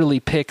 literally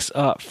picks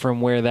up from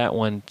where that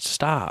one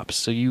stops.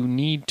 So you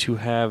need to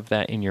have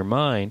that in your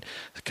mind,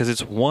 because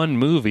it's one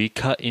movie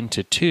cut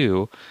into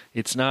 2.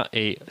 It's not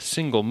a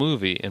single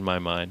movie in my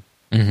mind,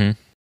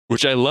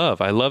 which I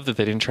love. I love that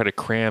they didn't try to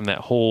cram that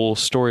whole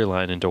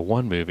storyline into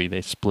one movie.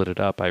 They split it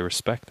up. I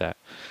respect that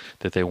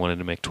they wanted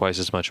to make twice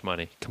as much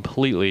money.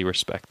 Completely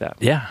respect that.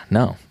 Yeah,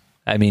 no.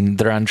 I mean,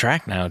 they're on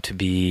track now to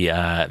be,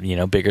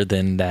 bigger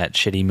than that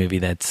shitty movie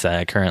that's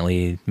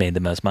currently made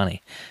the most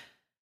money.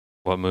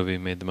 What movie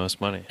made the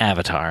most money?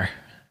 Avatar.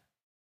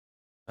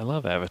 I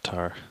love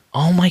Avatar.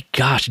 Oh my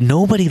gosh,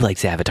 nobody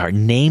likes Avatar.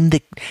 Name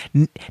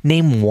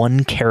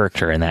one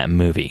character in that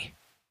movie.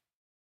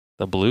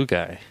 The blue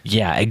guy.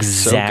 Yeah,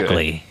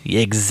 exactly.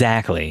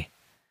 Exactly.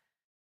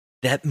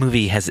 That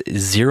movie has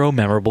zero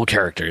memorable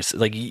characters.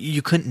 Like,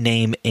 you couldn't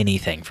name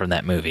anything from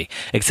that movie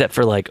except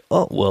for like,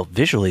 oh, well,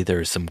 visually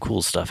there's some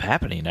cool stuff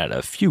happening at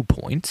a few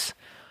points.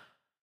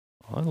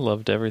 I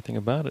loved everything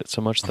about it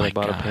so much that Oh my I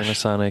bought gosh. a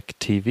Panasonic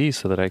TV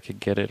so that I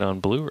could get it on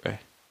Blu-ray.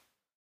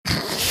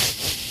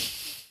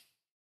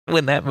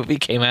 When that movie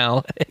came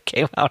out, it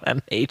came out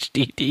on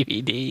HD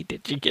DVD.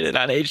 Did you get it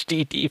on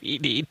HD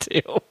DVD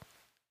too?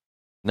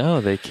 No,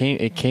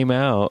 it came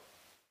out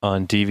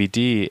on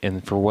DVD,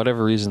 and for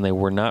whatever reason, they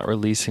were not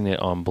releasing it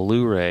on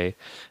Blu-ray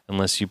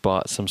unless you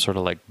bought some sort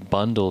of like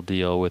bundle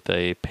deal with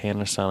a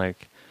Panasonic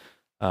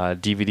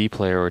DVD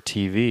player or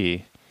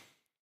TV.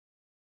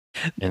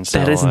 And so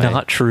That is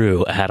not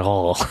true at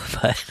all.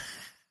 But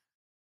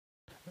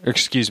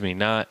excuse me,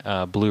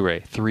 not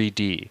Blu-ray,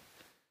 3D.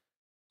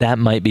 that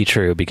might be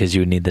true because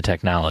you would need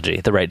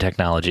the right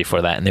technology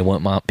for that, and they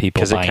wouldn't want people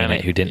 'Cause it buying kinda-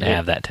 it who didn't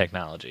have that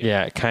technology.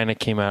 Yeah, it kind of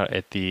came out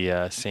at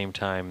the same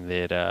time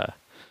that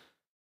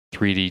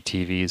 3D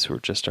TVs were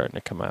just starting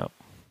to come out.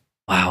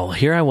 Wow,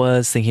 here I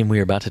was thinking we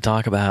were about to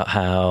talk about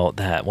how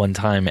that one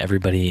time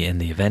everybody in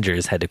the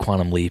Avengers had to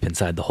quantum leap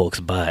inside the Hulk's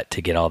butt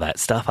to get all that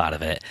stuff out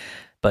of it.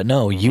 But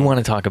no, you want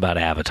to talk about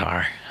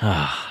Avatar.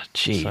 Ah,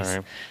 jeez.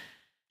 Sorry.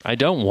 I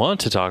don't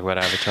want to talk about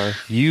Avatar.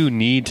 You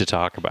need to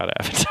talk about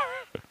Avatar.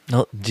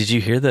 Well, did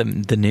you hear the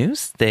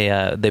news?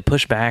 They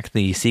pushed back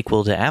the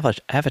sequel to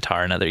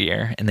Avatar another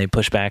year, and they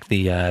pushed back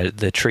the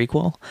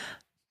trequel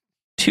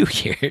 2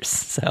 years.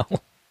 So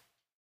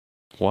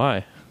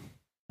Why?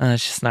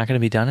 it's just not going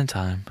to be done in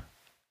time.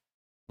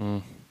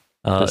 Mm.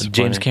 James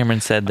Disappointing. Cameron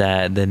said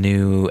that the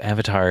new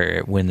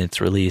Avatar, when it's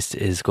released,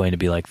 is going to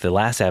be like the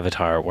last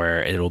Avatar,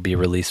 where it'll be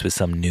released with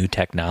some new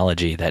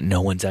technology that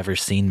no one's ever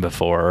seen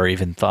before or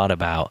even thought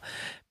about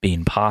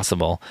being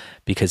possible,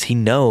 because he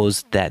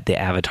knows that the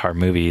Avatar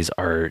movies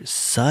are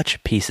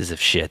such pieces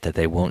of shit that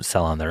they won't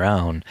sell on their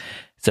own.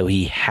 So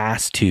he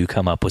has to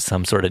come up with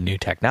some sort of new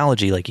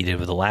technology like he did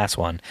with the last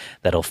one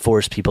that'll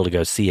force people to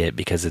go see it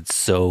because it's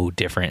so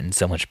different and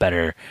so much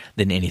better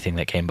than anything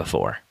that came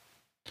before.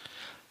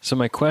 So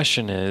my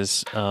question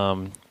is,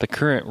 the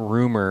current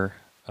rumor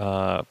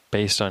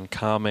based on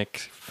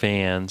comic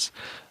fans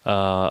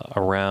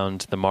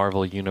around the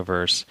Marvel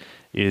Universe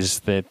is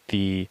that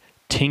the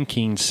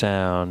tinking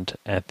sound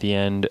at the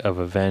end of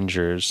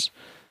Avengers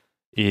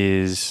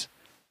is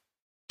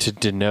to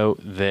denote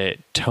that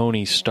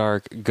Tony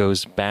Stark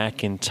goes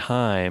back in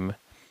time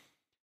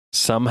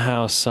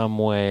somehow, some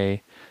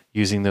way,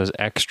 using those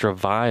extra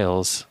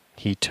vials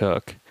he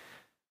took,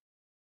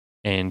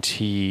 and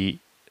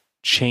he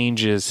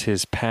changes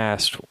his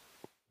past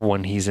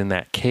when he's in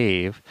that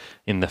cave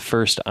in the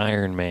first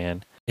Iron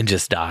Man. And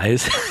just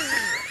dies.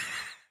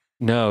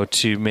 No,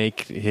 to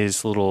make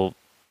his little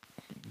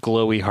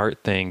glowy heart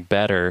thing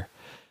better,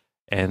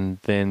 and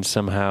then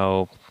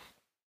somehow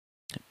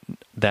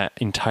that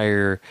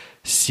entire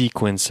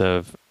sequence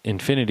of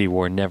Infinity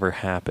War never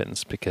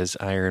happens because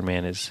Iron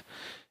Man is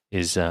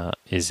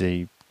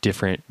a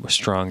different,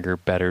 stronger,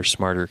 better,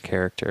 smarter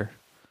character.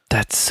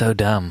 That's so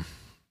dumb.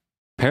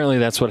 Apparently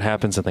that's what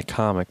happens in the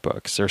comic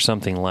books or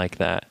something like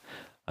that.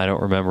 I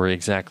don't remember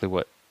exactly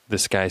what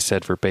this guy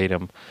said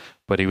verbatim,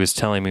 but he was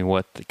telling me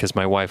because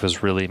my wife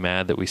was really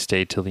mad that we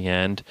stayed till the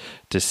end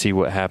to see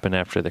what happened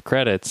after the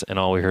credits, and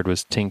all we heard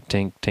was tink,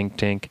 tink, tink,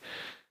 tink.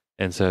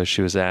 And so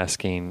she was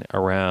asking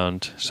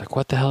around, she's like,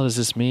 what the hell does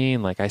this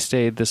mean? Like, I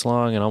stayed this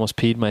long and almost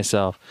peed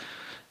myself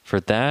for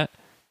that.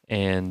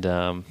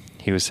 And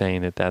he was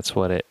saying that that's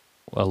what it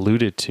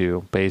alluded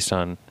to based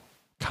on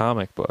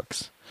comic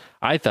books.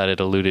 I thought it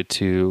alluded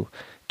to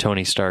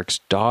Tony Stark's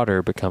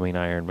daughter becoming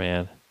Iron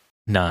Man.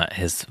 Not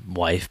his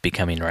wife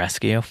becoming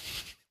Rescue.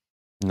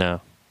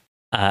 No.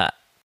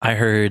 I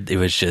heard it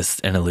was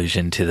just an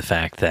allusion to the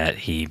fact that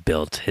he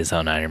built his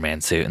own Iron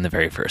Man suit in the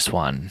very first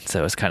one.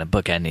 So it's kind of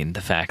bookending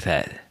the fact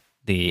that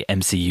the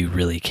MCU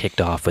really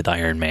kicked off with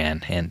Iron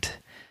Man, and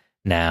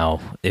now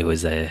it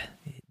was the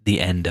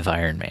end of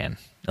Iron Man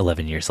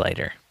 11 years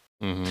later.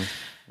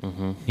 Mm-hmm.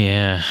 Mm-hmm.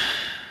 Yeah.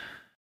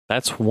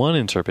 That's one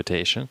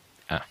interpretation.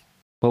 Ah.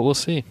 But we'll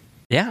see.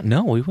 Yeah,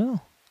 no, we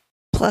will.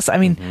 Plus, I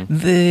mean,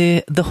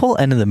 the whole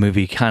end of the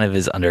movie kind of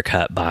is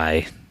undercut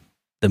by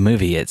the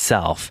movie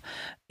itself.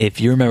 If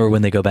you remember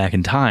when they go back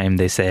in time,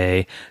 they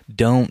say,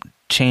 don't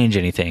change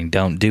anything,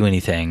 don't do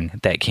anything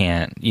that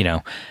can't,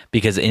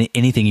 because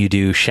anything you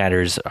do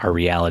shatters our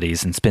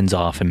realities and spins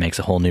off and makes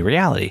a whole new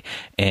reality.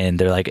 And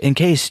they're like, in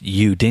case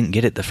you didn't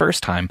get it the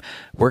first time,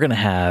 we're going to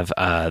have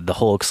the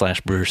Hulk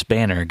 / Bruce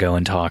Banner go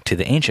and talk to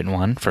the Ancient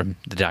One from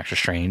the Doctor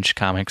Strange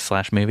comics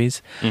 /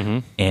 movies. Mm-hmm.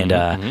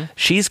 And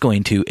she's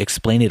going to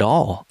explain it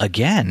all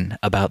again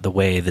about the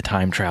way the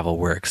time travel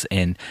works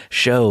and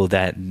show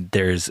that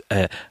there's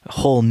a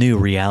whole new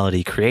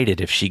reality created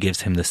if she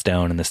gives him the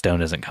stone and the stone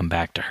doesn't come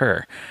back to her.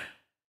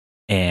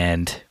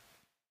 And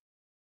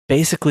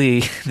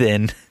basically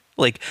then,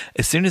 like,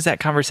 as soon as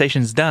that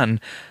conversation's done,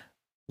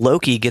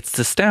 Loki gets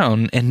the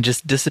stone and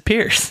just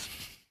disappears.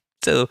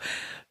 So,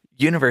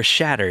 universe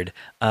shattered.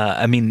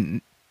 I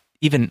mean,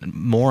 even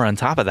more on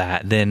top of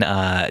that, then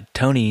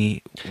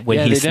Tony,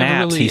 when he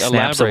snaps, he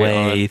snaps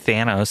away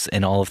Thanos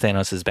and all of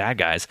Thanos' bad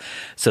guys.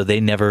 So they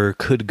never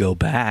could go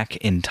back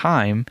in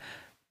time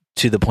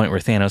to the point where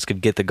Thanos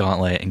could get the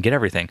gauntlet and get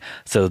everything.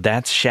 So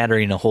that's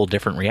shattering a whole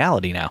different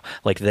reality now.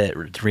 Like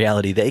the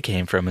reality they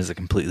came from is a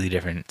completely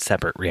different,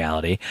 separate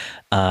reality.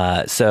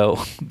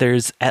 So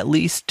there's at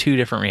least 2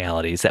 different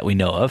realities that we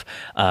know of,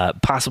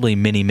 possibly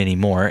many, many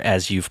more,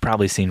 as you've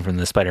probably seen from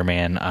the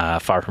Spider-Man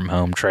Far From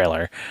Home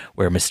trailer,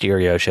 where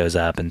Mysterio shows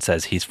up and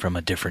says he's from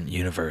a different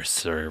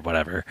universe or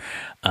whatever.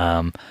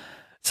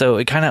 So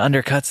it kind of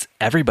undercuts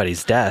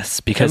everybody's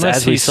deaths because,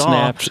 as we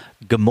saw,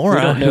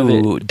 Gamora,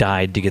 who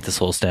died to get the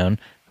Soul Stone,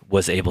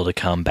 was able to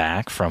come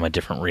back from a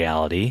different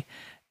reality.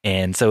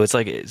 And so it's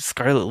like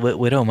Scarlet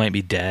Widow might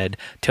be dead,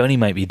 Tony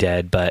might be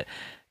dead, but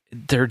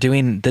they're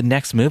doing the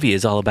next movie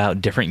is all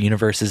about different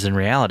universes and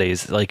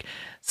realities. Like,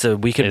 so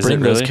we could bring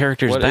those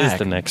characters back. What is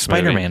the next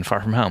Spider-Man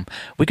Far From Home?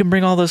 We can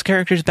bring all those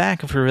characters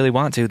back if we really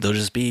want to. They'll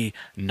just be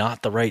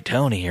not the right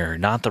Tony or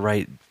not the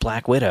right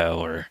Black Widow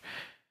or...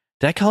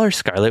 Did I call her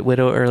Scarlet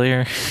Widow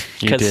earlier?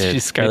 Because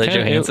she's Scarlett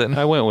Johansson.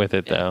 I went with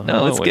it, though.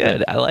 No, it's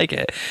good. I like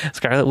it.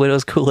 Scarlet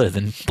Widow's cooler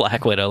than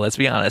Black Widow, let's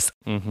be honest.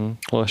 Mm-hmm.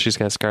 Well, she's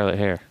got scarlet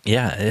hair.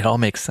 Yeah, it all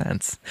makes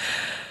sense.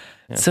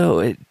 Yeah.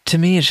 So, to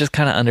me, it's just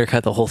kind of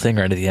undercut the whole thing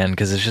right at the end,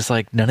 because it's just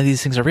like, none of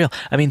these things are real.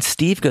 I mean,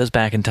 Steve goes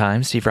back in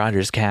time, Steve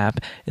Rogers,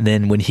 Cap, and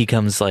then when he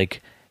comes,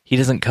 like, he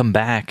doesn't come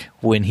back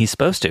when he's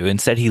supposed to.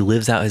 Instead, he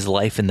lives out his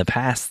life in the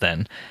past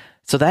then.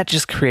 So that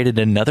just created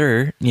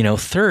another,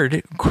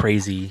 third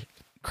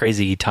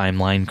crazy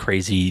timeline,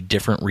 crazy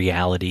different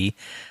reality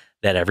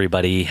that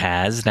everybody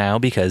has now,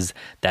 because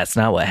that's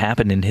not what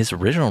happened in his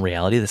original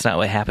reality. That's not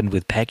what happened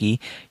with Peggy.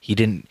 He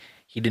didn't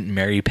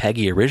marry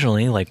Peggy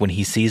originally. Like, when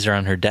he sees her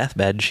on her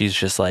deathbed, she's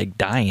just like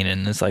dying,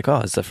 and it's like, oh,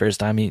 it's the first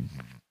time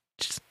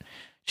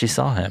she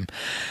saw him.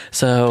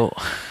 So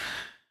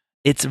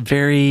it's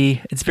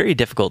very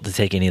difficult to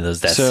take any of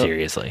those deaths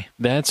seriously.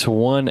 That's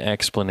one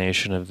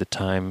explanation of the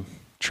time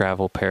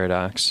travel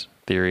paradox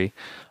theory.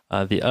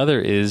 The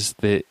other is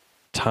that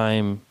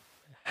time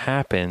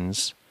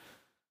happens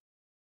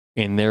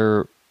and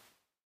their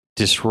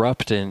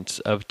disruptance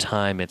of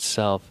time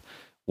itself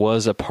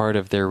was a part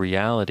of their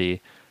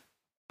reality,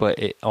 but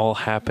it all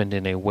happened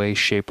in a way,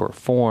 shape, or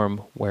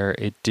form where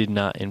it did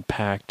not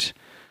impact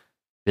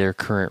their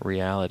current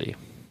reality.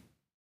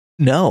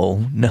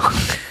 No.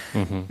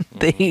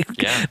 Mm-hmm.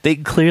 They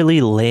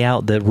clearly lay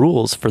out the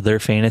rules for their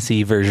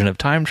fantasy version of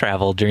time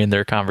travel during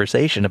their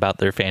conversation about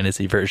their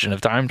fantasy version of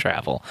time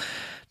travel.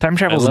 Time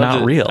travel is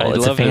not real.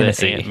 It's a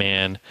fantasy.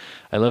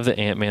 I love that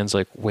Ant-Man's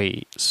like,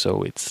 wait,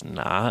 so it's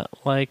not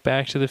like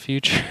Back to the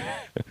Future?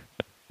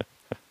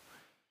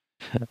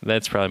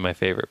 That's probably my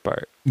favorite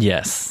part.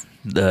 Yes.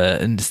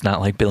 It's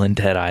not like Bill and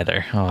Ted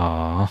either.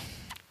 Aww.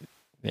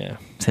 Yeah.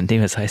 St.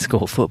 David's High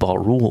School football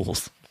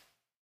rules.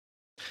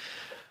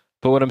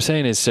 But what I'm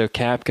saying is, so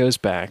Cap goes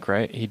back,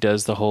 right? He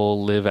does the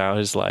whole live out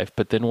his life.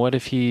 But then what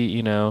if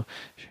he,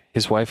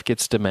 his wife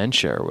gets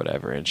dementia or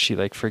whatever, and she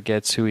like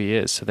forgets who he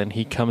is. So then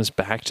he comes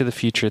back to the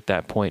future at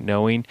that point,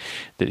 knowing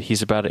that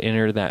he's about to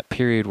enter that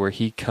period where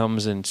he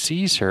comes and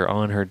sees her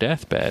on her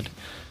deathbed.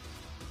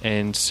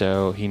 And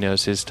so he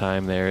knows his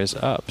time there is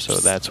up. So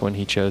that's when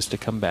he chose to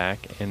come back.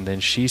 And then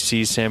she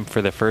sees him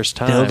for the first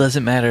time. Still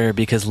doesn't matter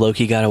because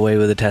Loki got away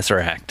with the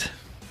Tesseract.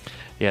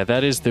 Yeah,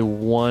 that is the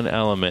one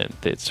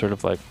element that's sort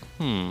of like,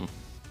 And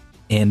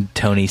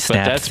Tony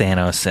snapped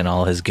Thanos and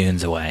all his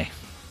goons away.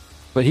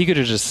 But he could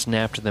have just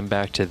snapped them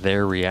back to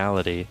their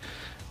reality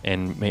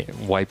and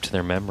wiped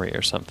their memory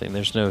or something.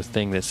 There's no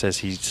thing that says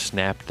he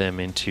snapped them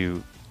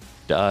into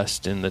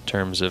dust in the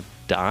terms of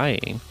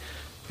dying.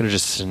 He could have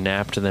just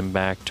snapped them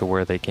back to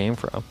where they came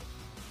from.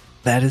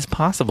 That is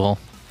possible.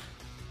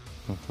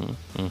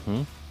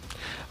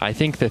 I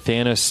think that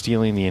Thanos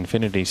stealing the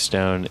Infinity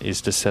Stone is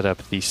to set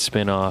up the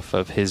spin-off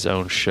of his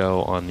own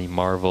show on the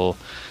Marvel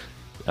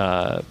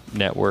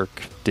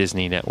network,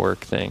 Disney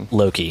network thing.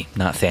 Loki,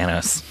 not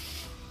Thanos.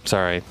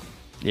 Sorry.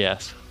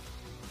 Yes.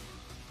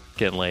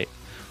 Getting late.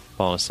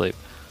 Falling asleep.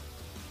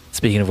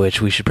 Speaking of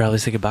which, we should probably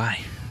say goodbye.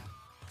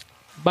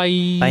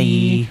 Bye.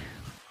 Bye.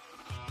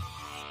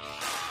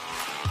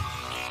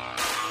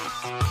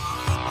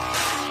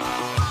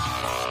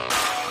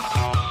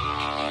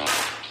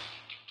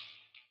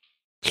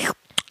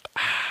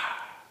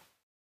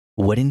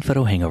 Wedding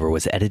Photo Hangover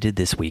was edited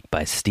this week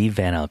by Steve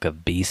Van Elk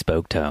of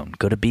Bespoke Tone.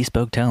 Go to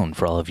Bespoke Tone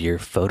for all of your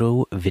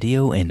photo,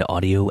 video, and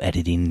audio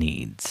editing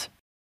needs.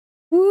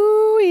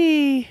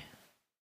 Woo-wee!